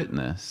Jehovah's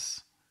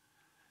Witness,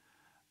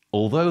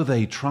 although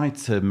they try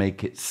to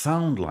make it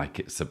sound like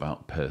it's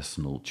about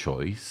personal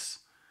choice,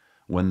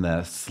 when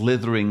they're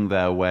slithering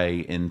their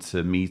way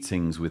into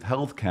meetings with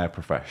healthcare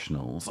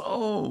professionals,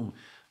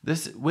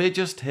 we're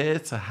just here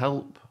to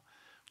help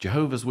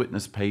Jehovah's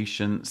Witness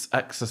patients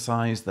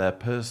exercise their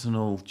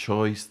personal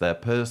choice, their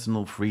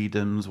personal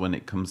freedoms when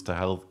it comes to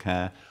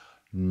healthcare.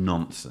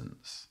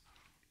 Nonsense.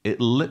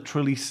 It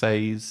literally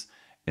says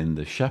in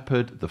the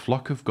Shepherd, the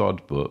Flock of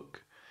God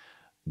book,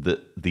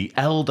 that the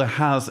elder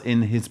has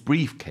in his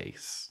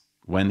briefcase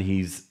when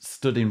he's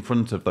stood in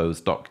front of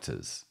those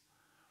doctors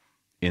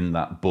in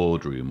that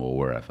boardroom or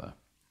wherever.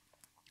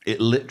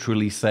 It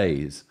literally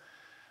says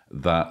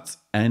that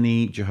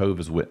any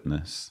Jehovah's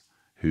Witness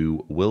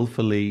who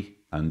willfully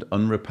and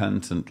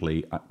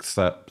unrepentantly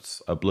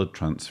accepts a blood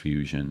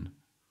transfusion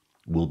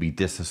will be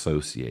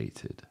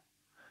disassociated,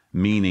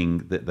 meaning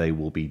that they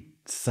will be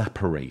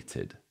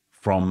separated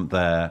from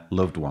their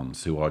loved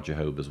ones who are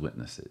Jehovah's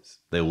Witnesses.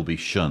 They will be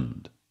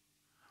shunned.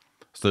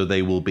 So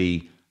they will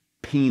be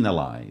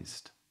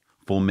penalized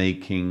for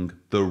making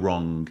the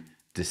wrong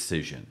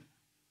decision.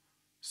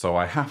 So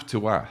I have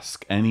to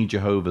ask any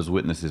Jehovah's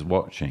Witnesses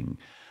watching,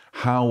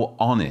 how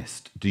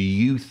honest do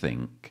you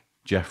think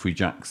Geoffrey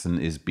Jackson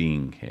is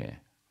being here?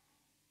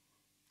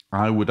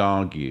 I would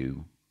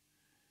argue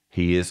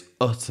he is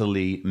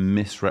utterly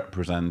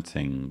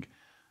misrepresenting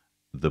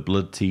the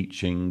blood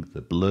teaching,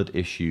 the blood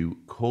issue,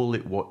 call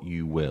it what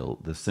you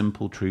will. The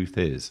simple truth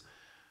is,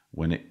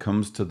 when it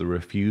comes to the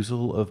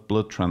refusal of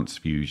blood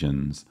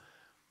transfusions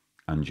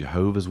and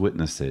Jehovah's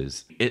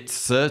Witnesses, it's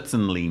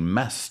certainly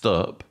messed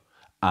up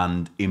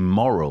and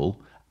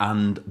immoral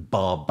and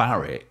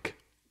barbaric,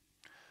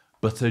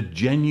 but a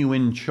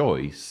genuine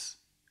choice,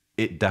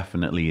 it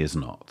definitely is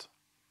not.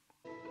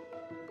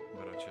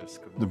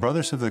 The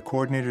brothers of the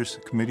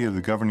Coordinators Committee of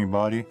the governing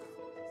body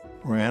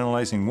were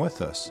analyzing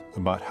with us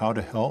about how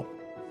to help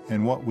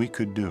and what we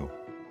could do.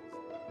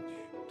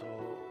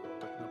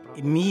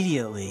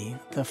 Immediately,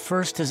 the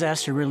first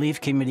disaster relief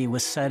committee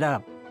was set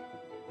up.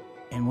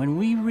 And when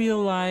we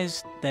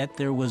realized that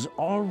there was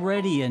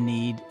already a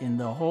need in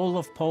the whole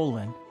of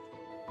Poland,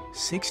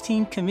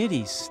 16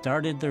 committees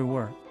started their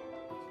work.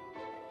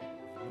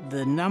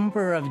 The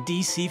number of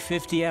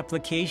DC-50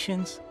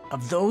 applications,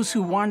 of those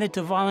who wanted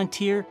to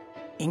volunteer,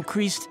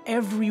 increased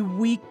every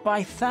week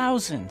by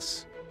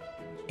thousands,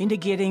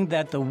 indicating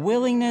that the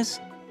willingness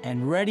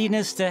and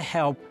readiness to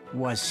help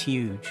was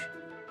huge.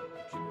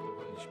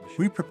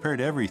 We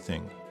prepared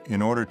everything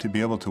in order to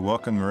be able to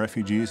welcome the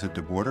refugees at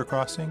the border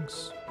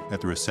crossings,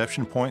 at the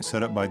reception point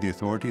set up by the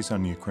authorities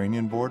on the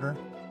Ukrainian border,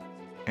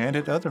 and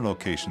at other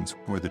locations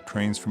where the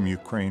trains from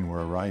Ukraine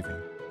were arriving.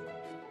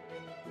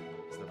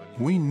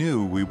 we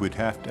knew we would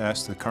have to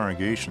ask the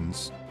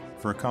congregations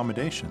for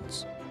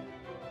accommodations.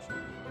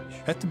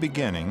 At the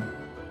beginning,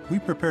 we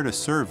prepared a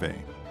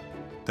survey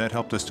that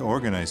helped us to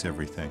organize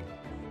everything.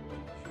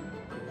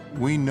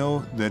 We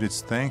know that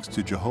it's thanks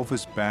to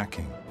Jehovah's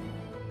backing,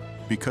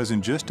 because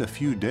in just a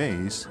few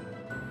days,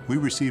 we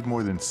received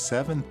more than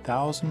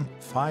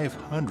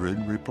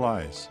 7,500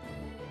 replies.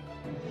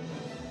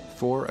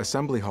 4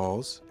 assembly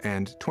halls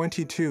and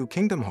 22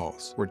 kingdom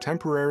halls were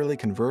temporarily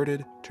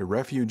converted to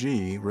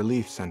refugee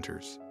relief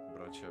centers.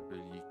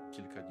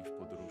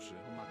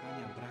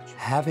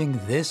 Having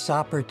this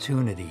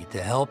opportunity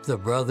to help the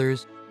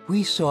brothers,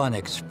 we saw an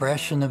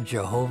expression of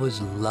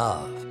Jehovah's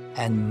love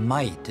and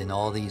might in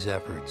all these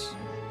efforts.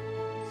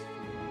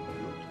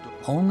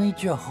 Only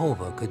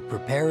Jehovah could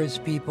prepare his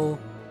people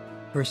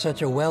for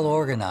such a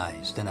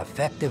well-organized and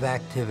effective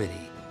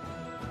activity.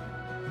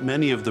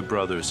 Many of the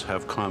brothers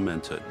have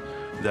commented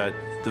that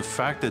the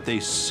fact that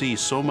they see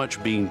so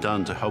much being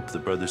done to help the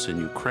brothers in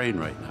Ukraine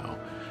right now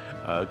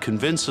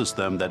convinces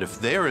them that if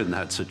they're in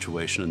that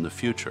situation in the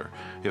future,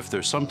 if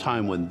there's some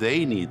time when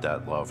they need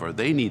that love or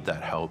they need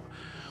that help,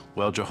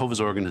 well,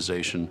 Jehovah's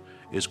organization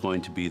is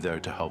going to be there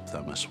to help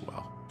them as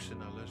well.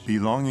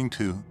 Belonging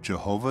to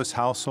Jehovah's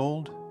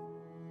household,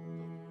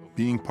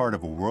 being part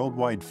of a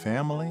worldwide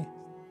family,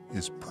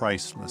 is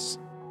priceless.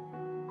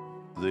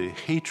 The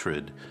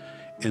hatred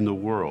in the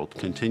world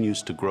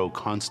continues to grow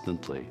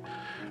constantly,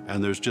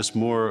 and there's just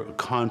more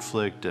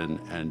conflict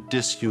and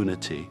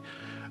disunity.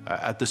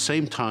 At the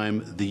same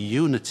time, the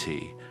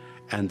unity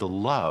and the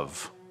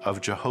love of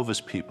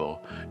Jehovah's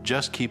people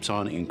just keeps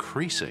on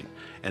increasing,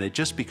 and it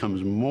just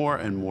becomes more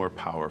and more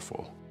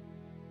powerful.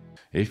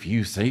 If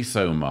you say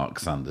so, Mark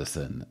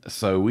Sanderson.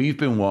 So we've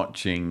been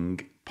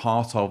watching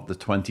part of the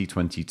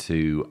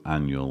 2022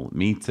 annual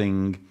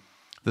meeting.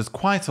 There's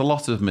quite a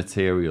lot of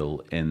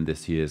material in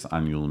this year's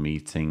annual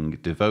meeting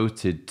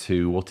devoted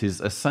to what is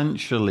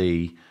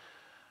essentially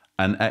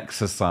an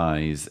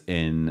exercise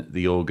in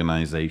the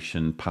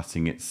organization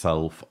patting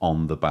itself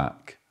on the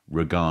back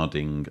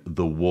regarding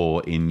the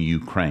war in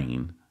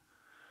Ukraine,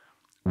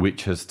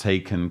 which has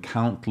taken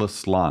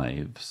countless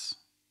lives.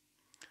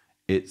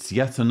 It's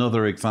yet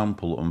another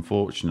example,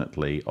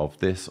 unfortunately, of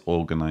this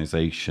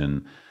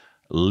organization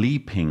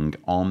leaping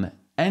on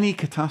any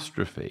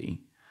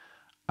catastrophe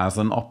as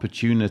an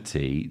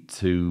opportunity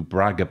to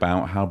brag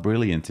about how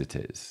brilliant it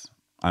is.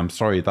 I'm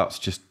sorry, that's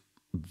just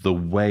the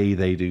way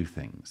they do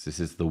things. This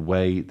is the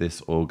way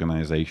this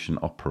organization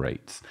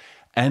operates.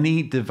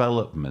 Any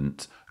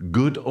development,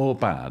 good or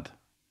bad,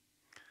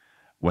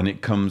 when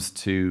it comes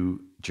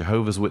to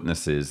Jehovah's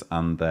Witnesses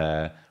and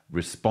their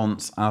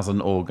response as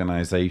an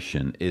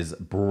organization, is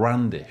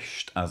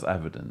brandished as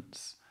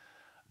evidence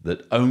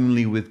that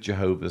only with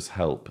Jehovah's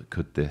help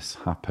could this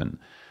happen.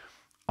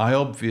 I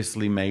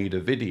obviously made a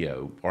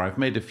video, or I've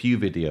made a few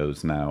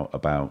videos now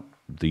about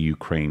the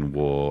Ukraine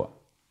war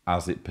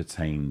as it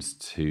pertains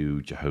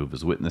to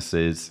Jehovah's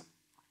Witnesses.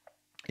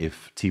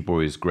 If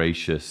Tibor is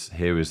gracious,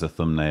 here is a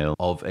thumbnail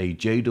of a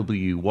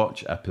JW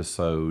Watch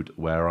episode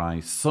where I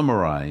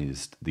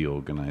summarized the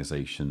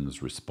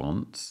organization's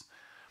response.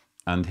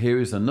 And here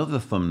is another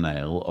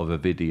thumbnail of a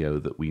video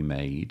that we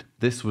made.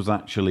 This was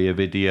actually a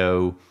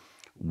video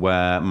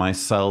where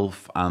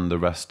myself and the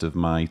rest of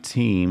my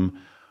team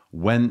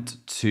went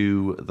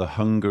to the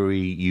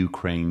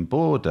Hungary-Ukraine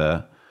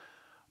border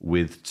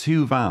with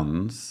 2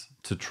 vans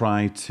to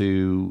try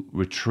to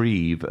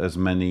retrieve as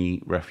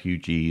many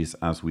refugees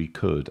as we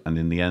could. And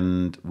in the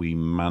end, we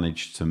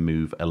managed to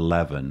move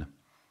 11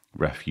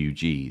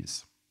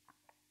 refugees.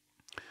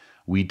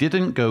 We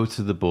didn't go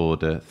to the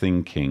border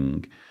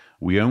thinking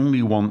we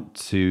only want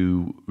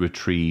to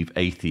retrieve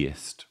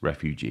atheist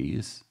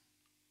refugees.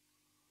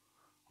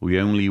 We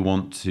only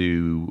want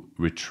to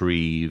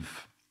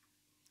retrieve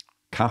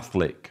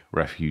Catholic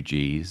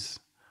refugees.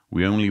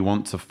 We only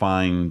want to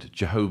find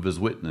Jehovah's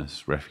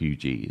Witness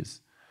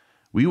refugees.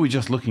 We were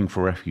just looking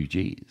for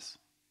refugees.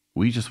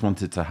 We just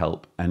wanted to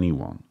help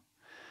anyone.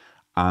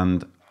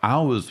 And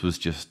ours was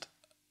just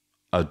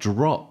a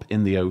drop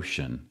in the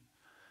ocean,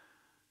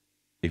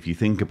 if you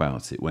think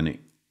about it, when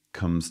it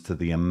comes to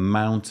the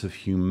amount of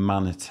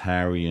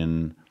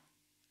humanitarian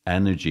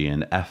energy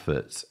and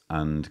effort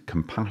and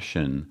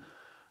compassion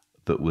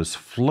that was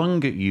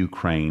flung at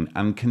Ukraine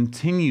and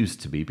continues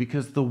to be,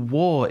 because the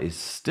war is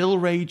still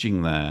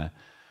raging there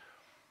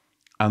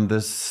and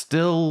there's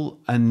still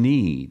a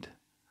need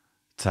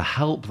to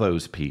help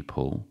those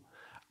people,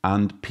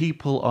 and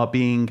people are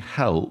being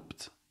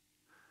helped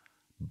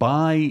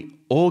by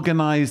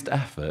organized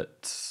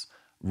efforts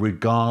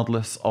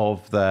regardless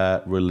of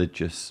their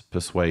religious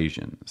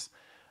persuasions.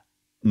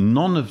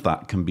 None of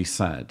that can be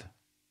said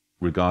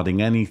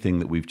regarding anything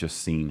that we've just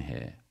seen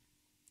here.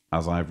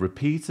 As I've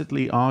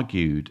repeatedly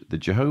argued, the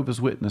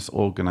Jehovah's Witness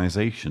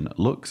organization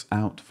looks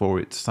out for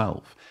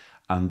itself,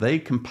 and they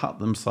can pat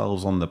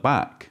themselves on the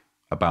back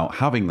about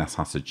having that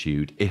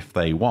attitude if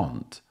they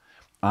want.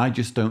 I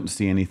just don't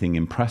see anything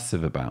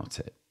impressive about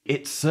it.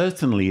 It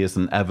certainly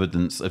isn't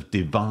evidence of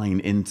divine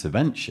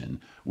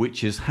intervention,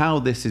 which is how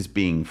this is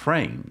being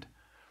framed.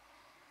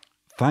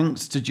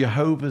 thanks to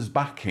Jehovah's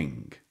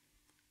backing,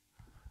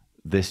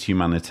 this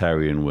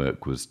humanitarian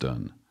work was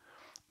done.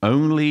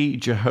 Only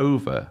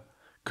Jehovah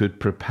could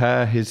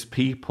prepare his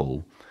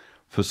people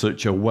for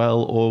such a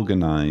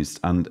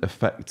well-organized and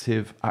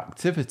effective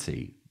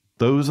activity.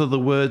 Those are the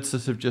words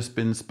that have just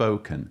been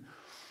spoken.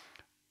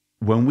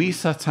 When we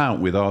set out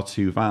with our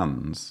 2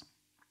 vans,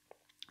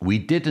 we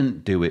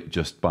didn't do it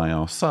just by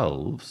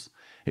ourselves.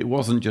 It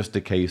wasn't just a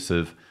case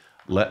of,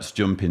 let's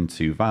jump in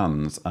 2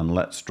 vans and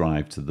let's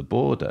drive to the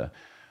border.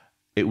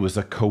 It was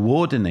a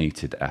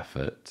coordinated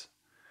effort.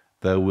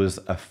 There was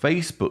a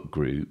Facebook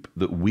group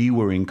that we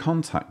were in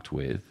contact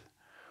with,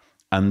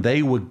 and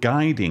they were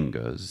guiding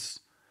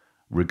us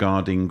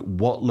regarding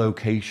what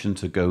location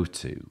to go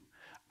to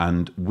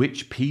and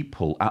which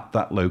people at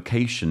that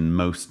location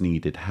most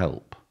needed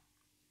help.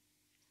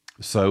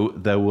 So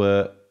there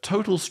were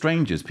total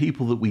strangers,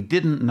 people that we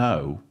didn't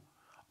know,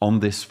 on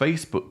this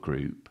Facebook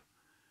group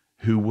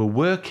who were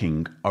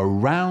working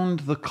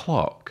around the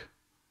clock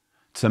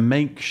to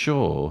make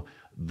sure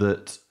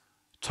that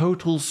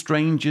total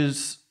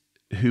strangers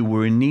who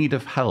were in need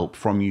of help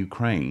from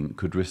Ukraine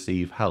could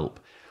receive help.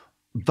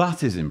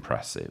 That is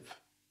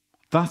impressive.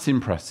 That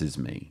impresses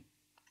me.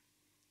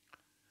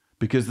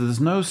 Because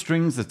there's no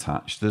strings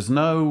attached. There's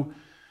no,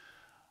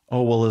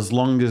 oh, well, as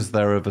long as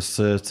they're of a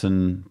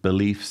certain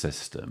belief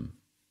system,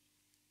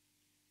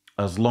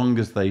 as long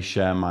as they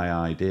share my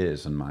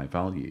ideas and my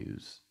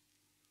values.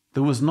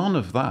 There was none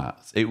of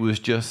that. It was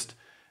just,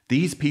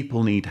 these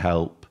people need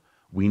help.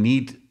 We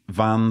need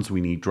vans,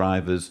 we need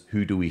drivers.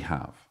 Who do we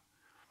have?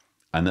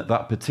 And at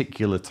that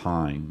particular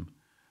time,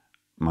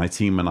 my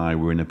team and I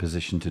were in a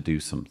position to do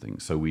something,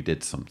 so we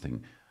did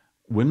something.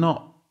 We're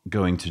not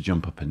going to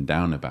jump up and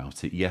down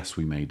about it. Yes,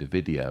 we made a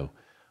video,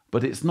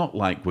 but it's not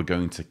like we're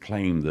going to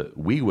claim that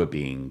we were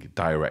being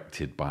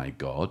directed by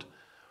God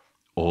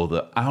or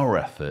that our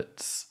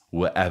efforts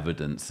were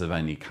evidence of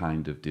any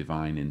kind of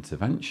divine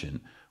intervention,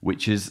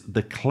 which is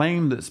the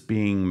claim that's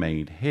being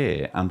made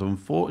here. And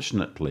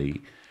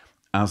unfortunately,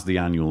 as the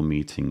annual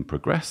meeting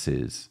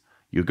progresses,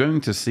 you're going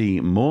to see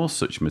more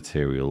such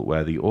material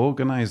where the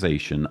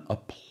organization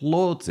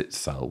applauds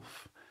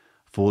itself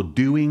for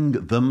doing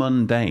the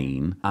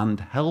mundane and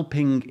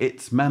helping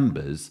its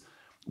members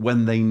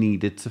when they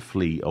needed to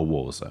flee a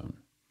war zone.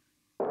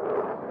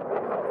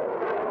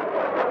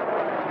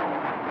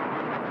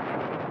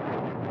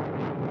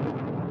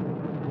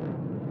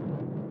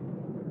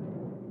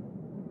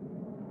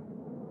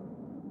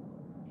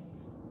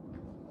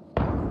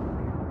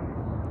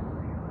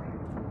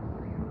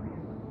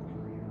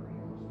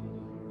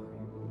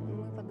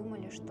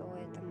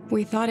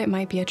 We thought it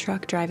might be a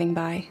truck driving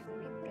by.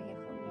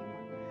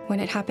 When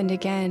it happened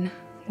again,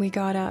 we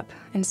got up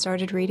and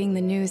started reading the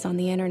news on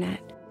the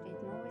internet.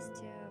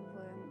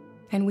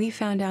 And we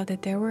found out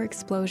that there were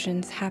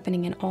explosions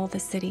happening in all the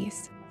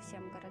cities.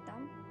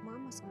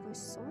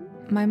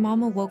 My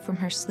mom awoke from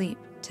her sleep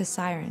to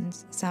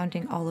sirens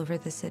sounding all over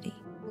the city.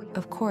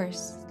 Of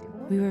course,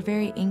 we were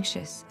very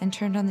anxious and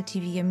turned on the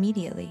TV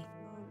immediately.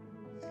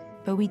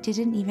 But we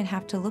didn't even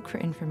have to look for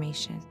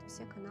information,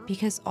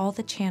 because all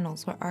the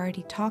channels were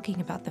already talking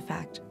about the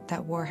fact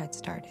that war had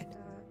started.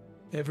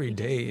 Every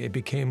day it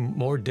became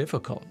more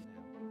difficult.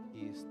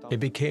 It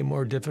became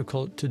more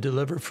difficult to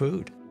deliver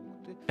food,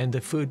 and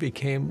the food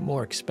became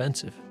more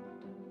expensive.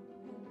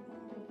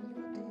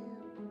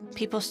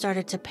 People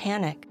started to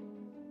panic,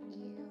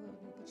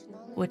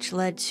 which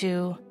led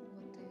to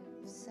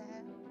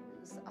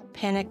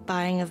panic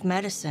buying of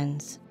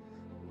medicines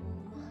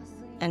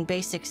and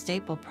basic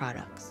staple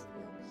products.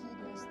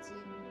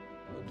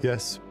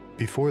 Yes,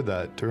 before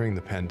that, during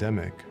the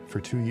pandemic, for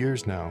 2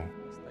 years now,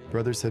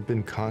 brothers had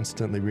been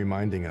constantly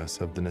reminding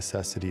us of the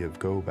necessity of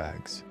go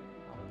bags.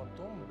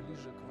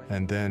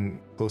 And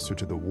then, closer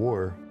to the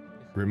war,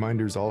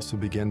 reminders also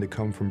began to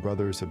come from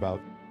brothers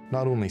about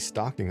not only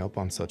stocking up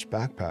on such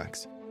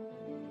backpacks,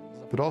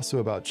 but also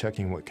about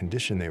checking what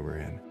condition they were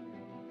in.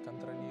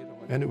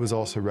 And it was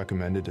also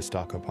recommended to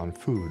stock up on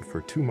food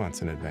for 2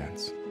 months in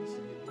advance.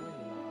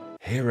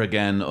 Here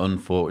again,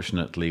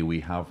 unfortunately, we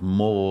have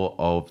more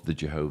of the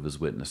Jehovah's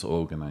Witness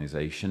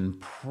organization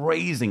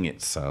praising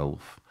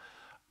itself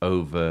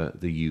over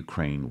the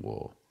Ukraine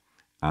war.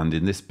 And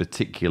in this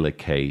particular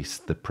case,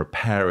 the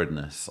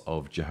preparedness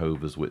of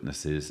Jehovah's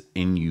Witnesses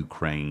in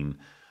Ukraine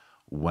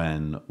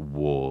when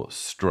war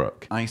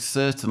struck. I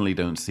certainly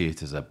don't see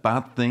it as a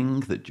bad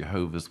thing that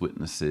Jehovah's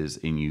Witnesses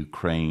in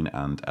Ukraine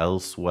and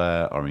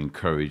elsewhere are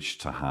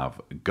encouraged to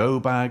have go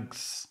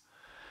bags.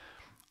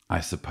 I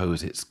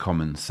suppose it's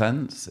common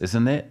sense,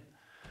 isn't it?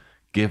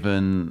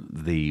 Given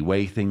the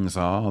way things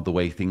are, the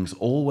way things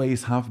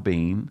always have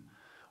been,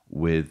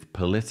 with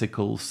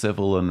political,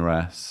 civil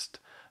unrest,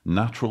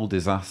 natural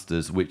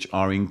disasters which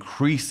are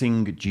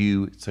increasing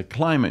due to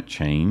climate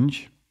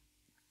change,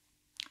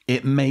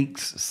 it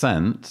makes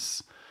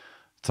sense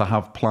to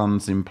have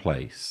plans in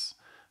place,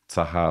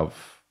 to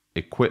have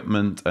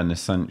equipment and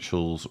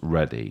essentials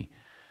ready.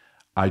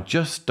 I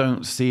just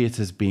don't see it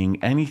as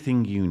being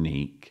anything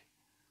unique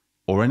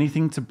or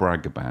anything to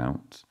brag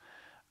about.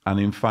 And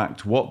in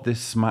fact, what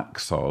this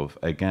smacks of,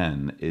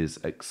 again, is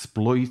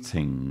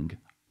exploiting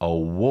a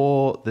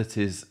war that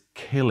is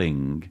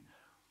killing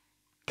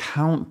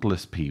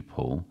countless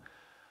people,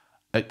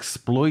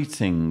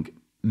 exploiting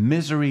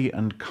misery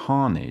and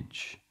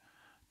carnage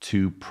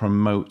to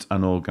promote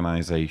an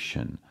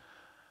organization,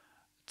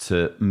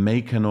 to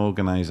make an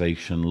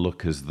organization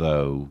look as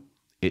though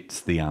it's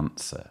the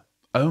answer.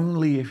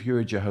 Only if you're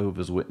a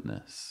Jehovah's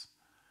Witness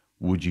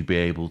would you be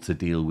able to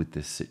deal with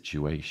this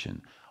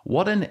situation.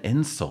 What an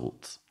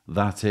insult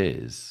that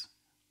is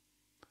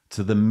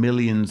to the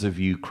millions of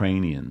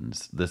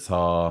Ukrainians that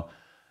are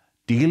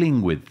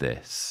dealing with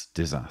this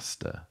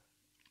disaster,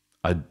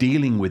 are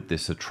dealing with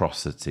this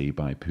atrocity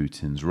by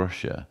Putin's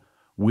Russia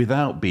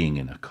without being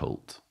in a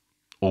cult,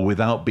 or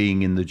without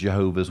being in the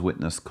Jehovah's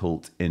Witness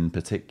cult in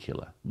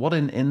particular. What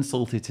an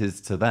insult it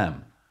is to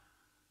them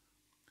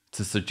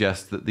to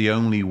suggest that the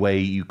only way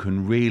you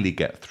can really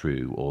get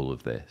through all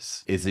of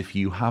this is if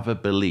you have a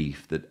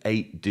belief that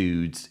 8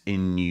 dudes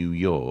in New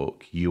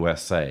York,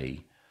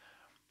 USA,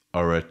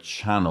 are a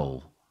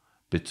channel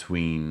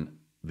between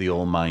the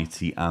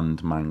Almighty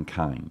and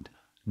mankind.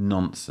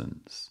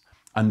 Nonsense.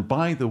 And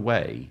by the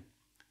way,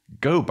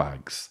 go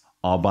bags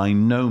are by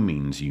no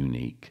means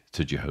unique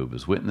to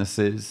Jehovah's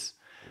Witnesses.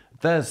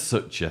 There's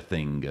such a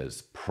thing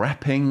as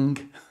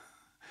prepping.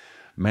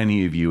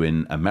 Many of you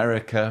in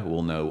America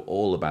will know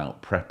all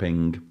about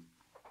prepping,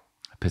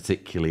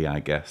 particularly, I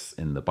guess,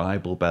 in the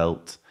Bible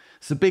Belt.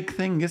 It's a big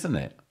thing, isn't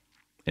it,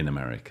 in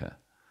America?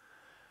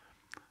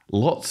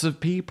 Lots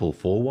of people,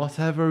 for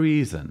whatever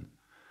reason,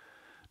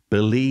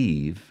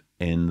 believe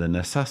in the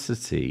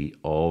necessity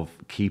of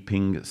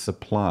keeping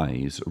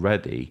supplies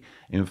ready.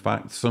 In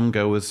fact, some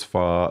go as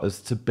far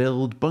as to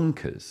build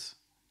bunkers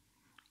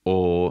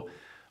or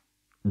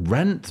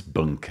rent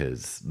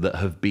bunkers that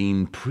have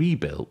been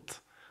pre-built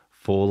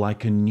for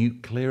like a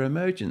nuclear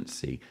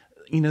emergency.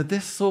 You know,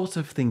 this sort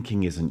of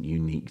thinking isn't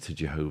unique to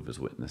Jehovah's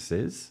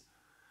Witnesses.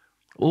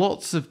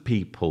 Lots of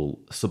people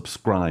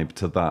subscribe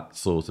to that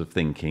sort of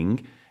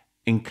thinking,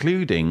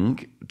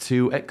 including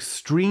to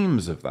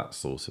extremes of that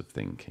sort of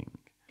thinking.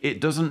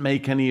 It doesn't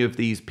make any of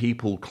these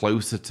people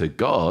closer to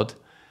God.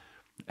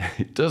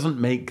 It doesn't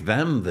make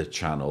them the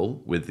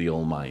channel with the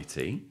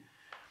Almighty.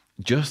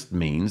 It just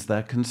means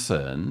they're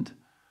concerned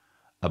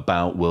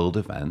about world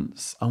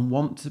events and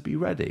want to be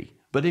ready.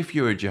 But if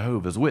you're a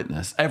Jehovah's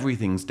Witness,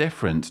 everything's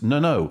different.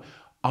 No,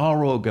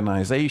 our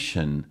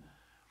organization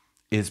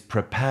is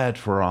prepared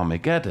for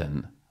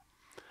Armageddon.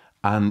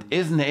 And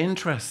isn't it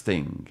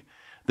interesting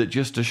that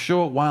just a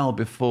short while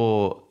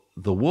before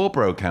the war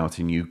broke out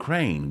in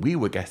Ukraine, we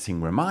were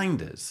getting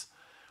reminders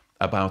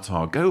about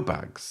our go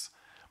bags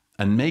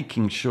and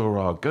making sure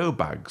our go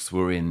bags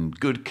were in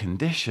good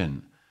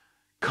condition.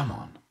 Come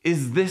on.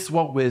 Is this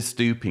what we're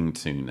stooping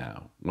to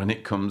now when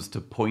it comes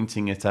to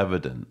pointing at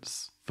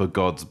evidence for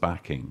God's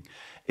backing?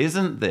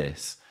 Isn't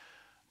this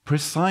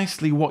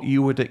precisely what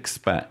you would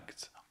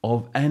expect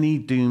of any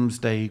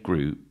doomsday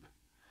group,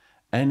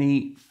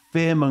 any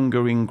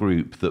fear-mongering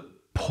group that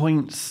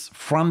points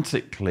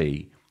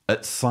frantically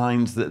at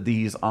signs that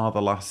these are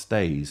the last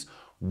days?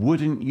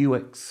 Wouldn't you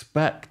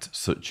expect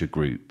such a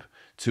group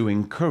to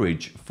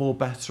encourage, for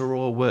better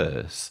or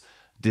worse,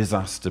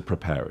 disaster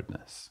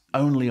preparedness?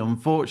 Only,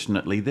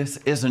 unfortunately, this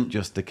isn't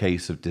just a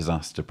case of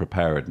disaster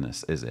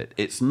preparedness, is it?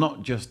 It's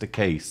not just a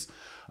case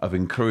of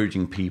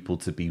encouraging people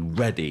to be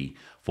ready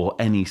for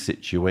any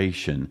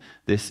situation.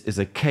 This is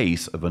a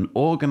case of an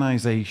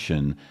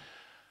organization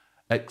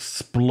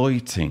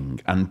exploiting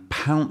and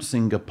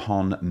pouncing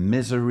upon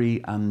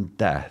misery and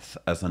death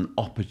as an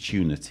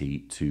opportunity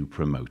to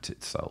promote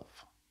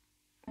itself.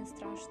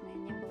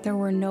 There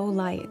were no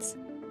lights.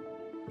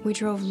 We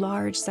drove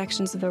large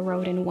sections of the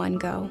road in one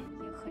go,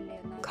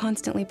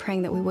 constantly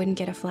praying that we wouldn't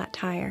get a flat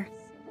tire,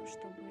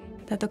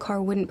 that the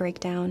car wouldn't break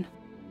down,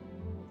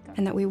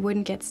 and that we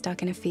wouldn't get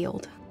stuck in a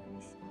field.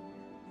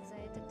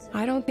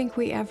 I don't think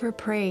we ever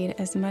prayed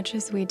as much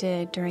as we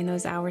did during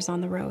those hours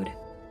on the road.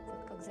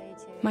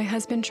 My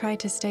husband tried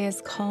to stay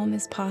as calm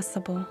as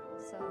possible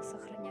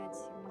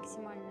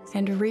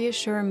and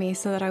reassure me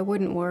so that I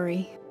wouldn't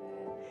worry.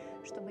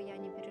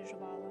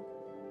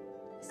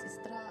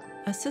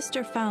 A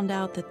sister found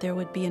out that there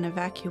would be an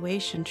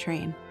evacuation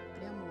train,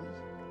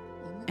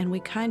 and we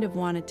kind of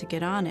wanted to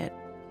get on it,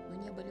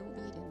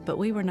 but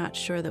we were not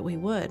sure that we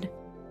would.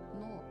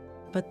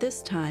 But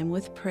this time,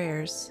 with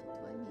prayers,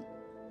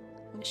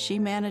 she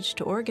managed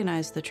to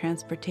organize the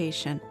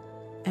transportation,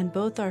 and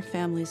both our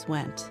families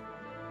went.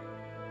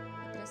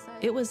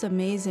 It was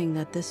amazing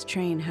that this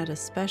train had a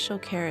special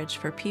carriage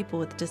for people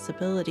with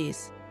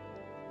disabilities,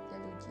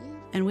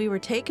 and we were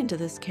taken to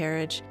this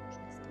carriage,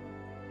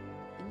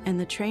 and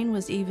the train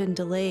was even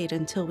delayed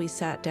until we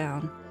sat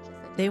down.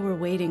 They were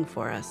waiting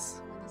for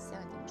us.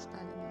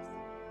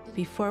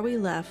 Before we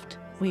left,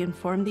 we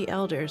informed the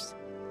elders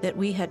that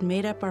we had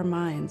made up our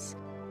minds,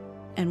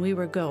 and we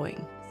were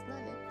going.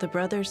 The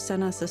brothers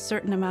sent us a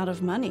certain amount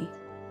of money.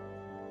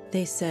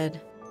 They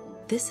said,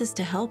 "This is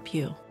to help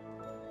you."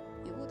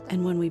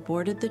 And when we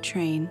boarded the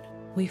train,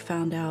 we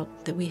found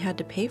out that we had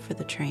to pay for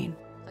the train.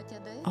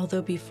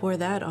 Although before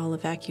that all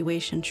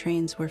evacuation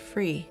trains were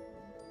free.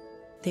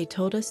 They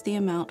told us the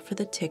amount for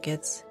the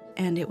tickets,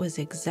 and it was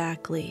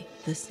exactly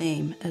the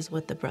same as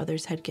what the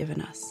brothers had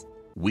given us.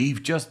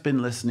 We've just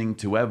been listening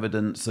to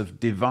evidence of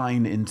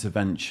divine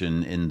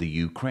intervention in the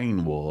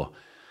Ukraine war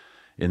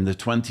in the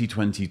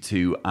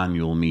 2022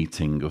 annual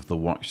meeting of the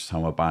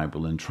Watchtower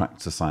Bible and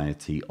Tract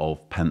Society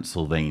of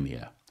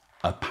Pennsylvania,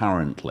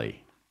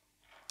 apparently.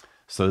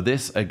 So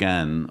this,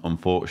 again,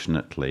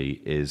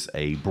 unfortunately, is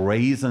a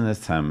brazen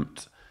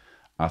attempt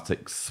at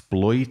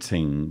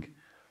exploiting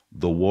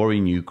the war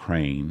in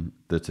Ukraine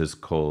that has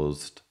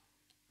caused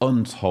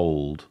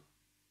untold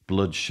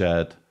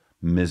bloodshed,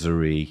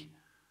 misery,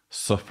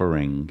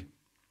 suffering.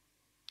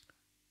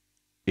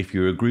 If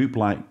you're a group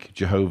like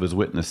Jehovah's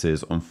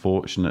Witnesses,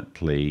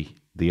 unfortunately,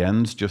 the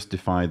ends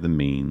justify the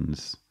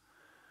means.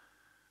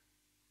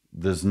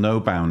 There's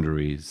no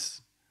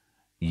boundaries.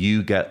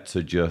 You get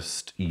to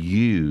just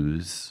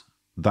use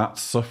that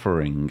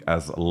suffering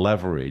as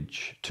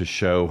leverage to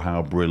show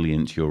how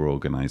brilliant your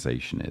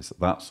organization is.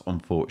 That's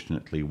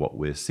unfortunately what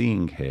we're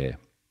seeing here.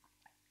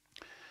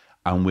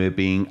 And we're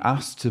being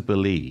asked to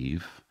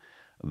believe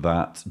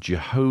that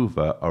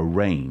Jehovah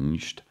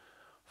arranged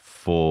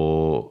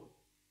for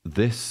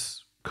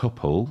this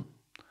couple,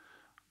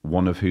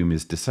 one of whom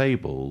is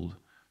disabled,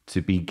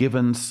 to be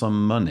given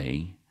some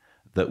money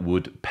that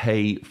would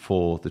pay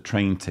for the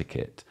train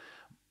ticket.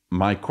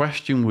 My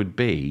question would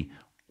be,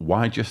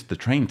 why just the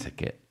train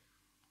ticket?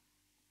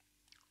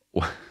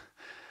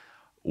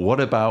 What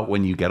about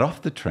when you get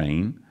off the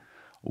train?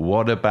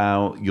 What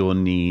about your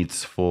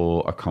needs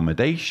for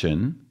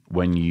accommodation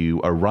when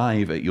you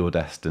arrive at your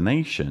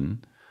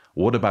destination?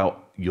 What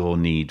about your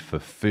need for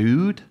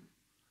food?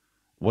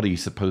 What are you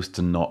supposed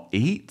to not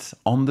eat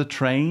on the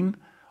train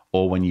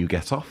or when you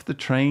get off the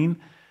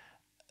train?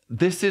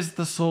 This is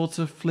the sort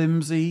of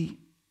flimsy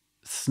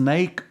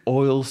snake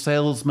oil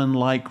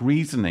salesman-like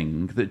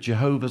reasoning that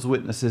Jehovah's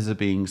Witnesses are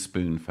being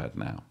spoon-fed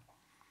now.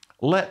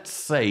 Let's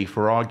say,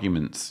 for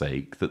argument's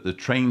sake, that the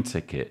train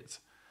ticket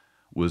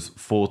was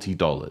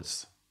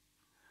 $40.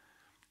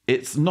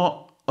 It's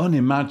not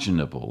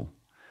unimaginable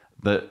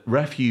that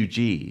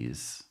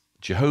refugees,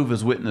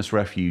 Jehovah's Witness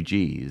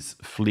refugees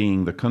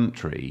fleeing the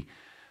country,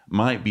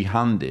 might be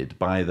handed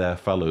by their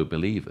fellow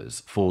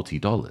believers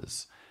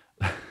 $40.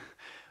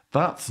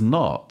 That's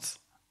not,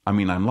 I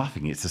mean, I'm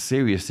laughing, it's a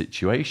serious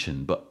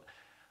situation, but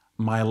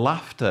my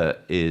laughter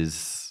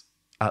is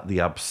at the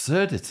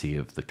absurdity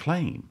of the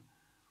claim.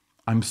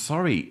 I'm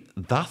sorry,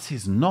 that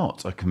is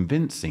not a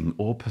convincing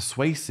or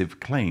persuasive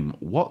claim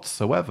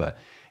whatsoever.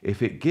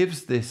 If it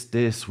gives this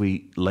dear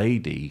sweet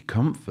lady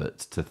comfort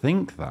to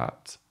think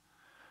that,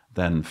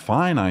 then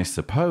fine, I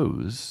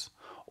suppose,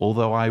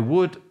 although I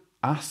would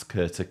ask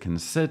her to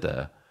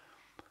consider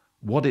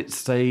what it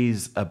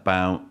says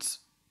about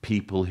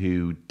people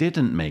who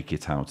didn't make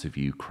it out of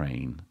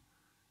Ukraine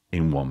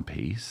in one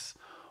piece,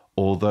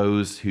 or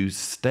those who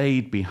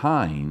stayed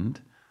behind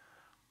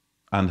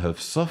and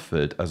have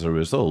suffered as a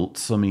result,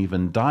 some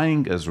even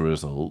dying as a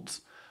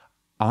result,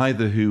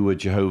 either who were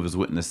Jehovah's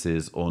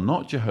Witnesses or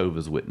not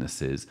Jehovah's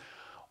Witnesses.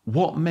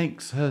 What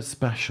makes her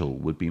special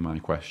would be my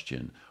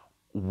question.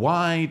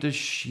 Why does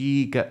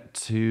she get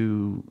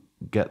to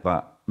get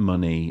that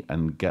money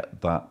and get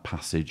that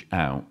passage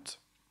out,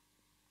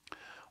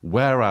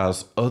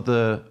 whereas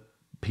other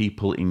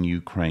people in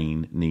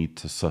Ukraine need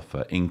to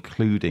suffer,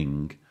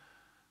 including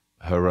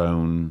her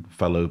own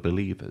fellow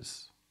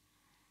believers?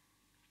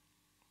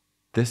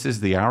 This is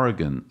the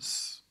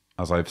arrogance,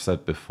 as I've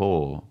said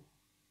before,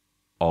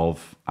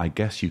 of, I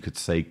guess you could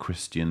say,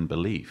 Christian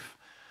belief.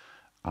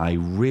 I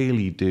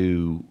really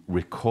do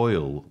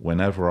recoil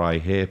whenever I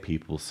hear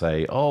people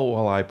say, oh,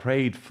 well, I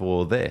prayed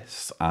for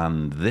this,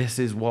 and this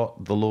is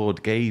what the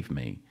Lord gave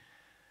me.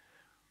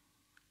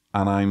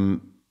 And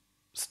I'm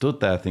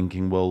stood there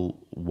thinking, well,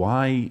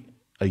 why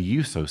are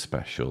you so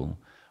special?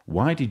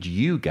 Why did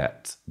you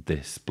get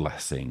this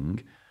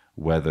blessing,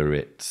 whether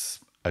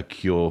it's a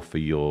cure for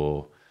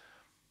your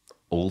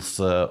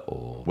ulcer,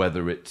 or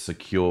whether it's a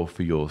cure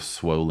for your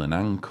swollen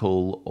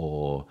ankle,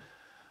 or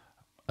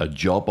a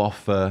job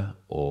offer,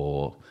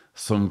 or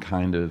some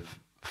kind of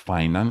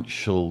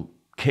financial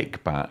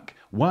kickback?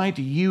 Why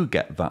do you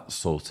get that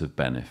sort of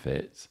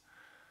benefit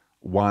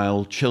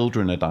while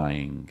children are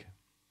dying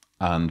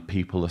and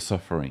people are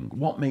suffering?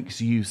 What makes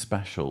you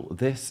special?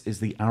 This is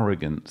the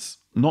arrogance,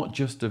 not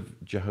just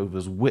of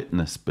Jehovah's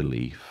Witness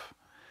belief,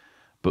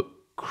 but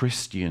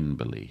Christian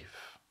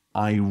belief.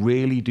 I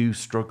really do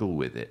struggle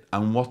with it.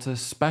 And what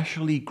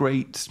especially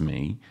grates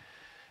me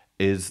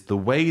is the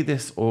way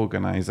this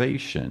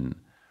organization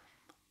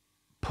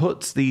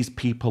puts these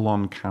people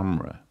on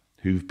camera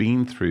who've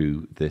been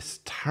through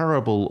this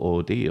terrible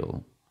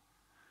ordeal,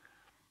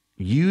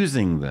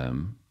 using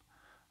them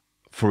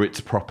for its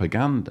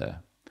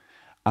propaganda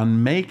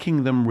and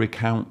making them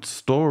recount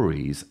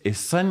stories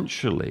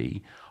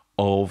essentially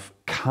of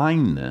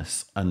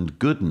kindness and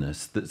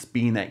goodness that's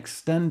been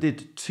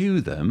extended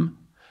to them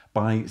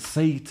by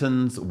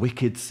Satan's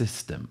wicked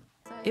system.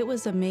 It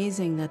was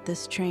amazing that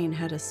this train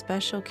had a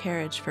special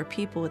carriage for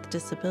people with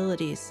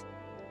disabilities,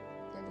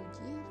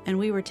 And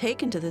we were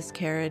taken to this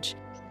carriage,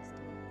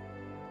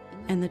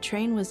 and the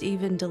train was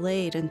even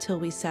delayed until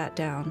we sat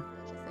down.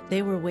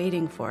 They were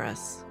waiting for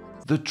us.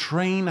 The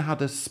train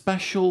had a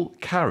special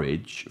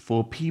carriage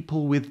for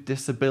people with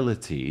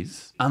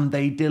disabilities, and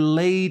they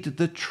delayed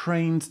the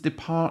train's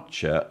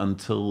departure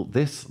until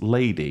this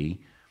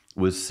lady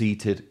was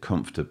seated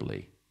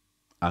comfortably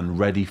and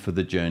ready for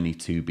the journey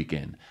to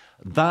begin.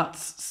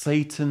 That's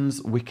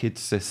Satan's wicked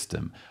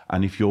system.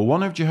 And if you're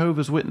one of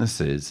Jehovah's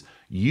Witnesses,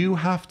 you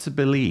have to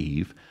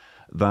believe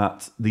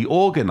that the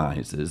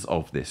organizers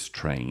of this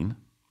train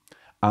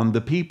and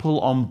the people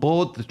on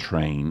board the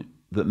train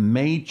that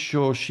made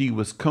sure she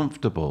was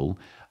comfortable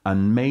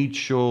and made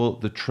sure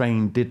the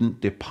train didn't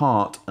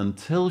depart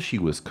until she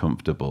was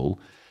comfortable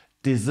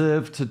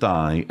deserve to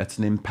die at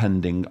an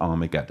impending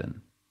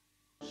Armageddon.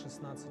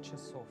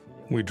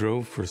 We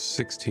drove for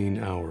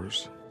 16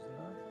 hours,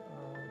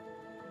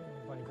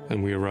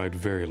 and we arrived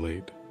very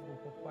late.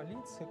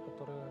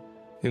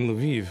 In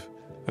Lviv,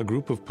 a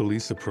group of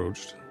police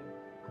approached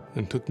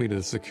and took me to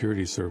the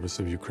security service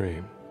of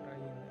Ukraine.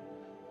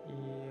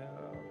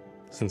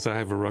 Since I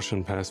have a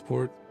Russian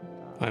passport,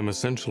 I'm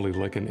essentially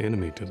like an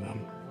enemy to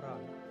them.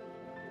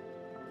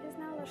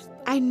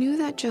 I knew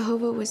that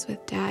Jehovah was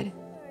with Dad,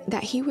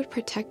 that he would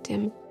protect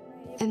him,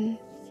 and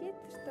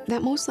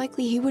that most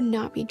likely he would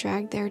not be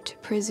dragged there to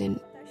prison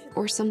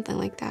or something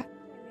like that.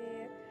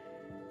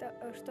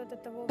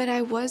 But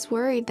I was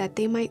worried that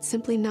they might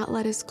simply not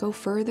let us go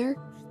further,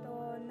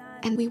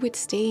 and we would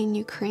stay in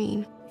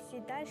Ukraine.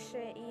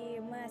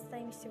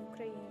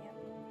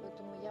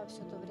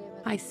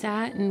 I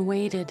sat and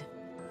waited.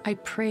 I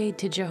prayed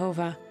to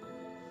Jehovah.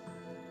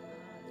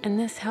 And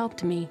this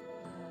helped me.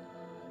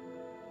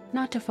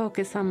 Not to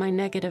focus on my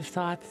negative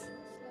thoughts,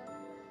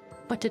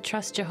 but to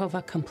trust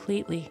Jehovah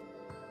completely.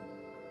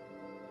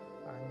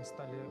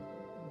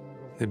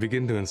 They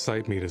began to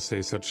incite me to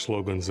say such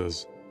slogans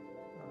as,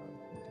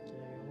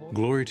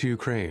 "Glory to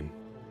Ukraine."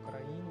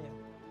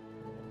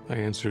 I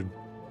answered,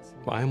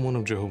 I am one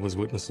of Jehovah's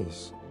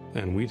Witnesses,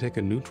 and we take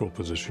a neutral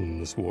position in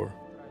this war.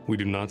 We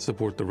do not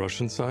support the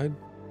Russian side,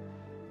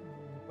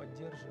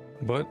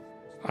 but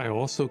I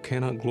also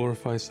cannot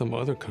glorify some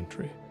other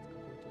country.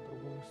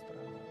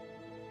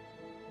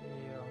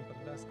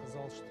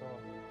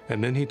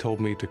 And then he told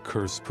me to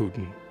curse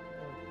Putin.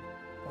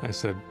 I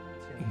said,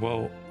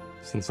 well,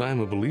 since I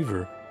am a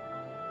believer,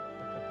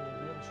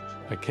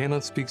 I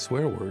cannot speak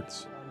swear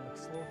words,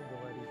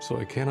 so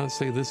I cannot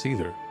say this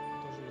either.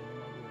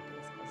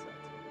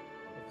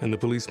 And the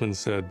policeman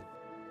said,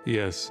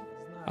 yes,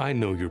 I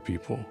know your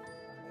people.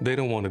 They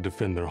don't want to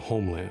defend their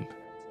homeland.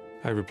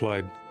 I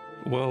replied,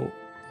 well,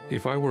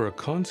 if I were a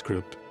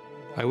conscript,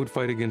 I would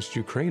fight against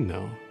Ukraine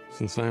now,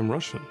 since I am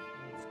Russian.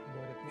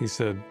 He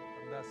said,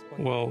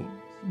 well,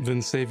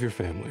 then save your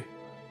family.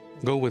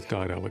 Go with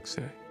God,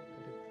 Alexei.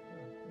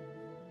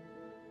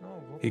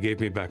 He gave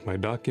me back my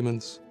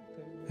documents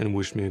and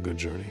wished me a good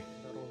journey.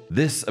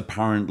 This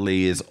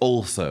apparently is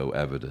also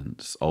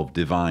evidence of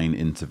divine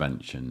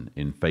intervention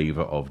in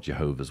favor of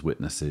Jehovah's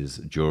Witnesses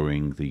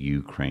during the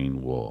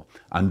Ukraine war.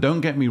 And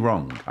don't get me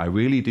wrong, I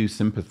really do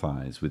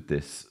sympathize with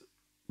this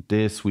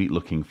dear,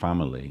 sweet-looking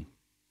family.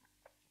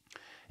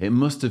 It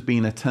must have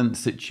been a tense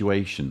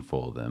situation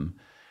for them.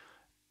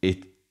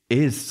 It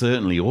is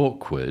certainly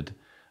awkward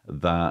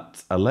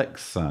that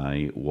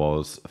Alexei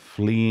was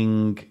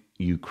fleeing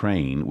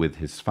Ukraine with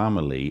his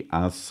family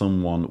as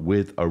someone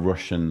with a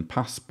Russian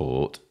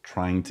passport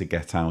trying to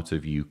get out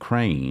of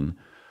Ukraine.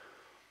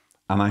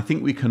 And I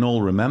think we can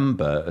all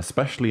remember,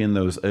 especially in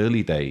those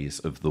early days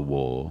of the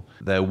war,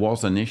 there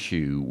was an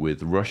issue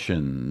with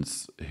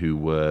Russians who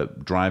were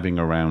driving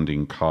around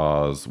in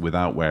cars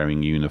without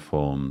wearing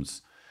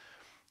uniforms,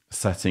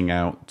 setting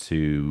out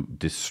to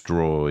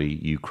destroy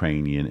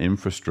Ukrainian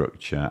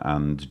infrastructure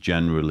and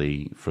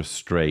generally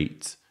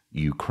frustrate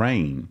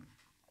Ukraine.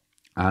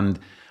 And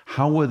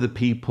how were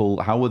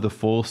the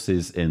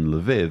forces in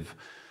Lviv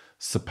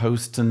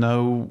supposed to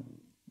know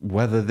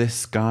whether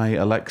this guy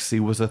Alexei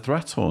was a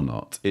threat or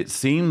not? It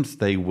seems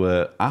they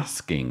were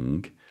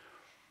asking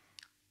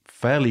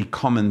fairly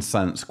common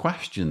sense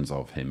questions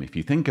of him. If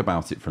you think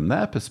about it from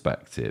their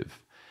perspective,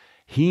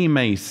 he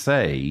may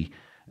say,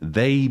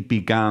 they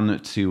began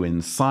to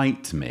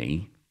incite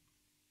me.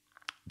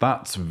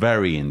 That's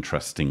very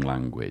interesting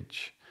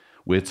language.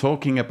 We're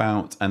talking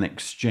about an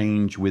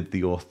exchange with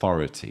the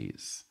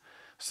authorities.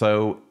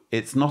 So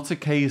it's not a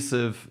case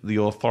of the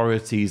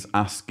authorities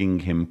asking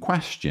him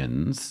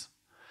questions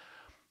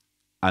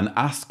and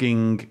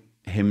asking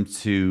him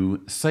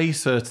to say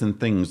certain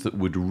things that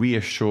would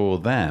reassure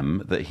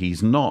them that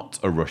he's not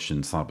a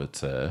Russian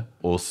saboteur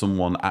or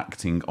someone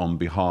acting on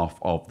behalf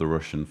of the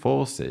Russian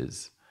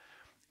forces.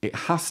 It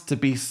has to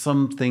be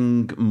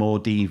something more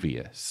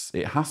devious.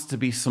 It has to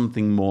be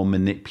something more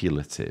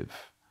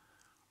manipulative.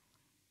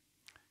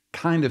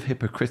 Kind of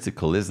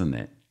hypocritical, isn't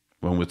it,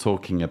 when we're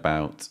talking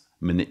about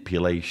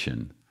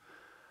manipulation?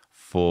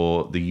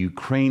 For the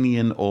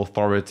Ukrainian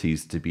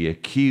authorities to be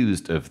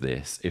accused of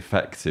this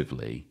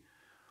effectively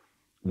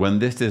when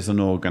this is an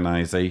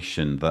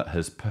organization that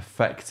has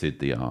perfected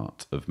the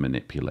art of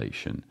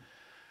manipulation,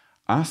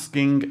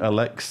 asking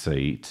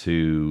Alexei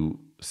to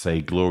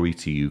say glory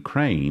to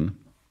Ukraine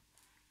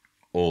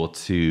or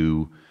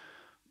to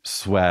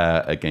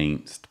swear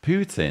against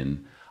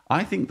Putin,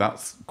 I think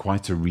that's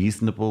quite a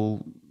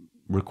reasonable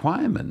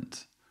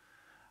requirement.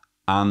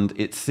 And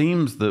it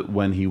seems that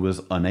when he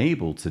was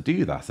unable to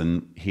do that,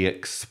 and he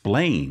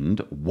explained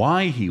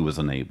why he was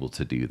unable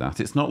to do that,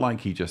 it's not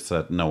like he just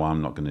said, no,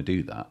 I'm not going to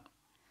do that,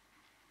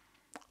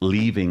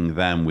 leaving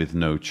them with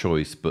no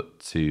choice but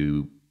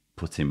to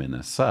put him in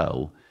a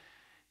cell.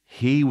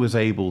 He was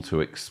able to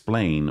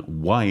explain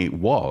why it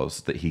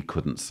was that he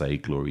couldn't say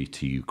glory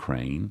to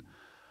Ukraine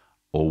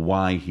or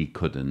why he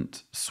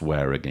couldn't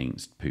swear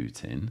against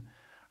Putin.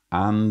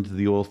 And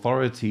the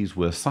authorities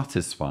were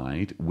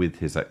satisfied with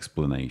his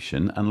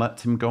explanation and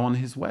let him go on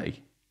his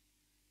way.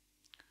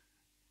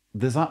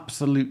 There's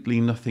absolutely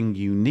nothing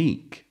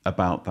unique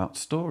about that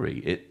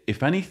story.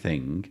 If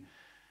anything,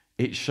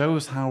 it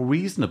shows how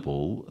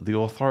reasonable the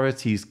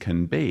authorities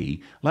can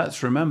be.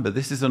 Let's remember,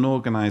 this is an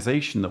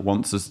organization that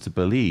wants us to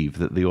believe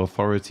that the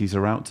authorities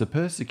are out to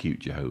persecute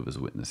Jehovah's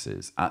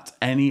Witnesses at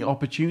any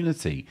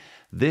opportunity.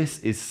 This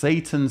is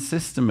Satan's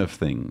system of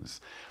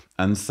things.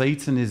 And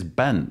Satan is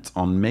bent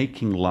on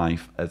making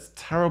life as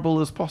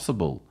terrible as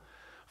possible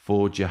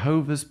for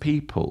Jehovah's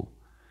people.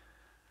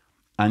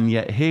 And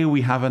yet here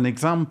we have an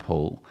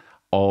example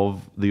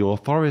of the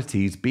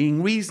authorities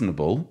being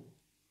reasonable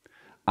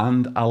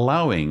and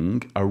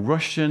allowing a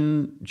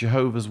Russian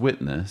Jehovah's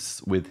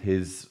Witness with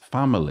his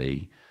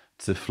family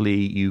to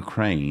flee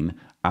Ukraine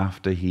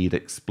after he'd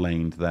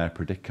explained their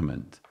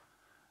predicament.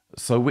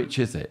 So which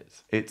is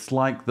it? It's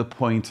like the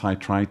point I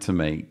tried to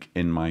make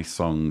in my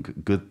song,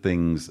 Good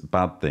Things,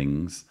 Bad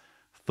Things,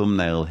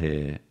 thumbnail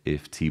here,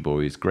 if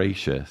Tibor is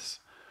gracious.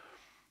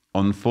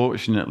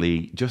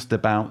 Unfortunately, just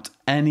about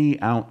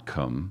any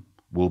outcome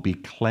will be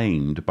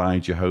claimed by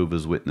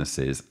Jehovah's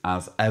Witnesses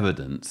as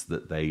evidence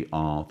that they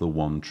are the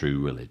one true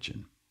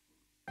religion.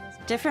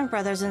 Different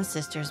brothers and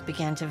sisters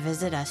began to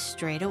visit us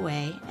straight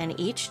away, and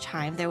each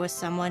time there was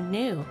someone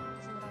new.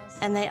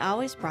 And they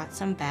always brought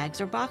some bags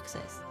or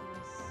boxes.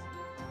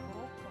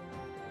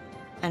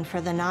 And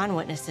for the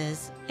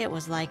non-witnesses, it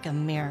was like a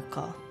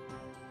miracle.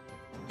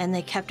 And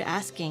they kept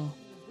asking,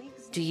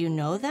 "Do you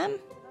know them?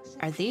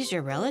 Are these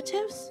your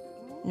relatives?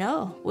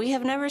 No, we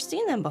have never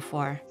seen them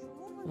before.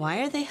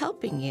 Why are they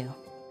helping you?"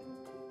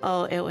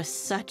 Oh, it was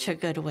such a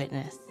good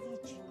witness.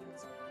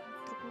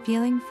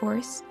 Feeling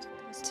forced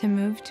to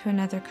move to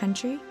another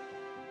country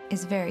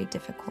is very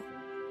difficult.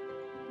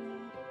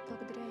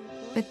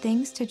 But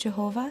thanks to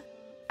Jehovah,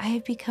 I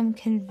have become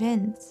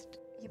convinced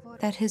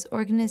that his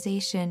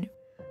organization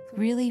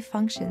really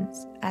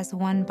functions as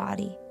one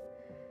body.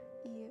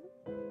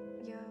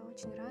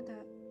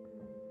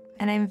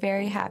 And I'm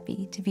very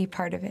happy to be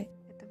part of it.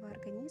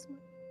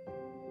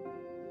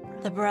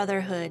 The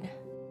Brotherhood.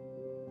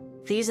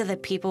 These are the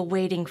people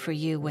waiting for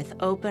you with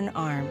open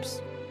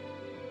arms.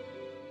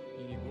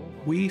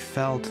 We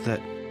felt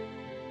that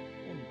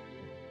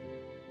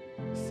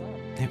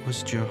it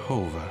was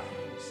Jehovah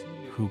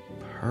who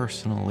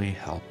personally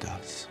helped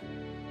us.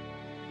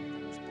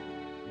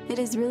 It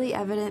is really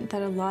evident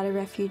that a lot of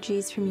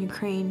refugees from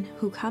Ukraine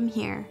who come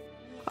here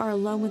are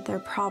alone with their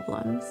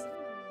problems.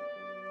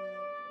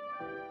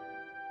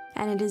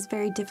 And it is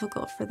very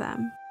difficult for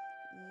them.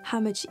 How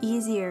much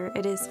easier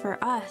it is for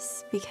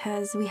us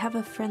because we have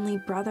a friendly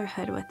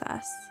brotherhood with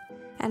us.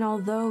 And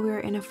although we're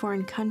in a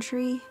foreign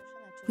country,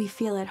 we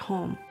feel at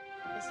home.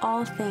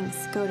 All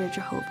thanks go to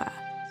Jehovah.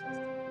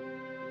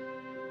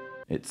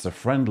 It's a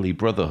friendly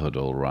brotherhood,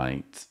 all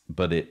right,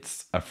 but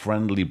it's a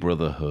friendly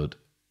brotherhood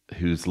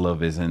whose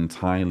love is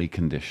entirely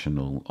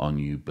conditional on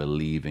you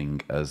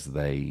believing as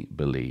they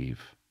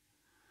believe.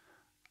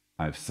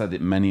 I've said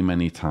it many,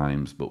 many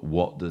times, but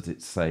what does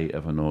it say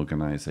of an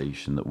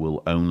organization that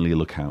will only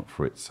look out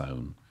for its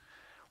own?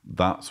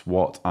 That's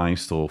what I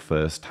saw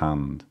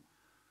firsthand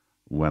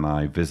when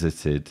I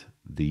visited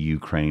the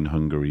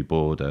Ukraine-Hungary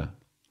border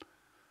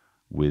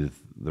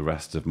with the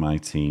rest of my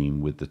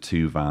team, with the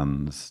 2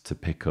 vans to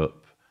pick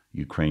up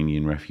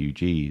Ukrainian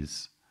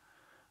refugees.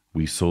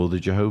 We saw the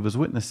Jehovah's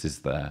Witnesses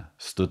there,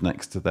 stood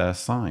next to their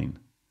sign.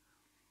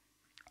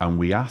 And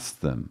we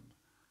asked them,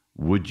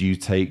 would you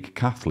take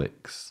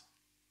Catholics?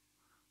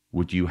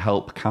 Would you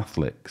help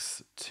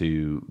Catholics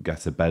to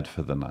get a bed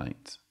for the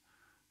night,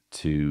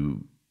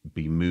 to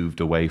be moved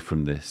away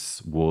from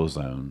this war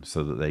zone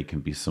so that they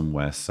can be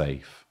somewhere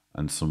safe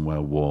and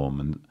somewhere warm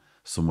and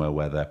somewhere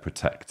where they're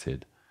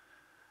protected?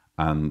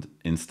 And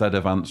instead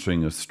of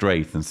answering us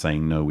straight and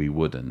saying, no, we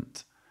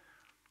wouldn't,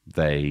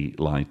 they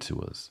lied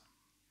to us.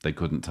 They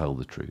couldn't tell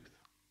the truth.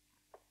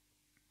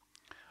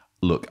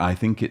 Look, I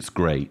think it's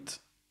great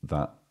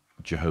that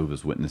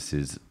Jehovah's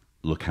Witnesses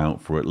look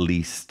out for at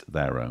least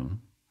their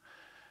own.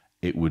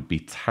 It would be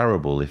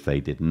terrible if they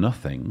did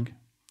nothing.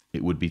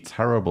 It would be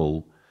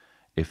terrible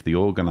if the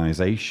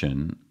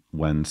organization,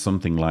 when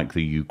something like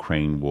the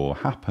Ukraine war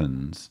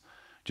happens,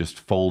 just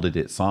folded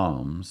its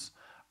arms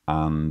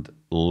and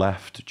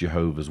left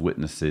Jehovah's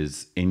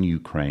Witnesses in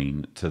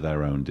Ukraine to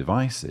their own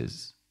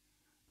devices,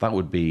 that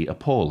would be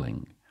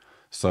appalling.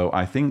 So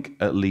I think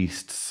at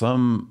least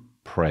some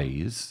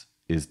praise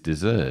is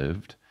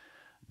deserved,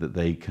 that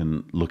they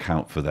can look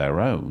out for their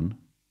own,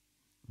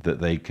 that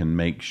they can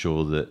make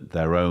sure that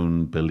their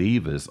own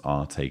believers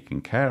are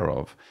taken care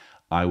of.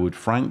 I would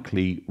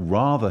frankly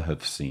rather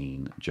have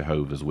seen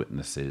Jehovah's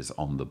Witnesses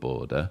on the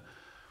border,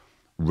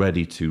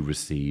 ready to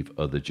receive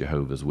other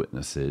Jehovah's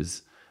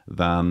Witnesses,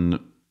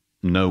 than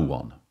no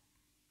one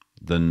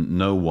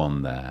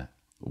there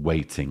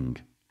waiting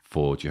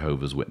for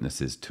Jehovah's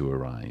Witnesses to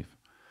arrive.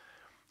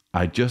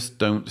 I just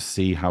don't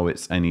see how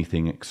it's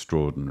anything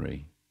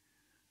extraordinary.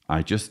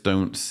 I just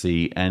don't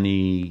see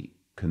any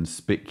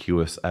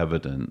conspicuous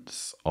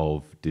evidence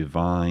of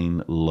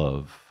divine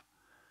love,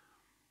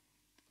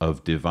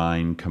 of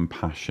divine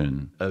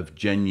compassion, of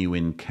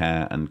genuine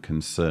care and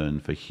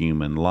concern for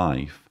human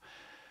life,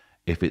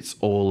 if it's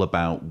all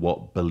about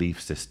what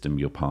belief system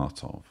you're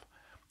part of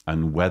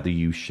and whether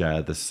you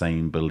share the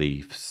same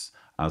beliefs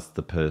as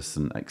the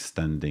person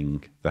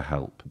extending the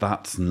help.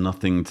 That's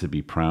nothing to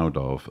be proud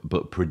of,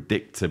 but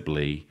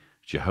predictably,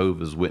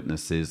 Jehovah's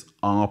Witnesses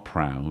are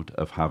proud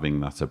of having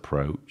that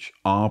approach,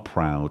 are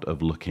proud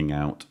of looking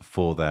out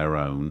for their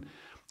own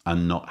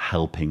and not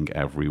helping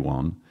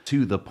everyone,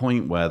 to the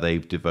point where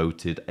they've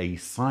devoted a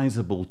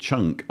sizable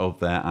chunk of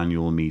their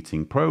annual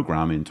meeting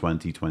program in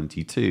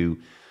 2022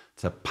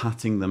 to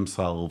patting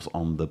themselves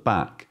on the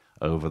back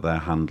over their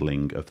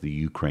handling of the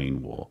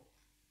Ukraine war.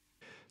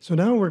 So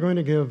now we're going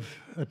to give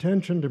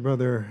attention to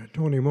Brother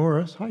Tony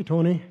Morris. Hi,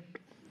 Tony.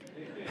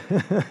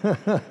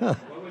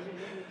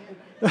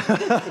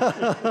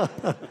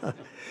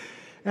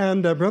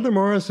 And Brother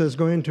Morris is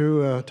going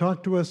to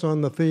talk to us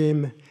on the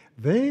theme,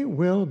 They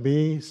Will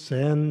Be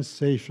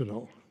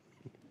Sensational.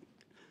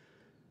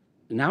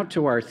 Now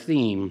to our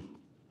theme,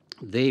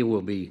 They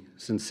Will Be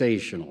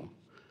Sensational.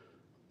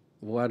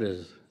 What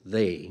is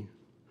they?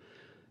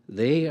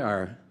 They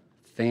are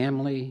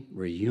family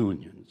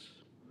reunions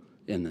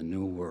in the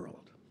new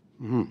world.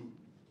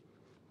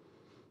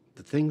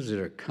 The things that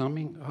are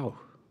coming,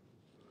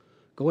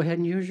 go ahead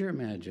and use your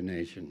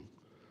imagination.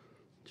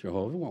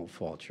 Jehovah won't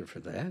fault you for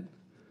that.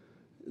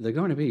 They're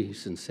going to be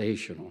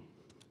sensational.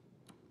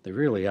 They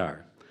really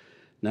are.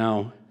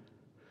 Now,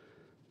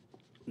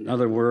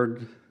 another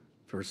word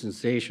for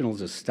sensational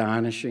is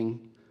astonishing.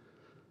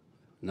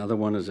 Another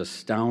one is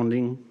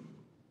astounding.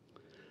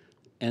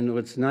 And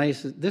what's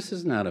nice, this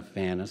is not a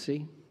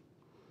fantasy.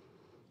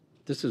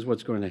 This is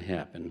what's going to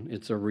happen.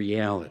 It's a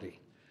reality.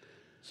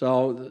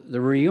 So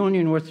the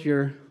reunion with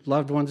your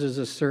loved ones is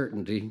a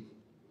certainty.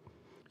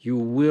 You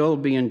will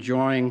be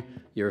enjoying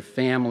your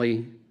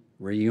family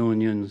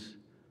reunions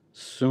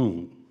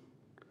soon.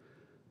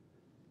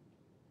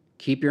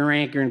 Keep your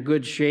anchor in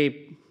good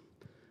shape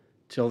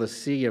till the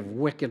sea of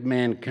wicked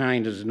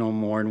mankind is no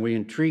more, and we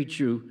entreat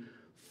you,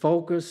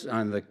 focus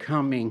on the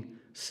coming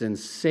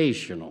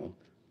sensational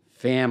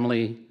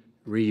family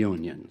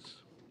reunions.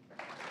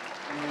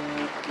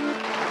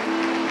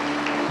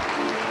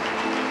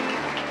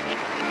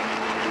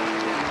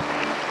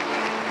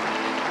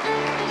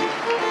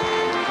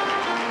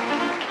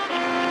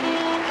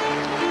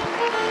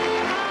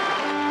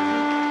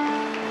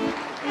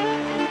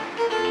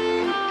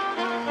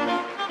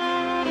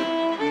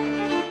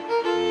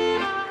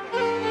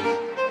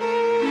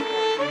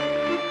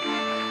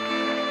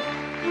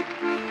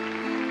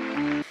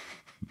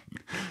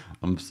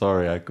 I'm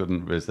sorry, I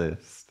couldn't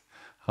resist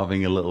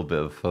having a little bit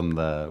of fun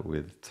there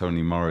with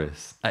Tony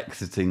Morris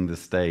exiting the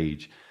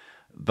stage.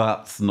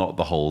 That's not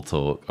the whole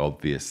talk,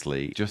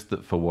 obviously, just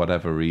that for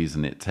whatever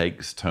reason it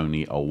takes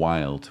Tony a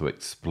while to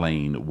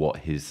explain what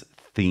his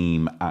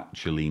theme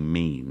actually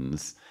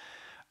means.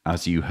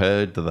 As you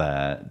heard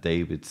there,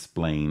 David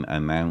Splain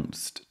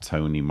announced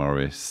Tony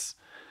Morris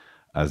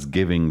as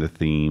giving the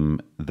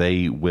theme,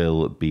 They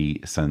Will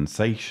Be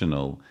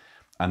Sensational.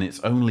 And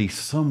it's only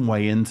some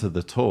way into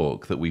the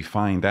talk that we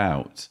find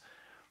out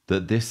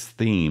that this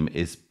theme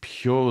is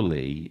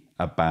purely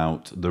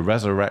about the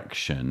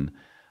resurrection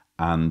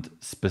and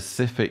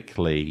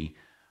specifically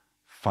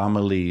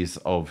families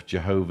of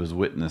Jehovah's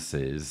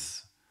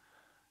Witnesses,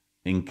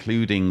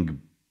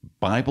 including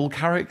Bible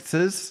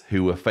characters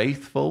who were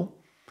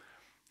faithful,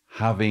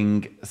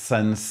 having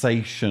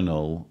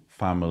sensational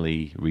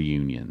family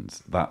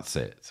reunions. That's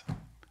it.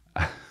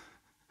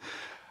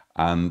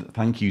 And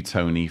thank you,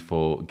 Tony,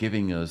 for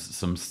giving us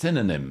some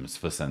synonyms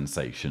for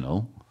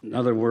sensational.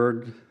 Another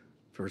word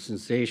for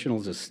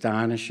sensational is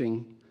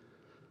astonishing.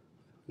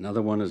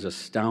 Another one is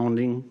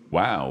astounding.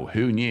 Wow,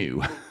 who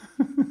knew?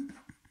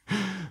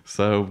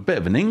 So, a bit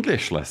of an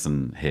English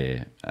lesson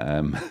here,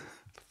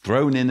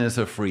 thrown in as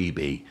a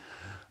freebie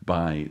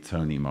by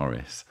Tony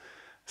Morris.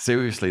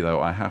 Seriously, though,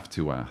 I have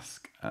to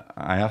ask.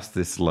 I asked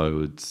this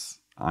loads,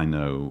 I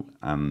know,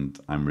 and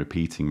I'm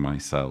repeating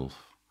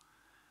myself.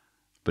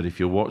 But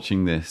if you're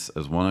watching this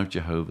as one of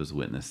Jehovah's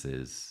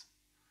Witnesses,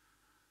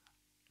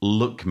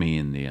 look me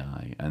in the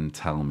eye and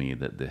tell me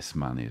that this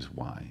man is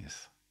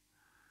wise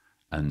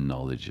and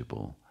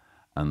knowledgeable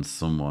and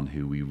someone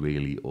who we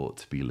really ought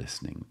to be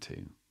listening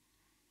to.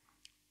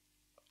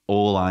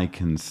 All I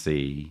can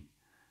see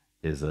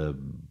is a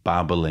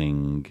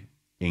babbling,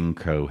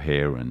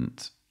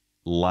 incoherent,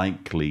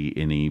 likely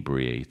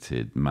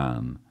inebriated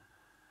man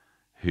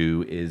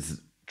who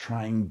is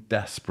trying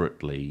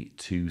desperately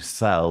to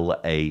sell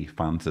a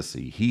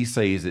fantasy. He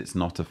says it's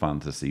not a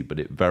fantasy, but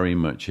it very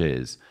much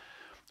is.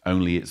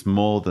 Only it's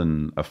more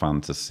than a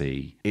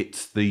fantasy.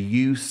 It's the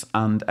use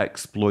and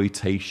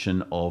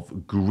exploitation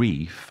of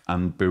grief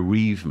and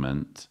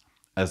bereavement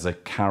as a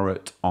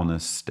carrot on a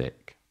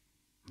stick.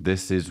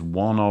 This is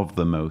one of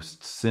the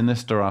most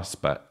sinister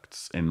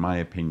aspects, in my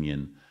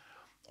opinion,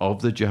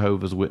 of the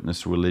Jehovah's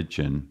Witness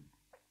religion,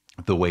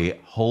 the way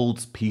it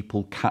holds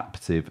people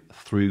captive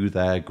through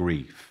their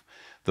grief,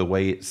 the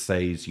way it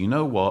says, you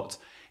know what,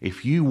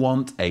 if you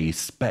want a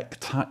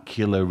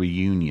spectacular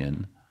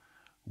reunion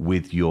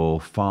with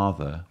your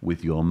father,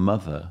 with your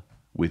mother,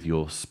 with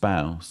your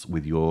spouse,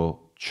 with your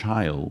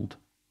child,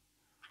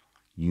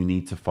 you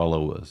need to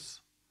follow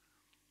us.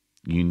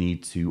 You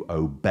need to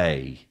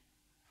obey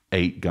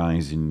 8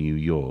 guys in New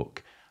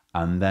York,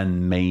 and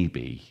then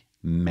maybe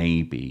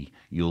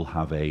you'll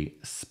have a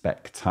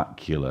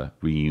spectacular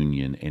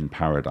reunion in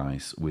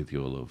paradise with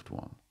your loved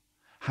one.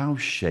 How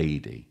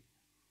shady.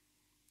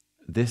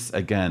 This,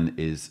 again,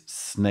 is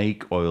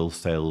snake oil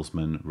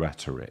salesman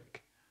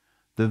rhetoric.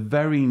 The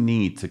very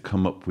need to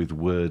come up with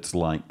words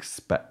like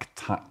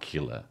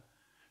spectacular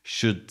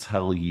should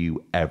tell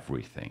you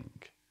everything.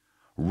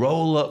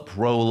 Roll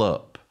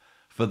up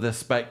for the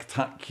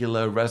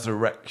spectacular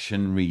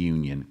resurrection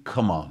reunion.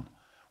 Come on.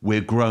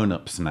 We're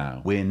grown-ups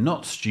now. We're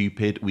not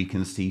stupid. We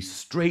can see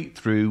straight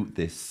through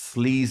this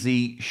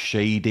sleazy,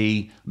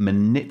 shady,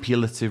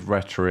 manipulative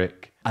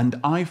rhetoric.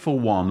 And I, for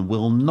one,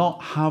 will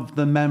not have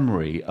the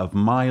memory of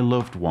my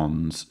loved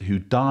ones who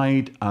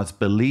died as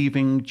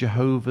believing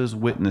Jehovah's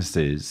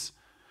Witnesses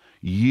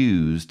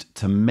used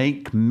to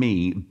make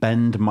me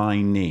bend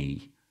my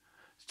knee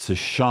to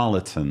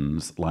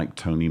charlatans like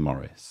Tony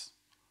Morris.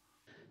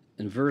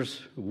 In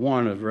verse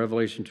 1 of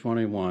Revelation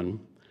 21,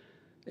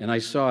 and I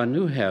saw a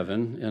new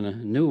heaven and a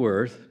new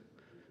earth,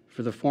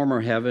 for the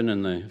former heaven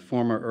and the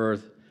former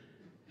earth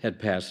had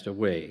passed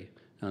away.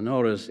 Now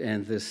notice,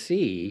 and the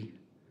sea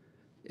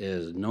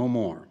is no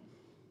more.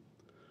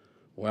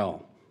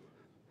 Well,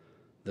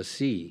 the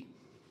sea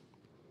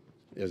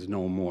is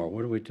no more.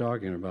 What are we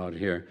talking about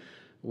here?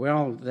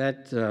 Well,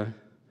 that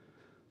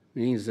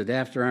means that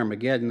after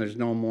Armageddon, there's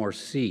no more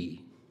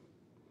sea.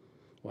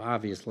 Well,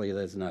 obviously,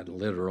 that's not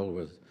literal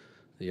with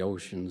the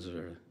oceans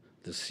or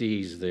the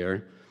seas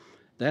there.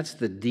 That's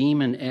the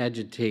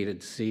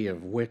demon-agitated sea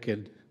of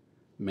wicked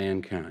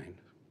mankind.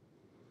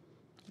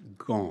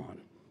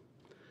 Gone.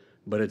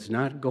 But it's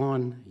not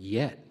gone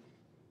yet.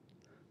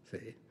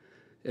 See?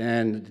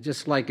 And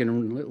just like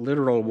in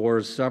literal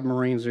wars,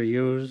 submarines are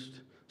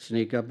used,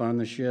 sneak up on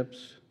the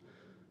ships.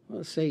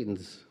 Well,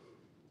 Satan's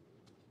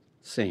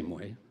the same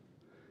way.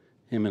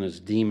 Him and his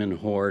demon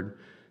horde.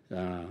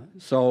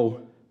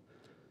 So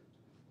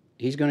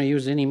he's going to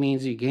use any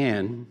means he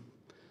can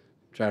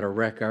to try to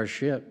wreck our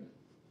ship.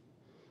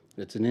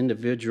 It's an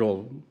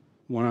individual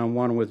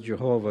one-on-one with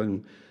Jehovah,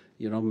 and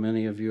you know,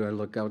 many of you, I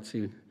look out,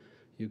 see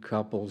you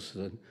couples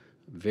that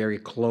very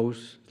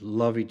close,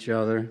 love each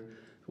other.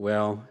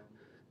 Well,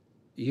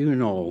 you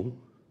know,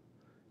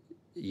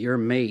 your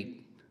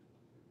mate,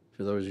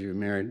 for those of you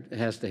married,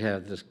 has to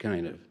have this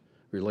kind of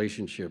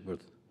relationship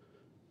with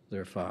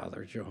their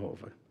father,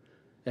 Jehovah.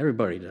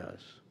 Everybody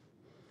does.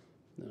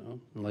 You know,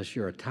 unless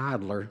you're a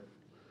toddler,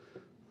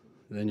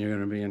 then you're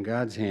going to be in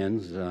God's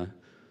hands.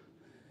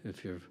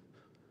 If your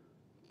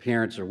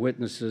parents are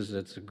witnesses,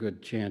 that's a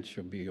good chance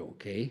you'll be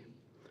okay.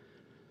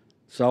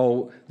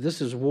 So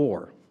this is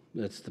war.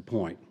 That's the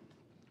point.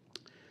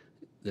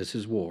 This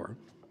is war.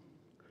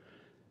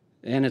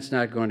 And it's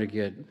not going to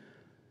get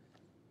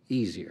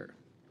easier.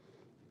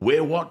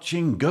 We're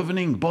watching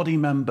governing body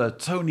member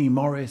Tony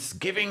Morris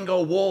giving a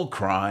war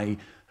cry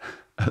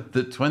at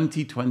the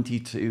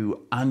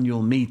 2022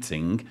 annual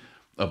meeting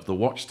of the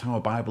Watchtower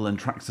Bible and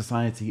Tract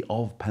Society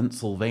of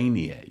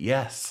Pennsylvania.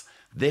 Yes,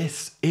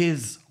 this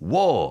is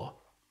war.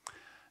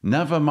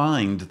 Never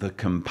mind the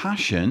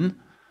compassion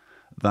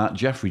that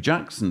Geoffrey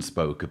Jackson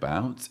spoke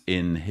about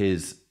in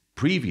his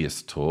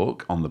previous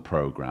talk on the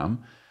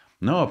program.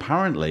 No,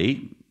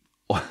 apparently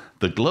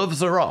the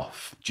gloves are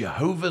off.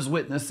 Jehovah's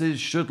Witnesses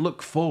should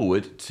look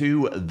forward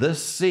to the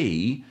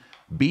sea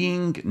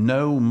being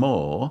no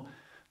more,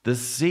 the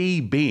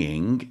sea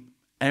being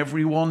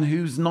everyone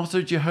who's not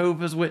a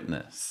Jehovah's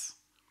Witness.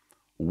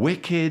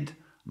 Wicked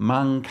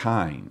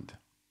mankind.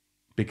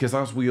 Because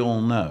as we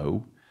all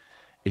know,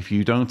 if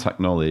you don't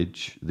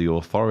acknowledge the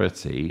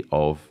authority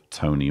of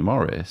Tony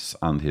Morris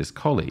and his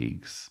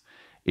colleagues,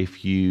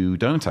 if you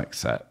don't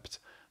accept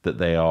that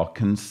they are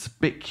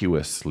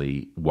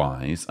conspicuously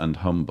wise and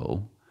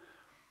humble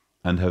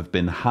and have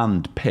been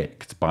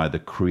handpicked by the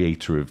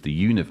creator of the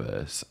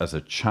universe as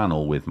a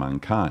channel with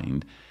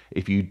mankind,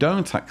 if you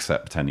don't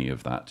accept any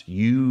of that,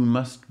 you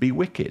must be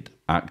wicked.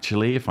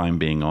 Actually, if I'm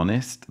being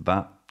honest,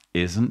 that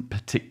isn't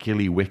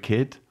particularly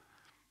wicked.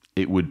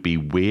 it would be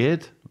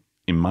weird,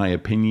 in my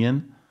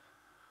opinion,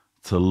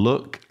 to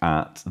look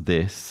at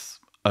this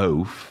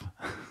oaf,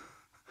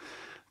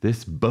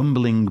 this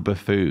bumbling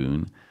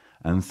buffoon,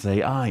 and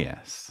say, ah,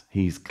 yes,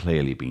 he's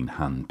clearly been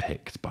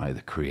handpicked by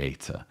the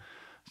Creator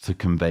to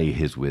convey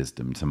his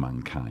wisdom to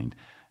mankind.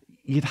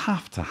 You'd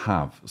have to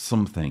have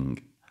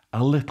something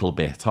a little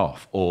bit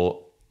off,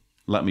 or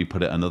let me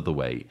put it another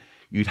way,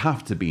 you'd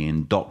have to be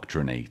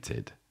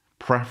indoctrinated,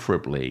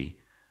 preferably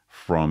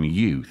from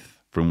youth,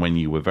 from when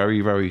you were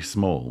very, very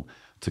small,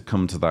 to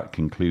come to that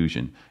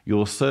conclusion.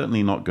 You're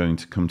certainly not going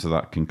to come to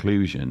that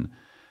conclusion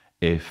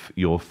if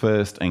your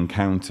first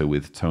encounter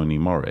with Tony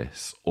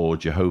Morris or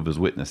Jehovah's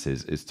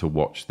Witnesses is to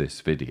watch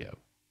this video.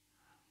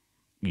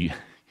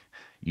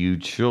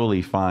 You'd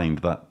surely find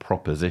that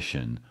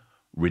proposition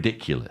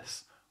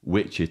ridiculous,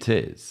 which it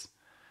is.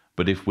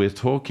 But if we're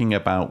talking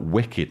about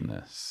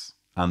wickedness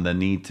and the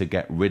need to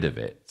get rid of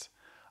it,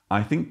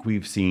 I think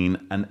we've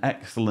seen an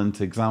excellent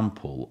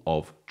example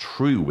of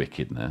true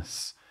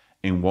wickedness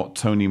in what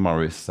Tony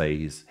Morris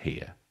says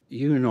here.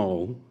 You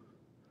know,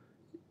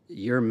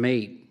 your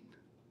mate,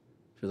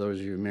 for those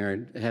of you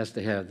married, has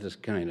to have this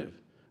kind of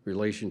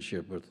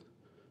relationship with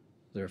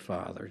their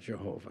father,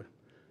 Jehovah.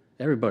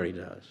 Everybody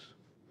does.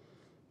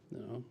 You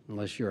know,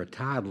 unless you're a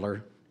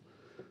toddler,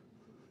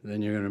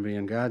 then you're going to be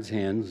in God's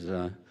hands.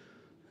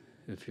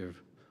 If your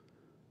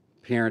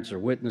parents are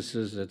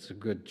witnesses, that's a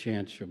good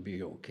chance you'll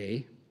be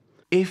okay.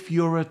 If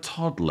you're a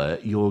toddler,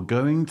 you're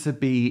going to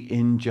be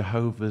in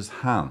Jehovah's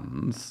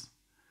hands.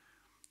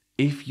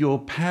 If your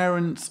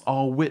parents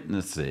are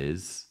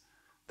witnesses,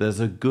 there's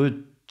a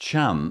good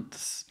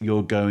chance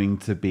you're going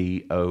to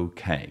be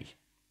okay.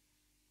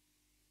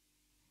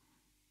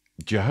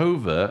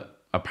 Jehovah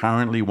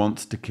apparently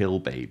wants to kill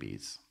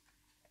babies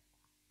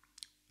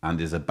and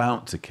is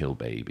about to kill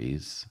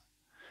babies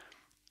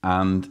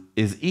and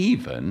is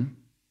even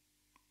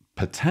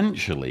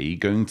potentially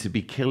going to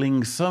be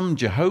killing some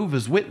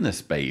Jehovah's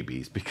Witness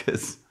babies,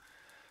 because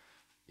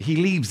he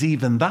leaves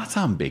even that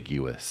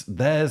ambiguous.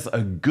 There's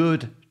a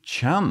good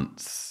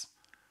chance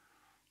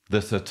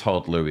that a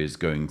toddler is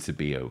going to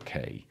be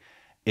okay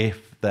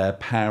if their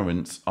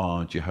parents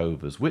are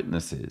Jehovah's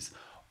Witnesses.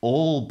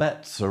 All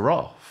bets are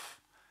off.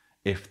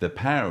 If the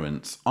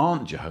parents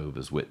aren't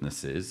Jehovah's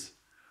Witnesses,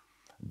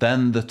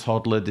 then the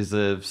toddler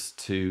deserves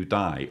to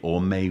die, or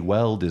may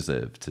well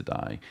deserve to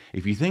die.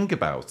 If you think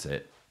about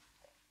it,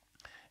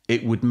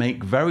 it would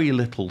make very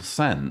little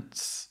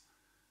sense.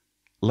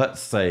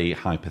 Let's say,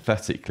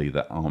 hypothetically,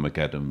 that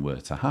Armageddon were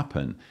to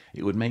happen.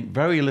 It would make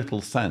very little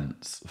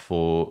sense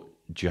for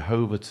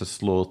Jehovah to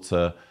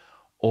slaughter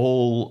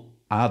all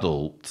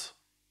adult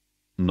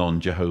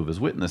non-Jehovah's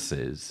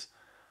Witnesses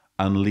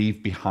and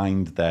leave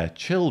behind their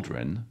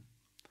children,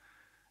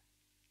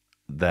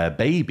 their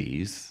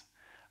babies,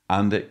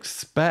 and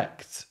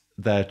expect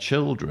their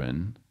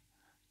children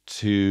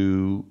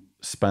to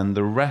spend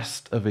the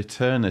rest of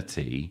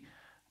eternity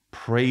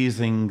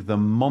praising the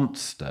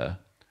monster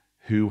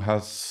who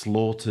has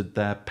slaughtered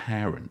their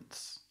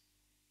parents.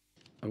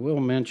 I will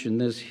mention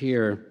this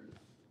here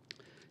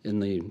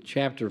in the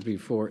chapter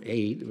before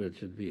 8,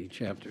 which would be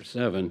chapter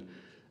 7.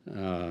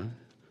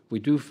 We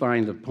do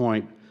find the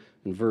point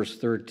in verse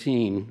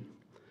 13.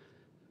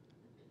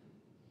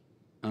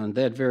 On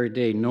that very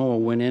day, Noah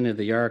went into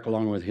the ark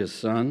along with his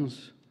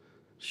sons,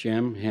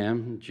 Shem,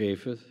 Ham,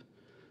 Japheth,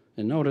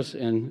 and notice,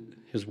 and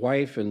his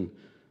wife and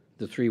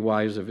the 3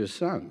 wives of his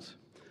sons.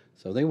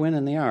 So they went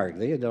in the ark.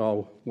 They had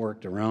all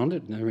worked around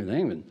it and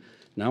everything. And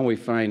now we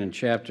find in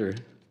chapter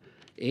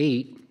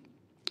 8,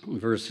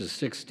 verses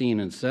 16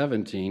 and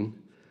 17,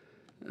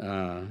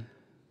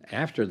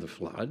 after the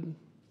flood,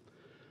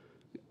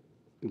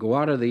 go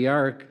out of the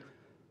ark,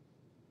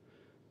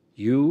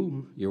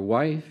 you, your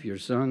wife, your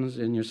sons,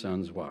 and your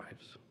sons'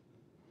 wives.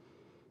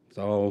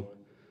 So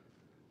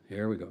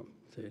here we go.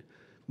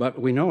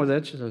 But we know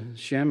that's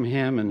Shem,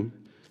 Ham, and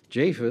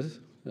Japheth.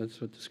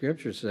 That's what the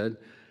scripture said.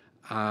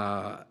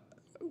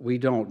 We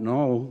don't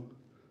know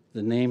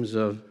the names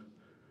of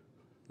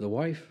the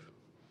wife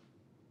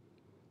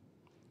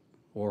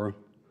or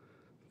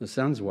the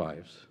sons'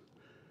 wives.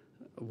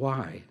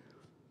 Why?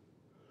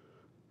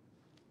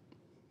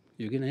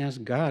 You can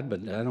ask God,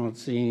 but I don't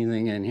see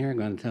anything in here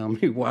going to tell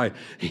me why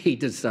he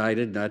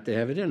decided not to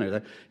have it in there.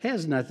 That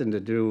has nothing to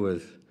do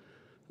with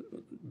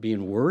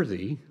being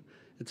worthy.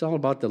 It's all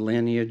about the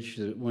lineage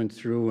that went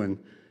through, and,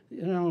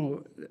 you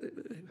know,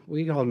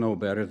 we all know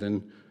better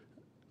than,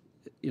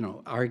 you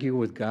know, argue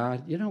with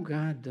God. You know,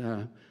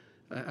 God,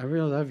 I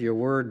really love your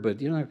word, but,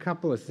 you know, a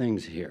couple of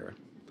things here.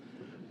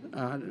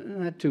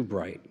 Not too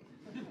bright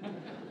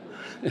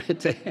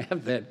to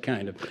have that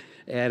kind of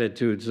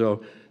attitude.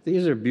 So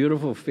these are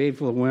beautiful,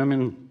 faithful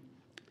women.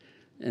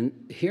 And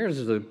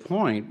here's the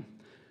point.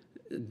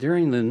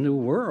 During the New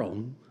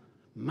World,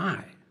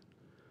 my,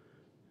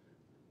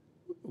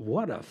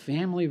 what a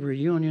family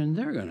reunion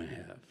they're going to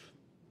have.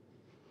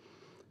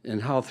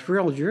 And how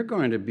thrilled you're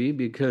going to be,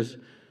 because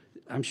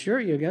I'm sure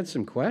you got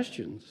some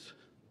questions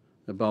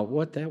about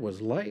what that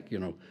was like, you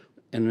know.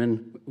 And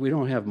then we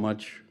don't have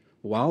much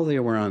while they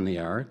were on the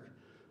ark.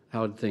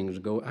 how'd things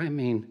go? I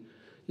mean,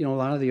 you know, a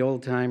lot of the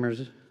old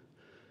timers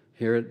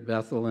here at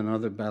Bethel and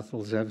other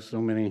Bethels have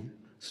so many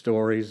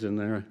stories, and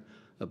they're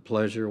a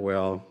pleasure.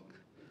 Well,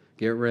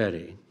 get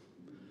ready.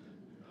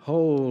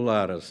 Whole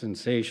lot of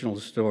sensational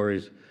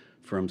stories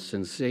from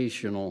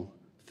sensational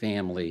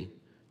family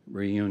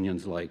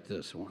reunions like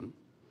this one.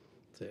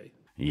 See?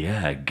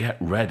 Yeah, get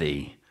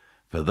ready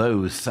for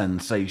those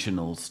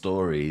sensational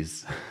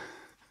stories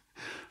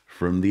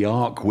from the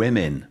Ark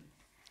women,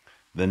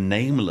 the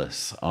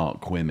nameless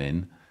Ark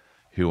women,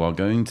 who are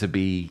going to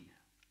be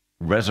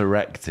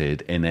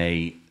resurrected in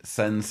a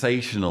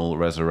sensational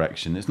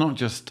resurrection. It's not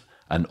just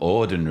an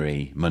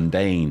ordinary,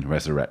 mundane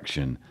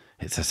resurrection.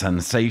 It's a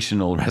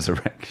sensational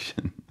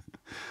resurrection.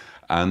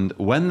 And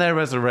when they're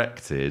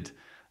resurrected,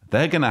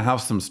 they're going to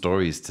have some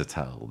stories to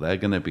tell. They're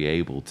going to be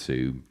able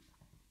to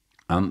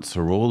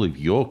answer all of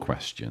your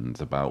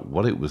questions about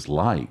what it was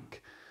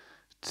like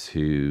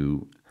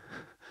to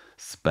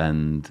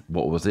spend,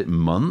 what was it,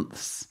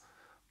 months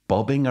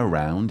bobbing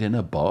around in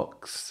a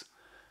box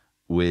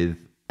with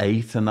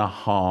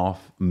 8.5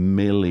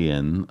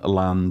 million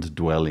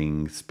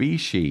land-dwelling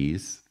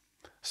species.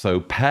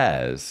 So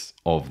pairs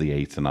of the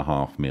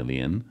 8.5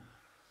 million.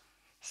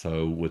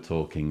 So we're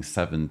talking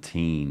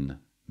 17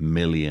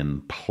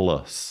 million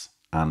plus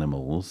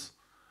animals.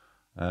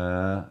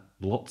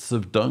 Lots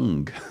of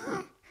dung.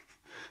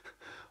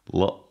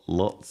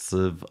 Lots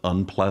of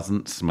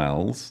unpleasant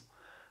smells.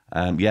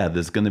 Yeah,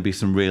 there's going to be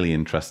some really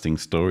interesting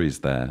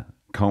stories there.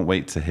 Can't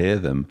wait to hear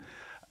them.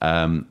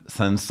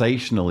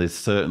 Sensational is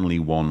certainly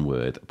one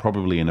word,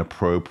 probably an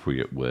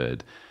appropriate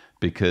word,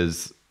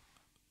 because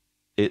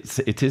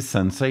it is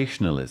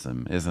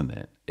sensationalism, isn't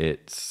it?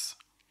 It's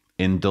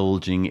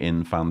indulging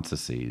in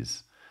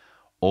fantasies.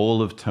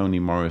 All of Tony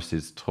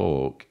Morris's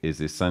talk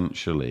is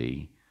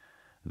essentially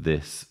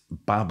this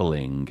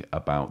babbling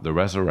about the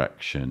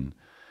resurrection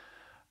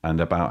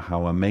and about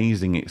how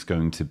amazing it's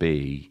going to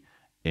be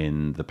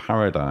in the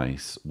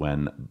paradise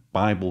when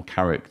Bible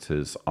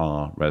characters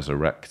are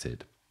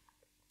resurrected.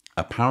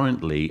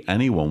 Apparently,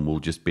 anyone will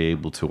just be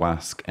able to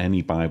ask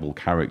any Bible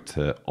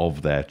character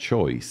of their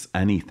choice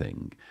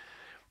anything.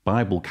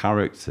 Bible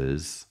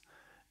characters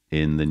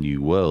in the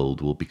New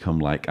World will become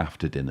like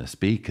after-dinner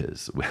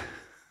speakers.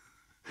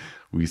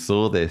 We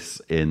saw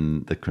this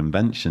in the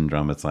convention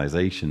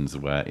dramatizations,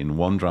 where in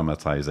one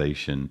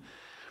dramatization,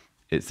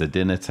 it's a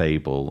dinner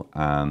table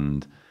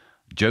and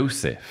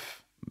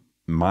Joseph,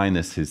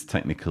 minus his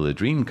Technicolor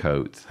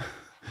Dreamcoat,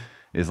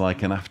 is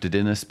like an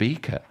after-dinner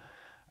speaker.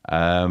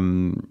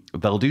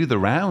 They'll do the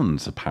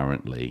rounds,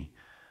 apparently.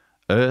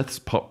 Earth's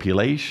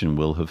population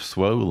will have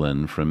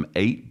swollen from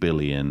 8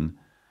 billion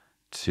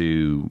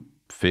to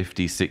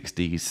 50,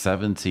 60,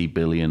 70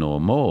 billion or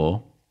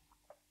more.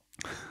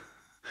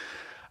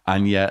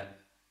 And yet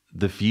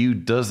the few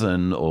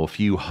dozen or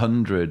few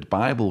hundred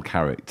Bible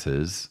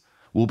characters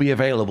will be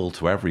available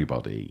to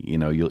everybody. You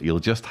know, you'll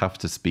just have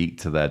to speak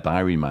to their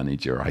diary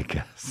manager, I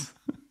guess,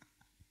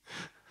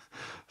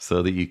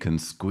 so that you can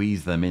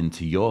squeeze them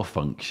into your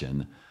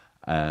function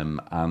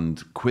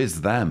and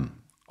quiz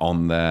them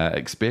on their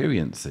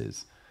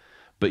experiences.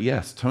 But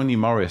yes, Tony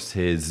Morris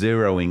here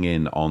zeroing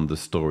in on the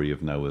story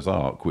of Noah's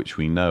Ark, which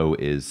we know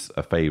is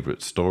a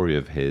favorite story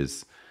of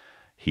his.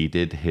 He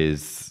did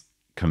his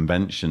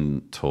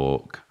convention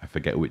talk, I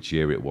forget which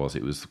year it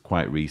was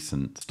quite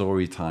recent.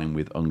 Story time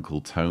with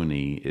Uncle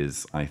Tony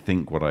is, I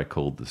think, what I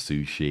called the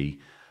sushi,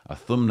 a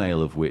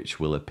thumbnail of which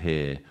will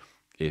appear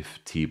if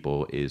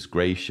Tibor is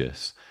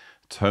gracious.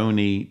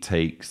 Tony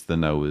takes the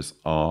Noah's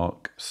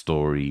Ark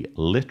story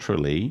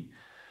literally,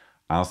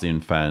 as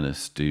in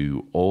fairness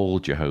do all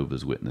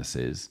Jehovah's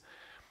Witnesses.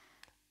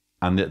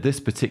 And at this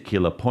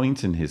particular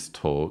point in his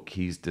talk,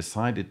 he's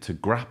decided to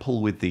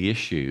grapple with the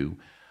issue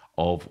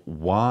of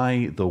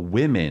why the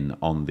women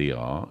on the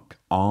ark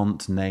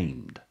aren't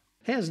named.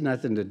 It has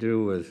nothing to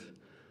do with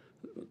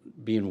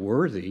being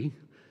worthy.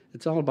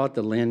 It's all about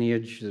the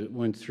lineage that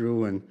went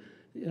through, and,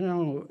 you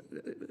know,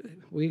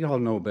 we all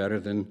know better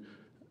than,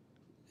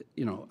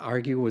 you know,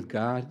 argue with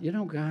God. You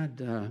know,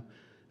 God,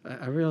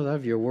 I really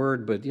love your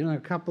word, but, you know, a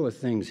couple of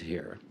things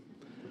here.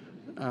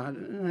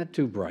 Not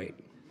too bright.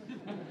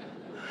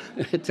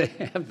 To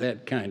have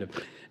that kind of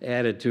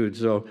attitude.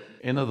 So,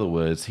 in other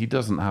words, he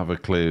doesn't have a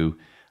clue,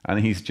 and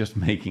he's just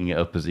making it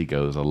up as he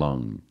goes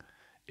along.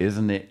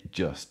 Isn't it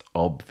just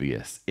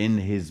obvious in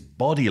his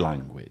body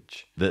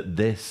language that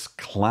this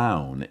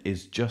clown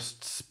is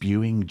just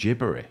spewing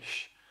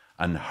gibberish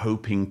and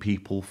hoping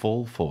people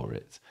fall for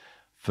it?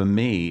 For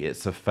me,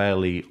 it's a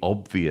fairly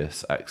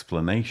obvious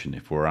explanation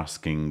if we're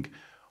asking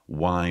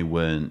why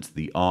weren't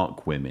the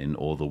Ark women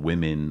or the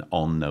women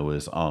on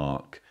Noah's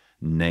Ark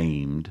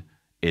named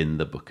in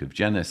the book of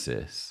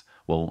Genesis.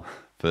 Well,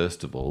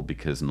 first of all,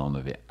 because none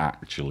of it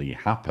actually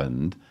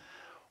happened,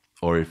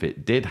 or if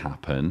it did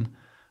happen,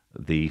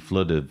 the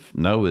flood of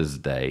Noah's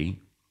day,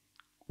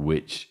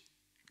 which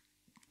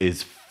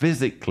is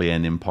physically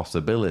an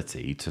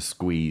impossibility to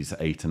squeeze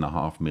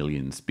 8.5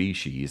 million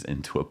species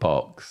into a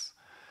box.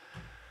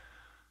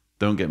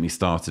 Don't get me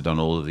started on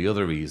all of the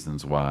other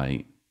reasons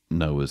why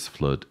Noah's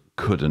flood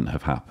couldn't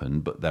have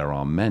happened, but there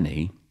are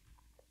many.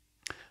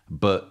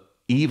 But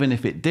even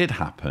if it did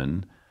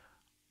happen,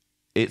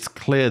 it's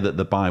clear that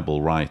the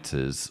Bible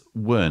writers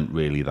weren't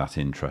really that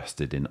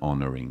interested in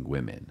honoring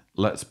women.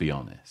 Let's be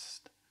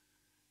honest.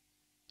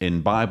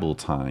 In Bible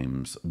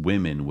times,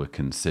 women were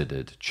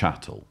considered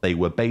chattel. They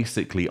were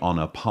basically on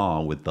a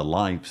par with the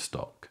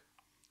livestock.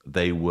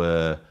 They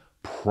were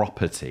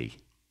property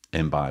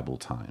in Bible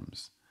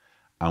times.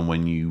 And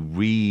when you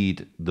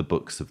read the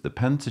books of the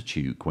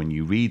Pentateuch, when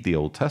you read the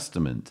Old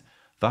Testament,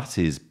 that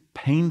is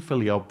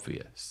painfully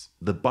obvious.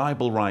 The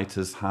Bible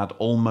writers had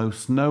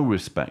almost no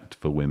respect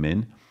for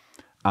women,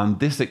 and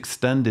this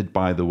extended,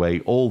 by the way,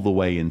 all the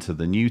way into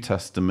the New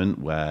Testament,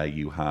 where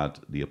you had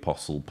the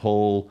Apostle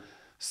Paul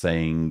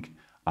saying,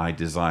 I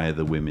desire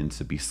the women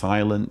to be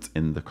silent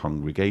in the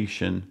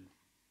congregation.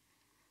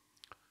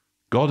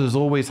 God has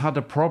always had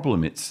a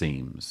problem, it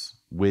seems,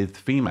 with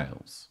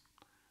females,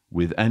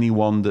 with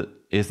anyone that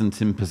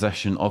isn't in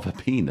possession of a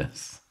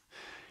penis.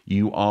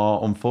 You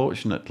are,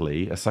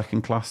 unfortunately, a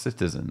second-class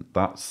citizen.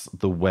 That's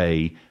the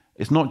way.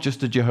 It's not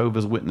just a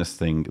Jehovah's Witness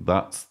thing.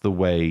 That's the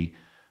way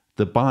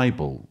the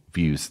Bible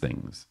views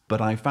things. But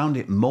I found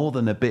it more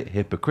than a bit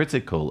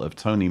hypocritical of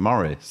Tony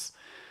Morris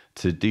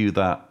to do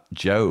that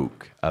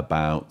joke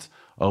about,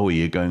 oh,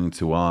 you're going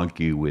to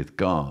argue with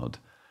God.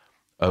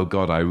 Oh,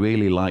 God, I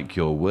really like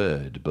your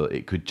word, but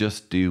it could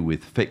just do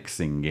with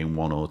fixing in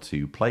one or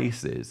two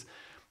places.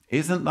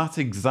 Isn't that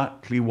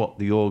exactly what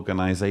the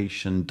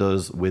organization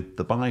does with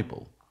the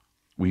Bible?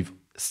 We've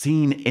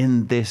seen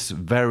in this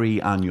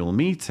very annual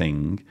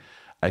meeting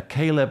a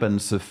Caleb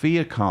and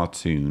Sophia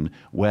cartoon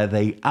where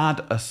they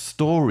add a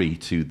story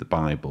to the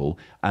Bible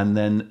and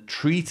then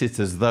treat it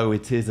as though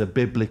it is a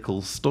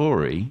biblical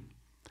story.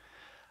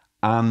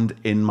 And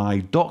in my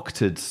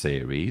Doctored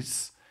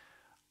series,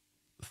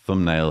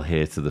 thumbnail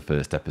here to the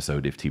first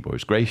episode if Tibor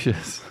is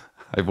gracious,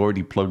 I've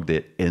already plugged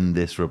it in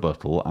this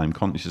rebuttal, I'm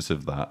conscious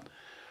of that.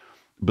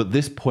 But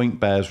this point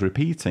bears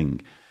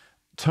repeating.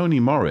 Tony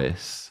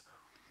Morris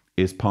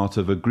is part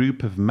of a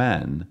group of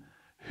men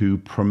who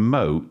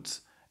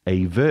promote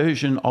a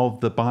version of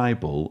the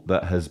Bible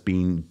that has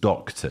been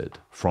doctored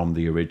from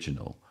the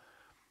original.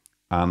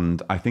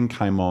 And I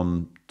think I'm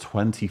on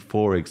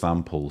 24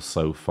 examples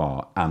so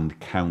far and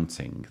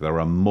counting. There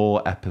are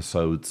more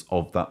episodes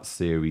of that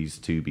series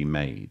to be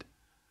made.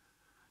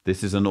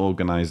 This is an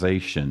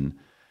organization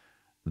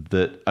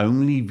that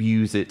only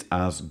views it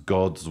as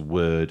God's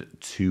word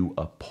to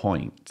a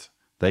point.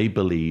 They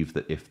believe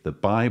that if the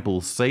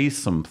Bible says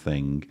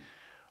something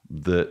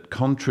that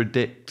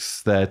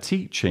contradicts their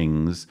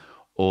teachings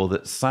or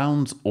that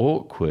sounds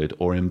awkward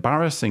or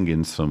embarrassing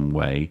in some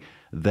way,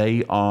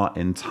 they are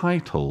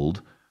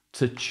entitled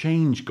to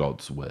change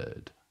God's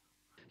word.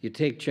 You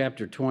take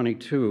chapter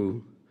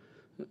 22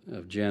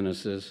 of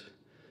Genesis,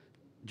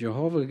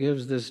 Jehovah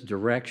gives this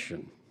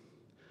direction.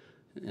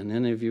 And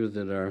any of you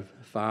that are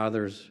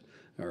fathers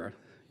or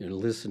you're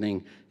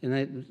listening,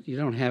 and you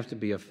don't have to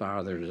be a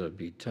father to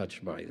be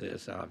touched by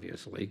this,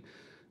 obviously,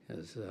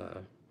 as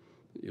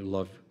you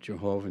love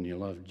Jehovah and you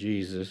love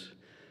Jesus.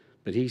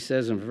 But he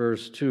says in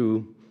verse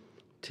 2,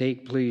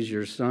 take please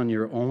your son,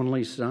 your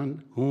only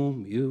son,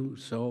 whom you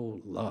so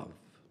love.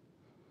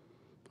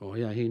 Oh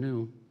yeah, he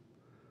knew.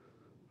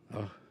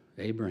 Oh,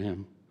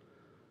 Abraham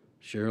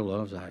sure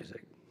loves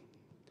Isaac.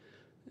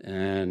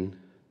 And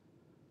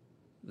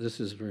this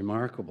is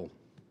remarkable.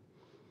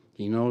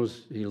 He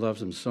knows he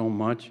loves him so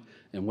much,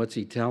 and what's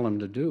he tell him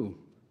to do?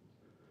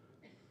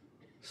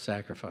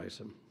 Sacrifice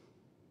him.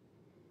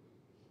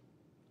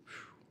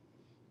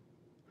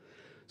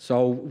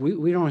 So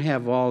we don't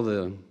have all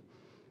the,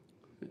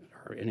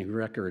 or any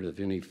record of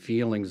any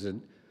feelings that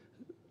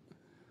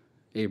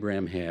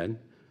Abraham had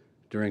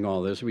during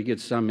all this. We get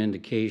some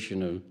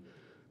indication of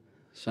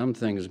some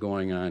things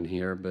going on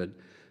here, but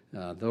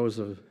those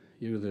of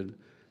you that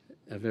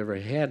have ever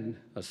had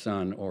a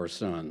son or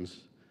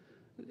sons,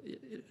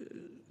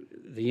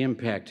 the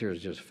impact here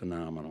is just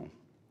phenomenal.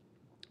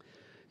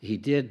 He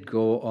did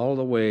go all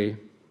the way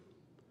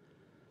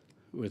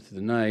with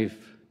the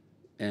knife,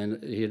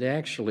 and he had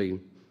actually,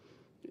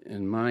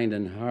 in mind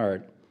and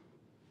heart,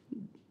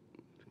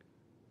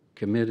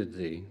 committed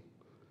the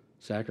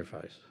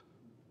sacrifice.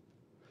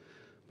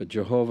 But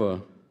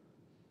Jehovah,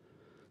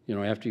 you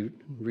know, after he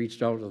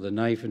reached out with the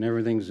knife and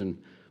everything's in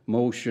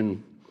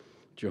motion,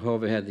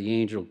 Jehovah had the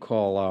angel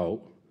call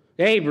out,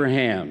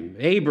 Abraham,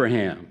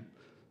 Abraham,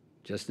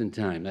 just in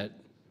time. That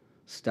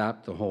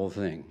stopped the whole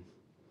thing.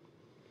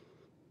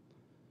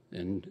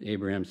 And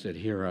Abraham said,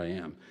 here I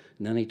am.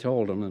 And then he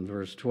told him in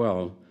verse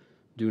 12,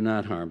 do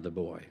not harm the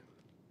boy.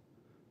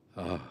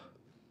 Oh,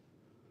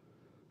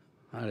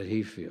 how did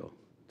he feel?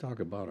 Talk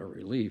about a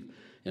relief.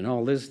 And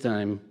all this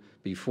time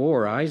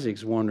before,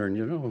 Isaac's wondering,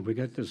 you know, we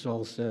got this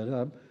all set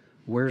up.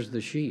 Where's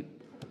the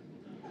sheep?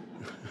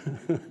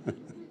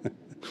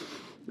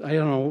 I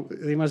don't know.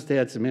 They must have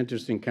had some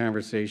interesting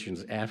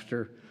conversations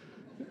after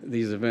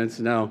these events.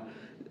 Now,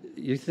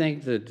 you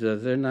think that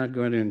they're not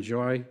going to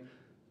enjoy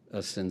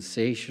a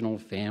sensational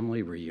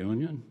family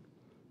reunion?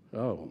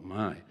 Oh,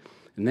 my.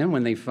 And then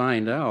when they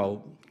find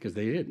out, because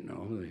they didn't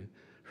know, they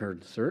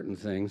heard certain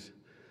things,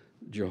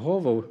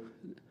 Jehovah,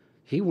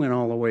 he went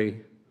all the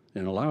way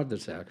and allowed the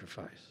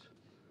sacrifice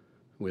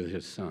with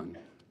his son.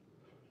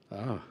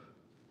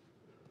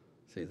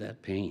 See,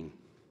 that pain,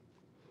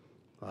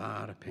 a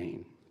lot of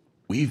pain.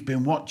 We've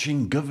been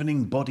watching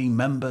governing body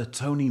member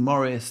Tony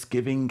Morris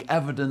giving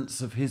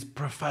evidence of his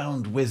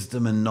profound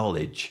wisdom and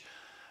knowledge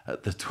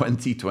at the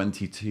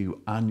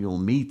 2022 annual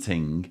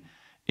meeting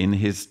in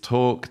his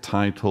talk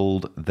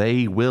titled,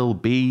 "They Will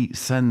Be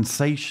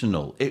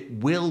Sensational." It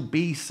will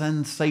be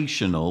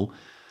sensational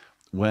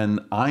when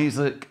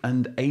Isaac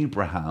and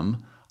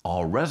Abraham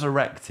are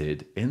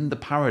resurrected in the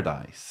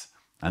paradise.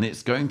 And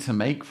it's going to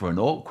make for an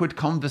awkward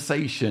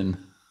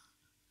conversation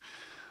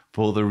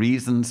for the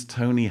reasons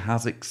Tony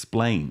has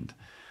explained.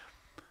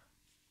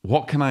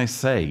 What can I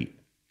say?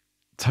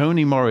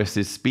 Tony Morris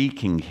is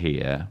speaking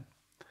here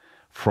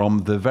from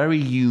the very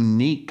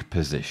unique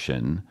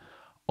position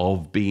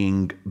of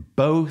being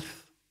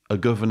both a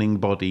governing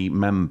body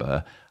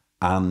member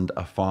and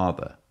a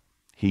father.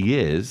 He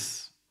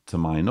is, to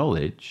my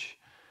knowledge,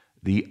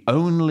 the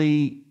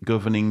only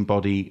governing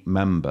body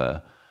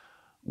member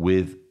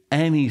with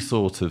any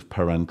sort of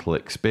parental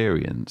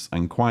experience,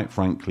 and quite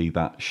frankly,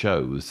 that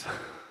shows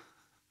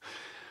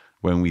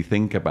when we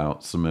think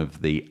about some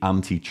of the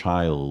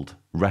anti-child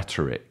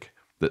rhetoric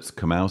that's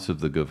come out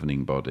of the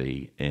governing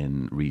body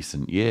in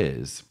recent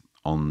years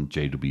on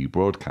JW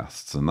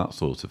broadcasts and that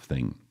sort of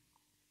thing.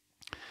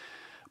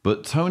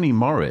 But Tony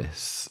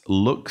Morris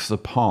looks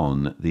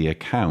upon the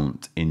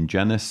account in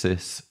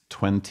Genesis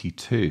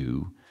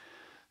 22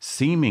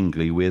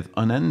 seemingly with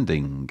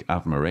unending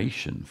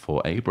admiration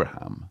for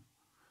Abraham.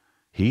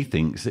 He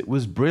thinks it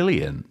was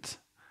brilliant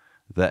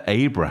that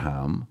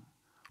Abraham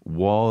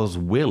was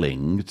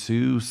willing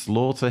to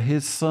slaughter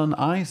his son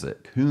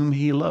Isaac, whom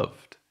he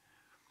loved.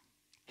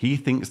 He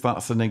thinks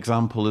that's an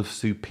example of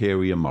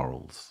superior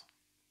morals.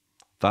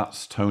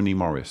 That's Tony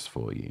Morris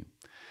for you.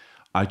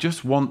 I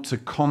just want to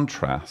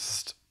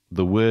contrast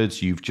the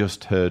words you've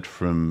just heard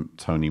from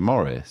Tony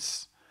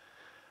Morris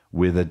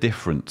with a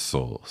different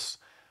source.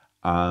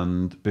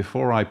 And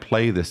before I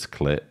play this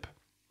clip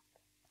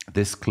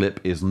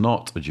is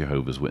not a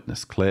Jehovah's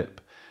Witness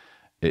clip.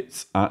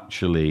 It's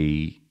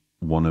actually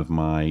one of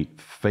my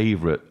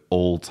favorite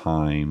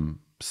all-time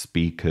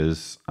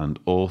speakers and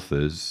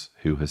authors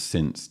who has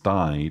since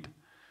died.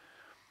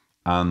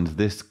 And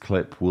this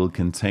clip will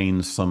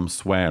contain some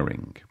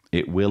swearing.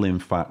 It will, in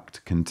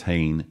fact,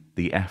 contain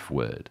the F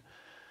word.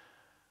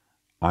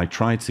 I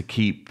try to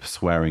keep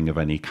swearing of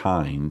any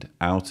kind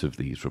out of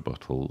these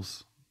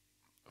rebuttals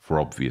for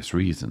obvious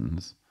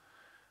reasons.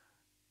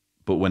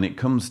 But when it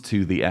comes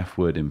to the F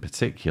word in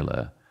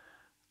particular,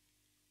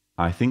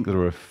 I think there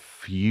are a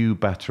few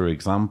better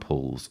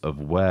examples of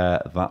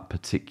where that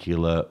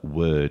particular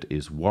word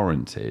is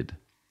warranted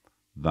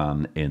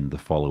than in the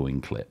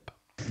following clip.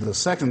 The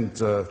second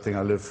thing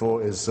I live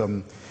for is,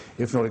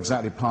 if not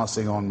exactly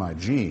passing on my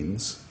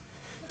genes,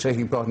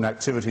 taking part in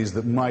activities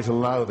that might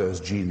allow those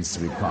genes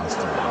to be passed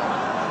on.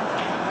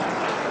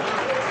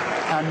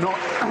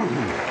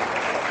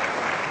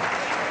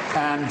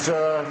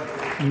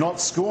 And not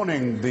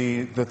scorning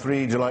the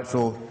three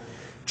delightful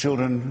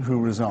children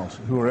who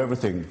are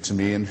everything to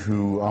me and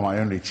who are my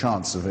only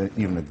chance of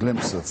even a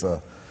glimpse of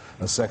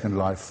a second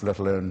life, let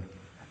alone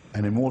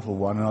an immortal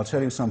one. And I'll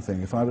tell you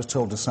something, if I was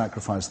told to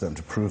sacrifice them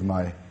to prove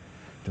my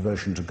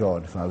devotion to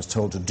God, if I was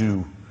told to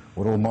do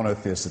what all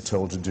monotheists are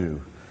told to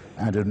do,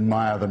 and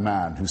admire the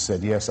man who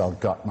said, yes, I'll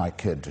gut my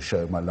kid to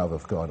show my love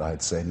of God,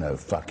 I'd say, no,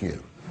 fuck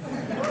you.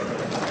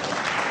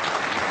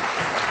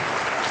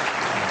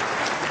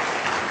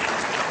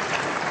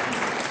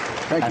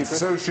 Thank you, And Chris.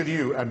 so should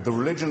you, and the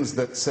religions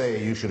that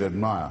say you should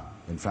admire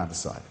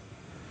infanticide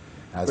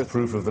as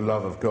proof of the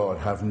love of God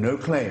have no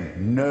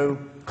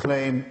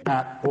claim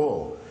at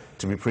all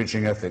to be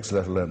preaching ethics,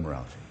 let alone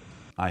morality.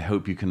 I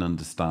hope you can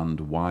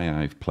understand why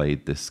I've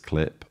played this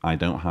clip. I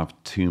don't have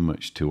too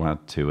much to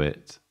add to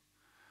it.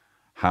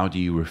 How do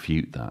you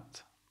refute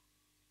that?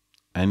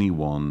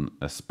 Anyone,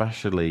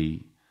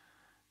 especially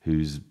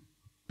who's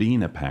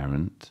been a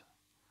parent,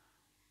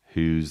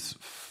 who's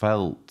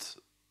felt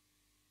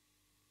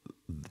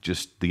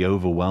just the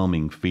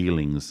overwhelming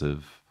feelings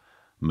of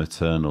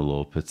maternal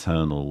or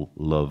paternal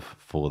love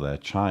for their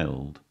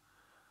child,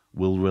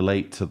 will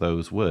relate to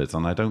those words.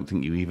 And I don't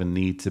think you even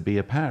need to be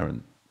a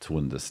parent to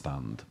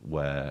understand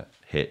where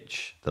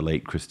Hitch, the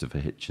late Christopher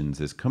Hitchens,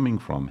 is coming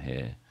from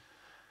here.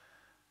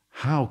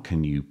 How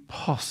can you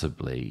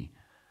possibly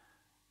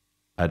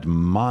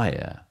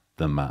admire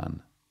the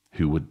man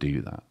who would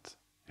do that?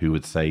 Who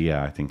would say,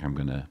 yeah, I think I'm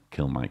going to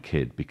kill my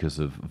kid because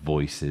of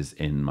voices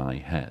in my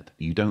head.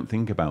 You don't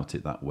think about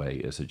it that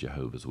way as a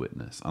Jehovah's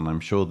Witness. And I'm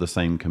sure the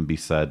same can be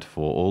said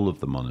for all of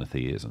the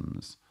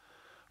monotheisms,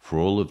 for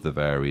all of the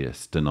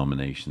various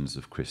denominations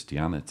of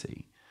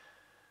Christianity.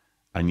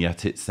 And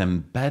yet it's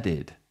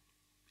embedded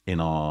in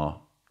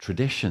our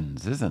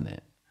traditions, isn't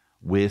it?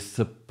 We're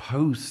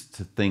supposed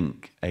to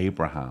think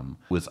Abraham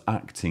was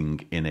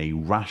acting in a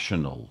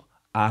rational,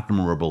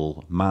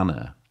 admirable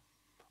manner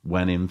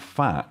when in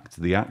fact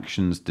the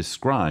actions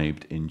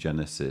described in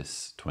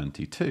Genesis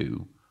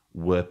 22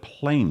 were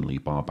plainly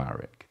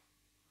barbaric.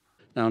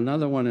 Now,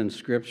 another one in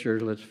Scripture,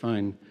 let's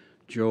find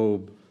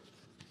Job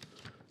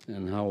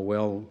and how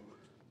well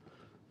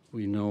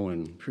we know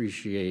and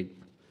appreciate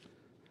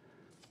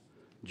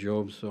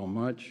Job so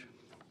much.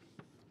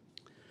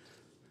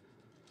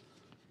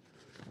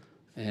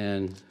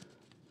 And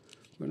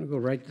we're going to go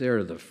right there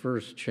to the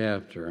first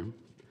chapter,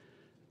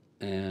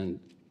 and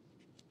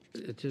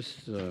it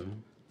just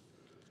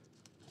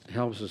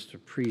helps us to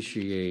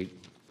appreciate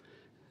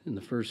in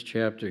the first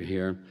chapter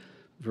here.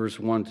 Verse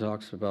 1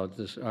 talks about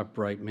this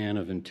upright man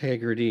of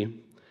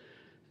integrity,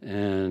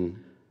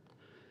 and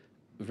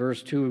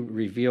verse 2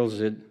 reveals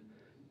that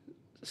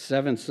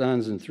 7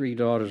 sons and 3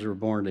 daughters were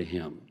born to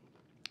him.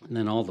 And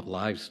then all the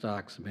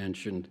livestock's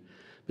mentioned.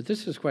 But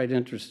this is quite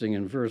interesting.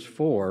 In verse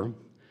 4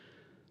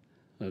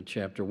 of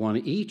chapter 1,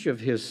 each of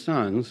his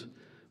sons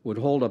would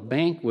hold a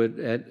banquet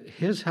at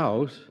his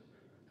house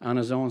on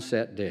his own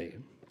set day.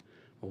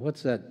 Well,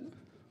 what's that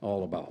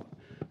all about?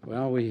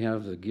 Well, we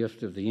have the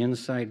gift of the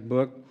Insight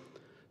book,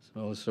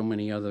 so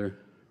many other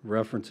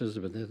references,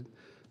 but it's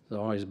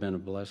always been a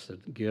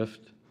blessed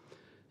gift.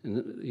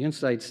 And the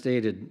Insight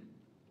stated,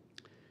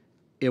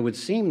 it would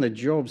seem that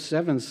Job's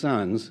 7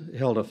 sons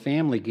held a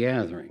family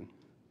gathering,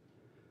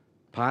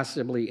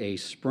 possibly a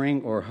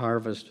spring or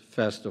harvest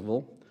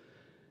festival,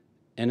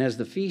 and as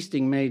the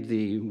feasting made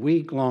the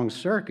week-long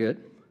circuit,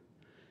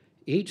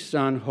 each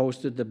son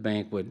hosted the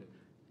banquet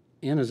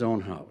in his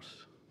own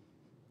house.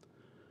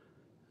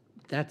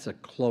 That's a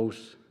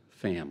close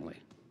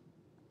family.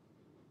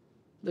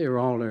 They were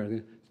all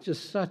there,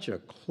 just such a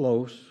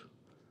close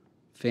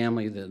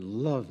family that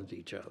loved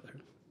each other.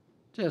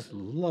 Just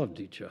loved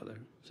each other,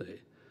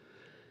 see.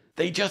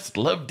 They just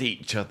loved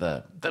each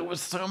other. There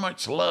was so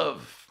much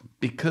love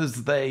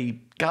because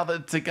they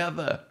gathered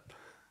together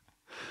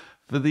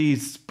for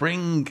these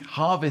spring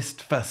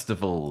harvest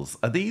festivals.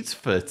 Are these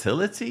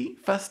fertility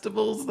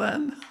festivals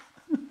then?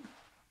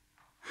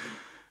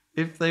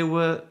 If they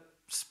were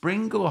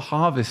spring or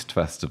harvest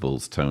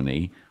festivals,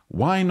 Tony,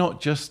 why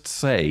not just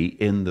say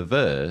in the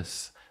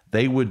verse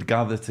they would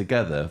gather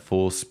together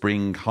for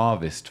spring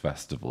harvest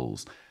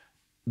festivals?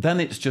 Then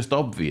it's just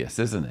obvious,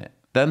 isn't it?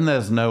 Then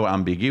there's no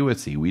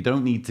ambiguity. We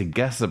don't need to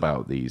guess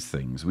about these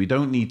things. We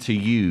don't need to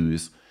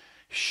use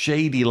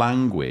shady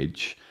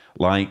language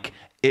like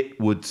it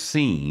would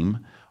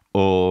seem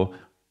or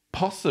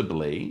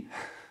possibly,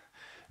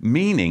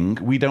 meaning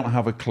we don't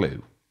have a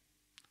clue.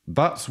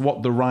 That's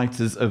what the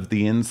writers of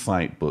the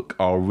Insight book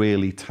are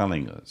really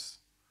telling us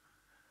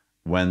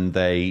when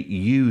they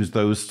use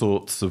those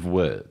sorts of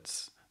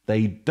words.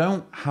 They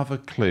don't have a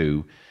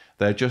clue.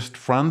 They're just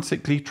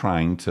frantically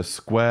trying to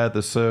square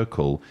the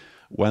circle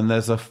when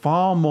there's a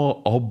far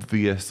more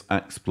obvious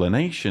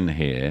explanation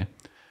here,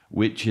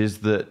 which is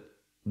that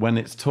when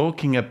it's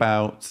talking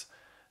about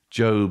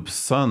Job's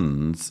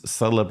sons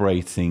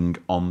celebrating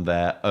on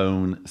their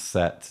own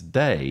set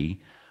day,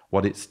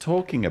 what it's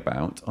talking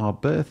about are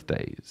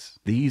birthdays.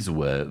 These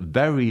were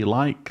very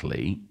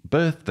likely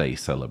birthday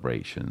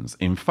celebrations.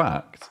 In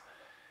fact,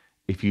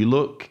 if you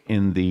look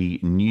in the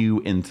New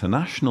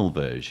International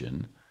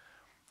Version,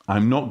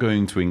 I'm not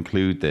going to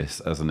include this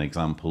as an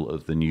example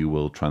of the New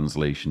World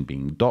Translation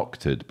being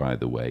doctored, by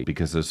the way,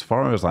 because as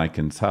far as I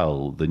can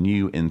tell, the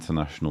New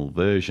International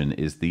Version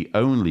is the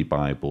only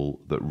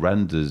Bible that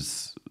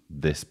renders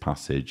this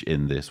passage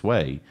in this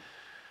way.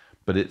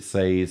 But it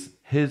says,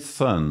 his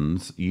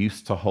sons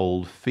used to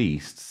hold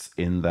feasts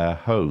in their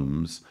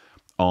homes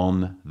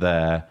on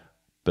their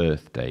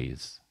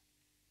birthdays,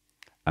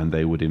 and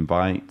they would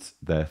invite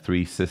their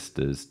 3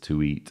 sisters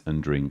to eat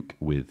and drink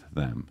with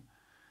them.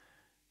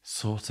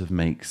 Sort of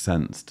makes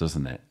sense,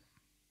 doesn't it?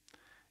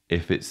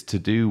 If it's to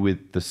do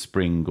with the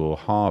spring or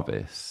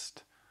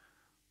harvest,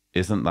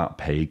 isn't that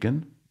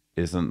pagan?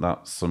 Isn't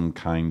that some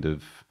kind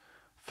of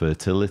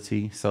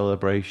fertility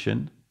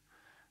celebration?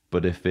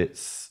 But if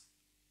it's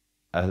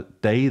a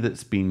day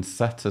that's been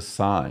set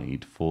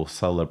aside for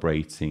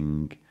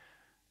celebrating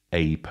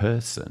a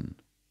person,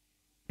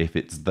 if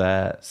it's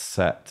their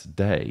set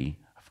day,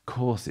 of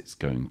course it's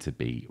going to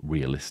be,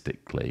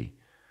 realistically,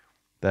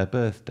 their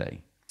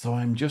birthday. So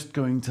I'm just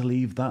going to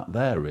leave that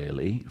there,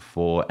 really,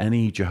 for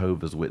any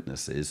Jehovah's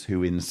Witnesses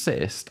who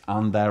insist,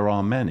 and there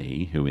are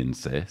many who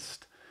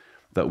insist,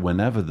 that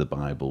whenever the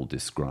Bible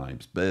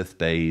describes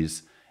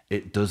birthdays,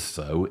 it does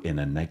so in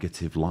a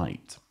negative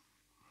light.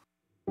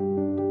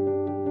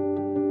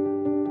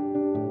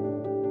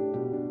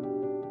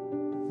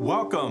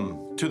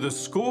 Welcome to the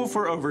School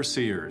for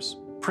Overseers,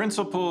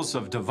 Principles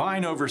of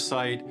Divine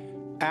Oversight,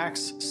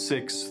 Acts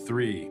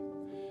 6:3.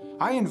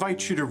 I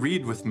invite you to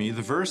read with me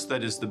the verse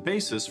that is the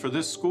basis for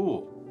this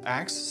school,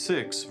 Acts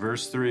 6,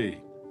 verse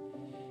 3.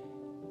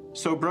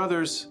 So,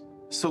 brothers,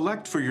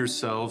 select for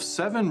yourselves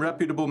 7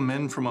 reputable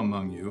men from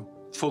among you,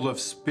 full of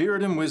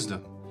spirit and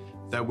wisdom,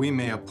 that we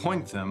may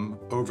appoint them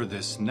over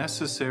this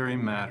necessary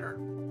matter.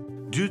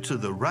 Due to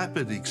the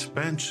rapid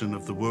expansion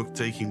of the work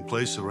taking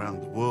place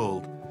around the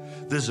world,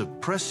 there's a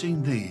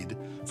pressing need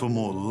for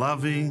more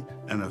loving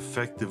and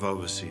effective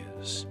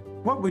overseers.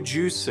 What would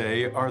you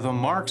say are the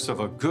marks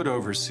of a good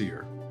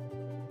overseer?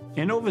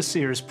 An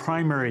overseer's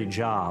primary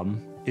job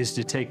is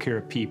to take care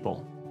of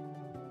people.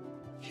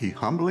 He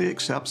humbly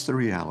accepts the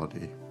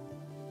reality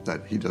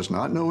that he does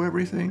not know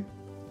everything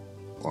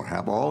or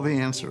have all the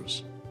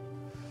answers.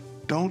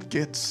 Don't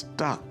get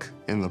stuck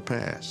in the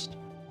past.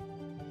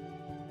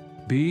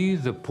 Be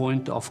the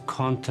point of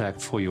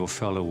contact for your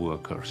fellow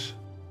workers.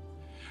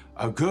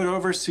 A good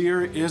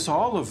overseer is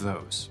all of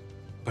those,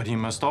 but he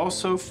must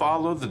also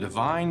follow the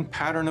divine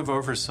pattern of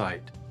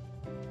oversight.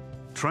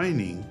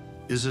 Training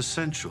is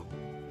essential,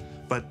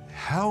 but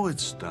how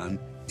it's done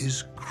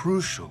is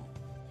crucial.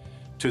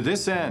 To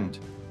this end,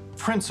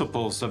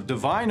 Principles of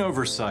Divine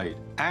Oversight,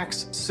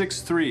 Acts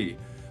 6:3,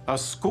 a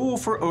school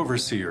for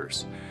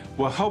overseers,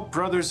 will help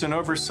brothers in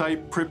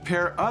oversight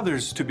prepare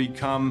others to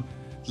become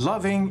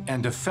loving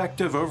and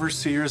effective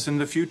overseers in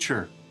the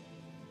future.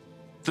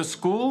 The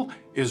school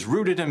is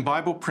rooted in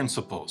Bible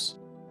principles.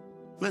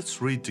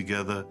 Let's read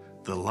together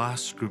the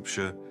last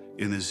scripture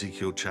in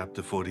Ezekiel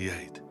chapter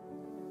 48.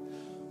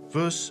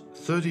 Verse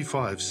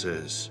 35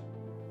 says,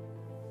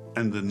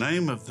 "And the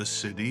name of the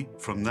city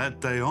from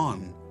that day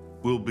on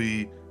will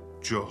be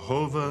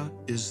Jehovah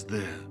is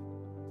there."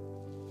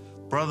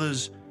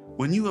 Brothers,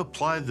 when you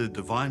apply the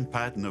divine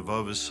pattern of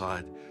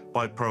oversight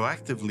by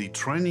proactively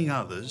training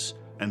others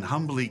and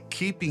humbly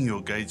keeping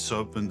your gates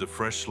open to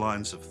fresh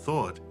lines of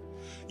thought,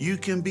 you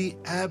can be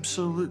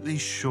absolutely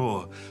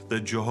sure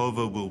that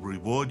Jehovah will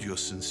reward your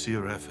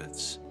sincere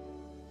efforts.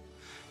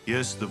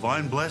 Yes,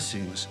 divine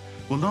blessings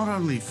will not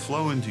only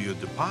flow into your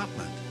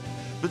department,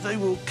 but they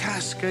will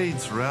cascade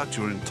throughout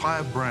your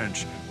entire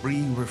branch,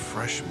 bringing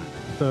refreshment.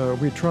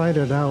 We tried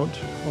it out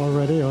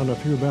already on a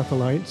few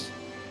Bethelites,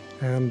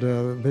 and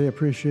they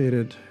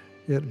appreciated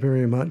it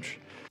very much.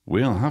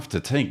 We'll have to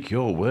take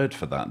your word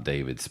for that,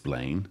 David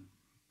Splain.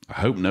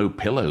 I hope no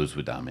pillows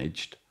were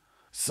damaged.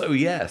 So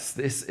yes,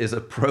 this is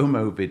a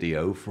promo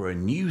video for a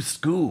new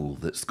school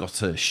that's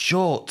got a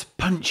short,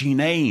 punchy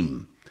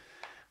name,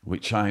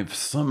 which I've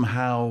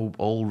somehow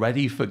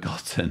already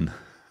forgotten.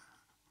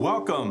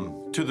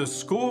 Welcome to the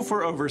School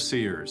for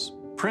Overseers,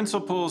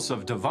 Principles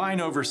of Divine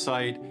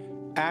Oversight,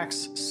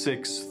 Acts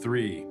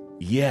 6:3.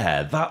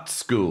 Yeah, that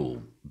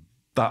school.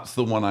 That's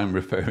the one I'm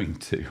referring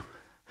to.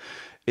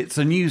 It's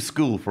a new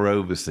school for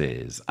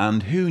overseers,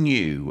 and who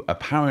knew?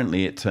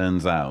 Apparently it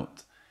turns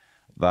out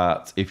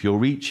that if you're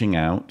reaching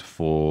out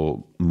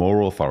for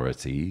more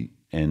authority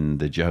in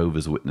the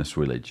Jehovah's Witness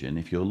religion,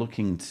 if you're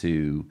looking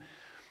to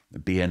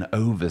be an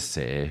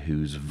overseer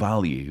who's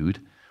valued,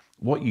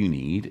 what you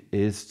need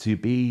is to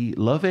be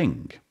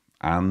loving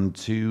and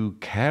to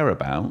care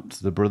about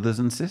the brothers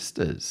and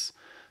sisters.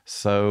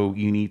 So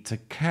you need to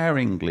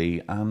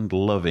caringly and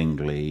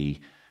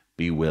lovingly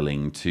be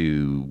willing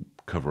to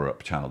cover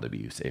up child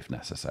abuse if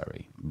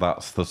necessary.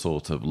 That's the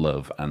sort of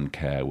love and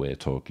care we're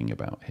talking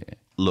about here.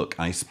 Look,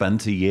 I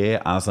spent a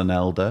year as an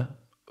elder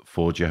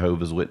for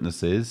Jehovah's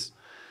Witnesses.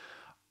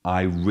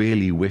 I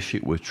really wish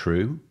it were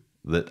true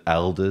that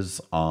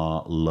elders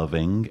are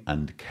loving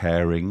and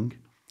caring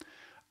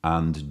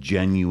and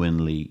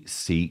genuinely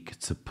seek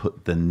to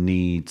put the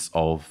needs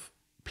of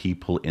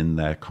people in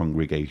their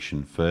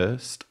congregation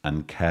first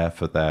and care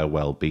for their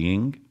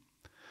well-being.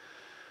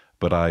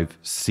 But I've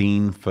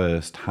seen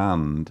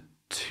firsthand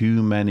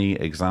too many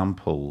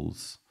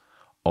examples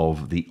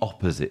of the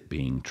opposite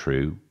being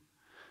true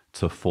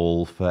to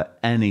fall for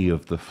any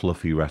of the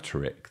fluffy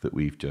rhetoric that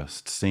we've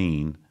just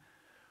seen.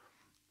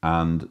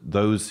 And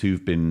those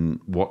who've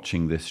been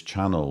watching this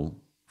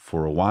channel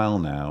for a while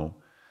now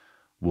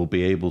will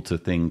be able to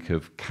think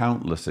of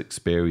countless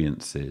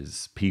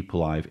experiences,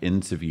 people I've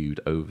interviewed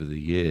over the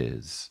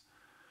years,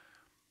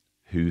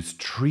 whose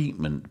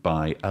treatment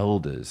by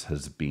elders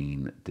has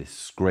been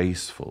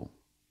disgraceful.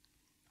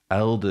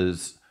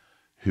 Elders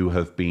who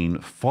have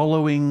been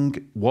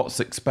following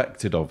what's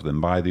expected of them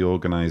by the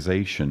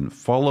organization,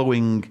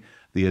 following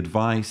the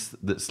advice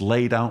that's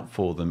laid out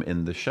for them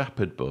in the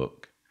Shepherd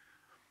book,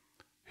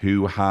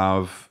 who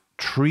have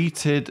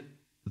treated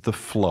the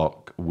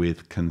flock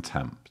with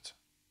contempt,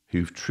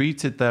 who've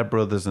treated their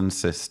brothers and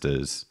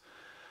sisters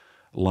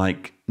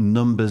like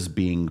numbers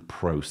being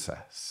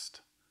processed.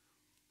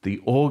 The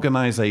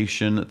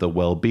organization, the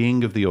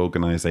well-being of the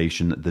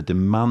organization, the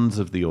demands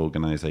of the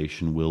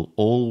organization will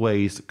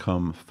always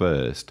come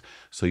first.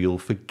 So you'll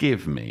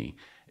forgive me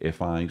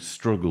if I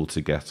struggle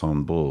to get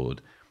on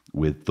board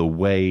with the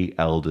way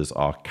elders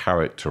are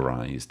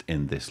characterized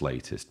in this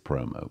latest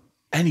promo.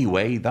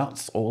 Anyway,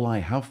 that's all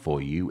I have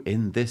for you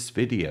in this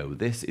video.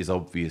 This is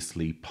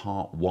obviously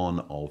part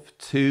 1 of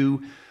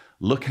 2.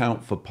 Look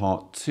out for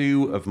part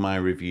 2 of my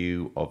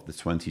review of the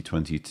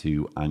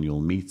 2022 annual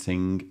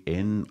meeting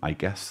in, I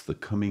guess, the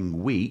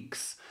coming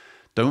weeks.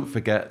 Don't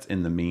forget,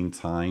 in the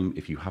meantime,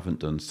 if you haven't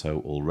done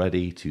so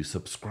already, to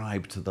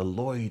subscribe to the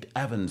Lloyd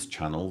Evans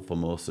channel for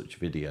more such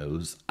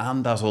videos.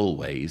 And as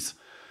always,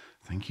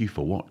 thank you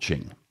for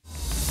watching.